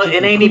sandwich that you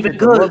it ain't cook even at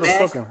the good,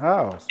 motherfucking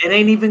house? It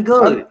ain't even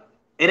good.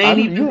 It ain't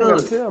even you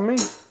good. Gotta tell me.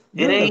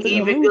 It ain't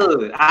even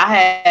good. I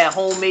had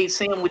homemade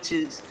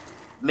sandwiches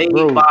made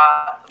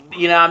by,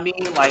 you know what I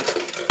mean, like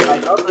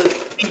other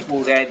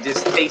people that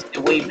just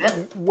tasted way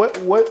better.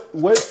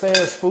 What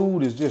fast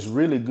food is just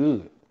really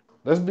good?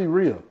 Let's be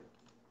real.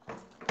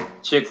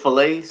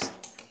 Chick-fil-A's.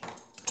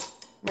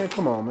 Man,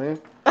 come on,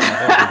 man.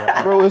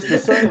 Bro, it's the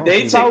same.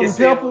 They Salt and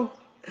pepper.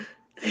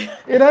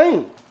 It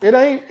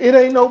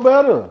ain't no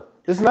better.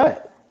 It's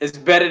not. It's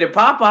better than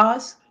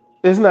Popeyes.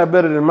 It's not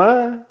better than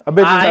mine. I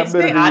bet it's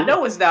not better than I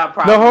know it's not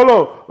Popeyes. No, hold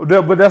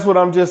on. But that's what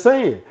I'm just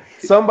saying.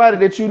 Somebody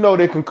that you know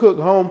that can cook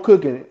home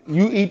cooking,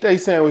 you eat their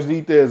sandwich,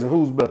 eat theirs, and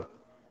who's better?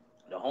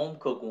 The home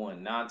cooked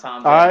one, 9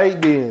 times. All right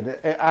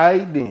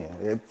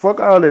then. Fuck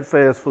all that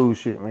fast food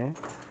shit, man.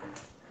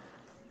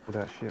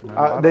 That shit,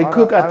 man. They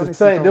cook at the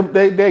same.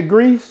 That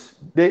grease.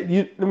 Let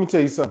me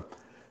tell you something.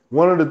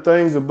 One of the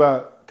things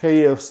about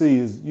KFC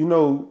is,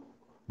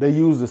 they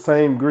use the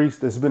same grease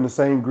that's been the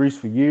same grease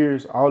for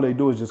years. All they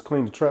do is just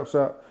clean the traps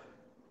out,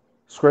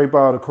 scrape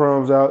all the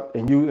crumbs out,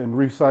 and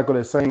recycle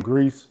that same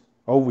grease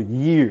over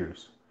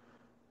years.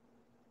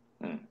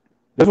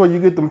 That's where you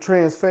get them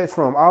trans fats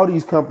from. All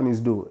these companies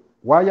do it.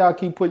 Why y'all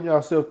keep putting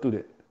yourself through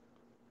that?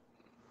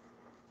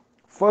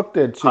 Fuck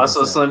that chicken.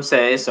 Hustle Slim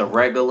said it's a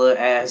regular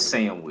ass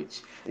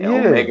sandwich. And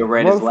yeah, Omega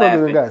Red is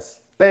laughing. Got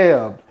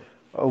stabbed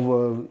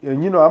over,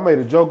 and I made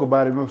a joke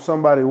about it. If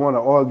somebody want to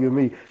argue with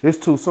me, it's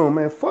too soon,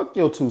 man. Fuck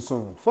your too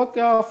soon. Fuck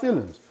y'all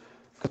feelings.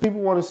 Cause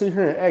people want to sit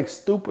here and act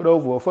stupid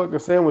over a fucking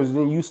sandwich, and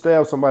then you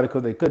stab somebody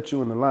because they cut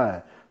you in the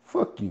line.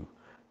 Fuck you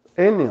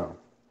and them,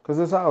 cause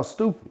it's all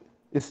stupid.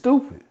 It's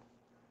stupid.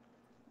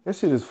 That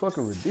shit is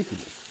fucking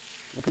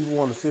ridiculous. And people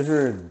want to sit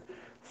here and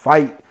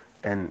fight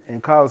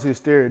and cause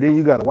hysteria. Then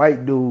you got a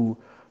white dude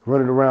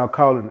running around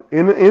calling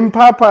in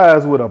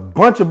Popeyes with a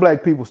bunch of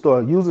black people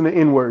start using the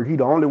N-word. He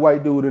the only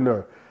white dude in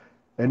there.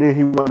 And then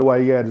he wonder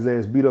why he had his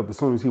ass beat up as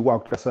soon as he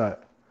walked outside.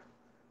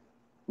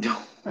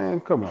 Man,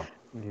 come on.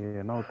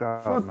 Yeah, no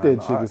doubt. Fuck man.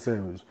 That chicken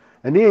sandwich.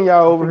 And then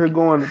y'all over here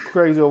going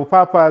crazy over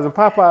Popeyes, and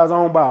Popeyes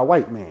owned by a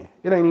white man.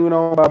 It ain't even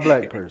owned by a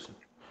black person.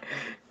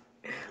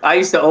 I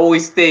used to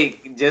always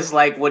think, just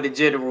like what the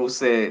general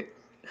said,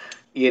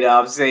 you know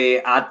what I'm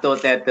saying? I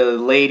thought that the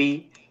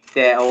lady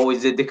that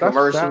always did the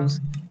commercials,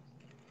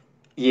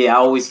 yeah, I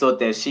always thought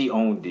that she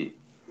owned it.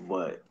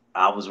 But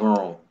I was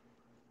wrong.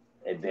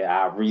 And then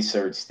I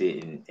researched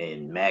it,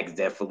 and Mac's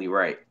definitely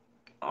right.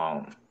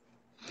 Um,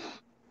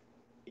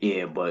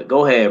 yeah, but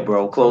go ahead,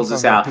 bro. Close this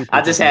Sometimes our out.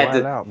 people just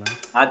wild out, man.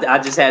 I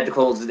just had to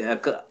close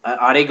it.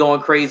 Are they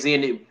going crazy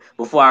in it?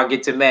 Before I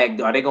get to Mac,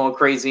 are they going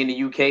crazy in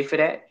the UK for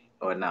that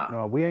or not?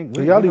 No, we ain't.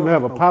 So We y'all even don't have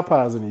have a no.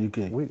 Popeyes in the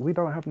UK. We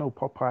don't have no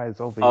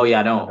Popeyes over Oh here.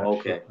 yeah, I None of don't. that shit,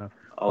 Okay, man.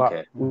 But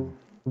okay.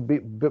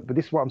 but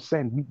this is what I'm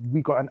saying.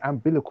 We got an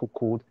umbilical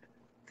cord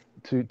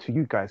to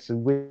you guys. So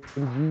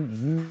when when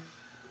that shit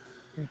happens,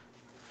 because I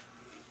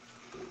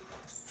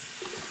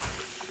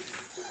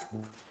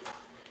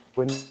don't understand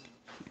why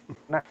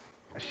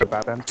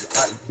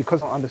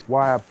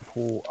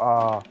people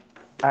are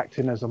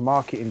acting as a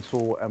marketing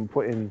tool and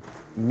putting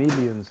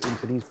millions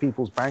into these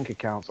people's bank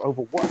accounts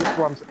over what? This is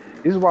what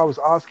this is why I was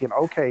asking.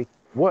 Okay,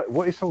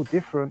 what is so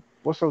different?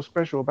 What's so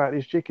special about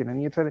this chicken?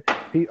 And you're telling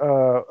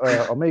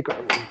Omega,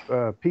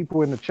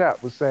 people in the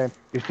chat was saying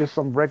it's just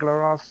some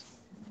regular ass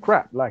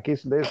crap.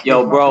 Like Yo,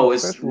 there's nothing bro, it's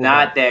special about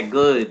not it. that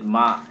good.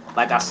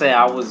 Like I said,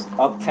 I was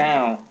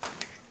uptown,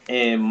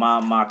 and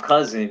my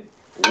cousin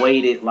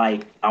waited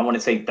like I want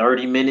to say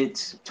 30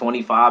 minutes,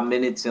 25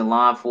 minutes in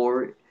line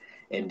for it,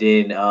 and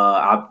then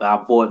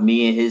I bought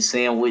me and his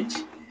sandwich,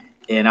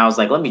 and I was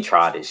like, let me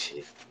try this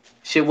shit.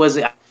 Shit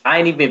wasn't. I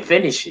ain't even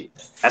finish it.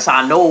 That's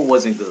how I know it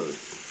wasn't good.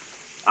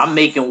 I'm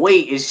making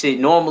weight and shit.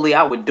 Normally,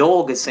 I would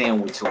dog a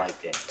sandwich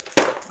like that.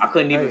 I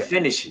couldn't even Hey,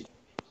 finish it.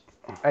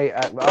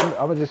 I'm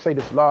gonna just say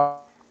this last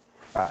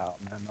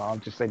out, man. I'll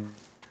just say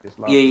this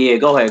Yeah, last thing. yeah.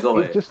 Go ahead, go It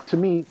ahead. just to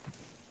me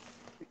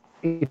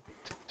it just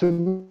looks like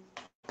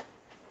there's a amount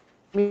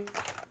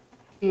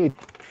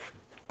of about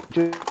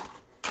fast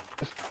food,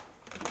 chicken,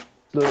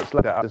 grease,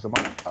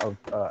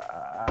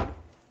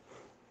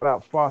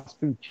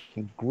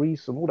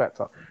 and all that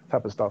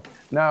type of stuff.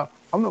 Now,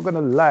 I'm not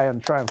gonna lie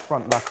and try and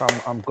front like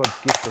I'm God's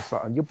gift or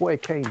something. Your boy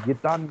Kane, you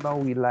done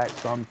know he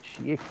likes some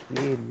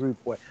chicken,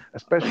 rude boy,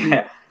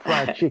 especially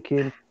fried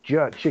chicken,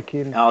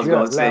 I was jerk gonna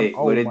lamb. say with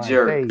Oh a my jerk.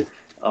 days.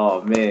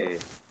 Oh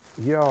man.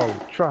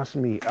 Yo, trust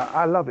me,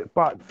 I love it.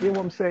 But you know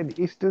what I'm saying?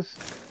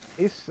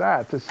 It's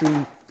sad to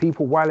see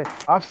people while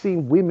I've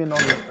seen women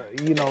on,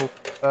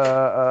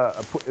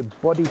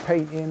 body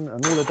painting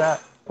and all of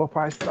that.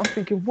 Popeyes. I'm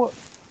thinking,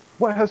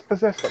 what has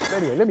possessed them? But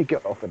anyway, let me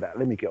get off of that.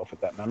 Let me get off of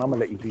that, man. I'm gonna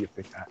let you do your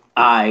thing.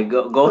 All right,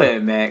 go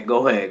ahead, Matt.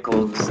 Go ahead,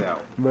 close this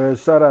out. Man,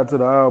 shout out to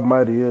the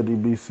almighty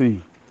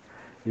LDBC.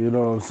 You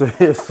know what I'm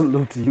saying?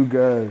 Salute to you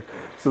guys.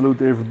 Salute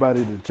to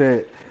everybody in the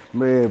chat.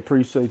 Man,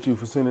 appreciate you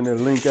for sending that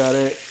link out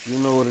at. You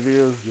know what it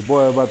is. Your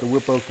boy about to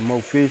whip up some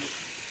more fish.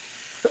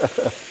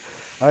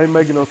 I ain't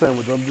making no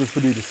sandwich. I'm just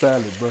finna eat a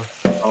salad, bro.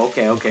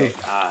 Okay, I'm okay.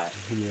 cooking. All right.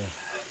 Yeah.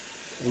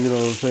 You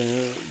know what I'm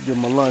saying? Get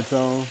my lunch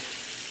on.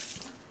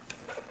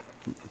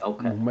 I'm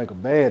Okay. gonna make a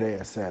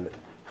badass salad.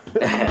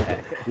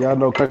 Y'all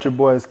know Country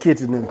Boy's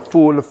Kitchen in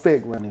full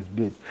effect around this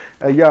bitch.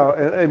 Hey y'all,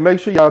 hey, make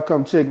sure y'all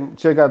come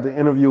check out the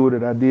interview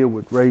that I did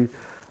with Ray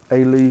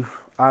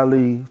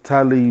Ali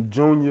Talib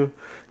Jr.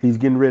 He's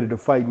getting ready to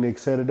fight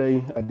next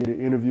Saturday. I did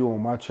an interview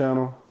on my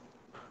channel.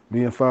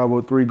 Me and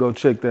 503, go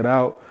check that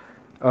out.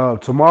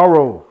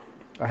 Tomorrow,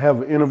 I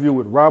have an interview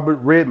with Robert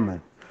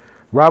Redmond.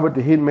 Robert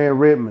the Hitman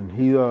Redmond.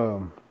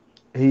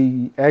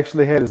 He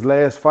actually had his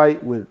last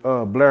fight with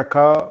Blair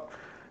Cobb.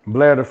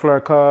 Blair the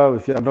Flair Cobb,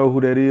 if y'all know who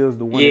that is,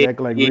 the one that Yeah,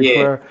 acted like Ric yeah,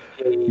 Flair.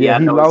 Yeah, yeah. I he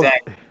know lost.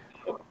 exactly.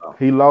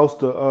 He lost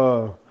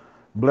to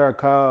Blair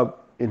Cobb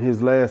in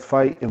his last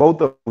fight, in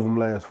both of them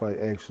last fight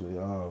actually.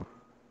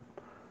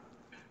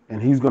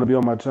 And he's gonna be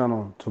on my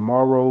channel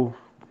tomorrow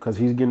because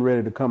he's getting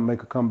ready to come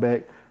make a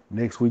comeback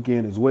next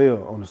weekend as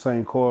well on the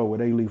same card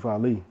with Alif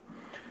Ali.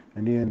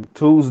 And then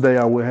Tuesday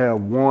I will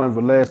have Juan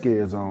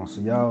Velasquez on.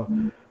 So y'all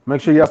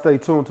make sure y'all stay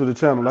tuned to the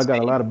channel. I got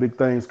a lot of big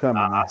things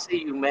coming, I man.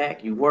 see you,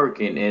 Mac. You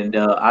working, and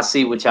I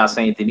see what y'all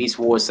saying. Denise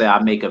Ward said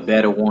I make a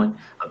better one,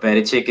 a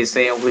better chicken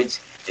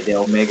sandwich, and then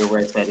Omega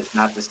Red said it's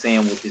not the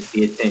sandwich, it's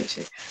the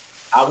attention.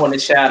 I want to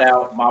shout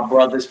out my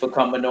brothers for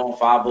coming on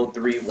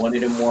 503, one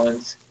of them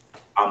ones.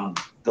 I'm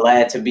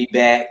glad to be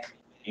back.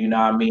 You know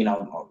what I mean?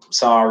 I'm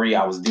sorry.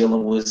 I was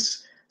dealing with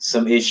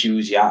some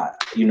issues. Y'all,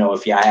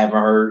 if y'all haven't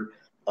heard,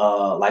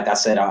 like I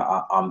said,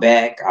 I'm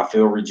back. I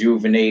feel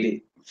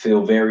rejuvenated,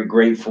 feel very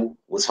grateful,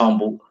 was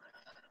humbled.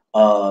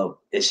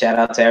 And shout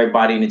out to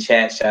everybody in the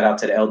chat. Shout out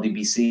to the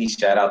LDBC.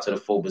 Shout out to the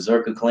full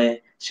Berserker clan.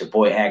 It's your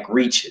boy Hack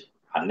Reacher.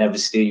 I never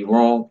steer you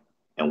wrong.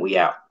 And we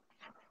out.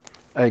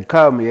 Hey,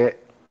 call me at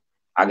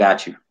I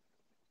got you.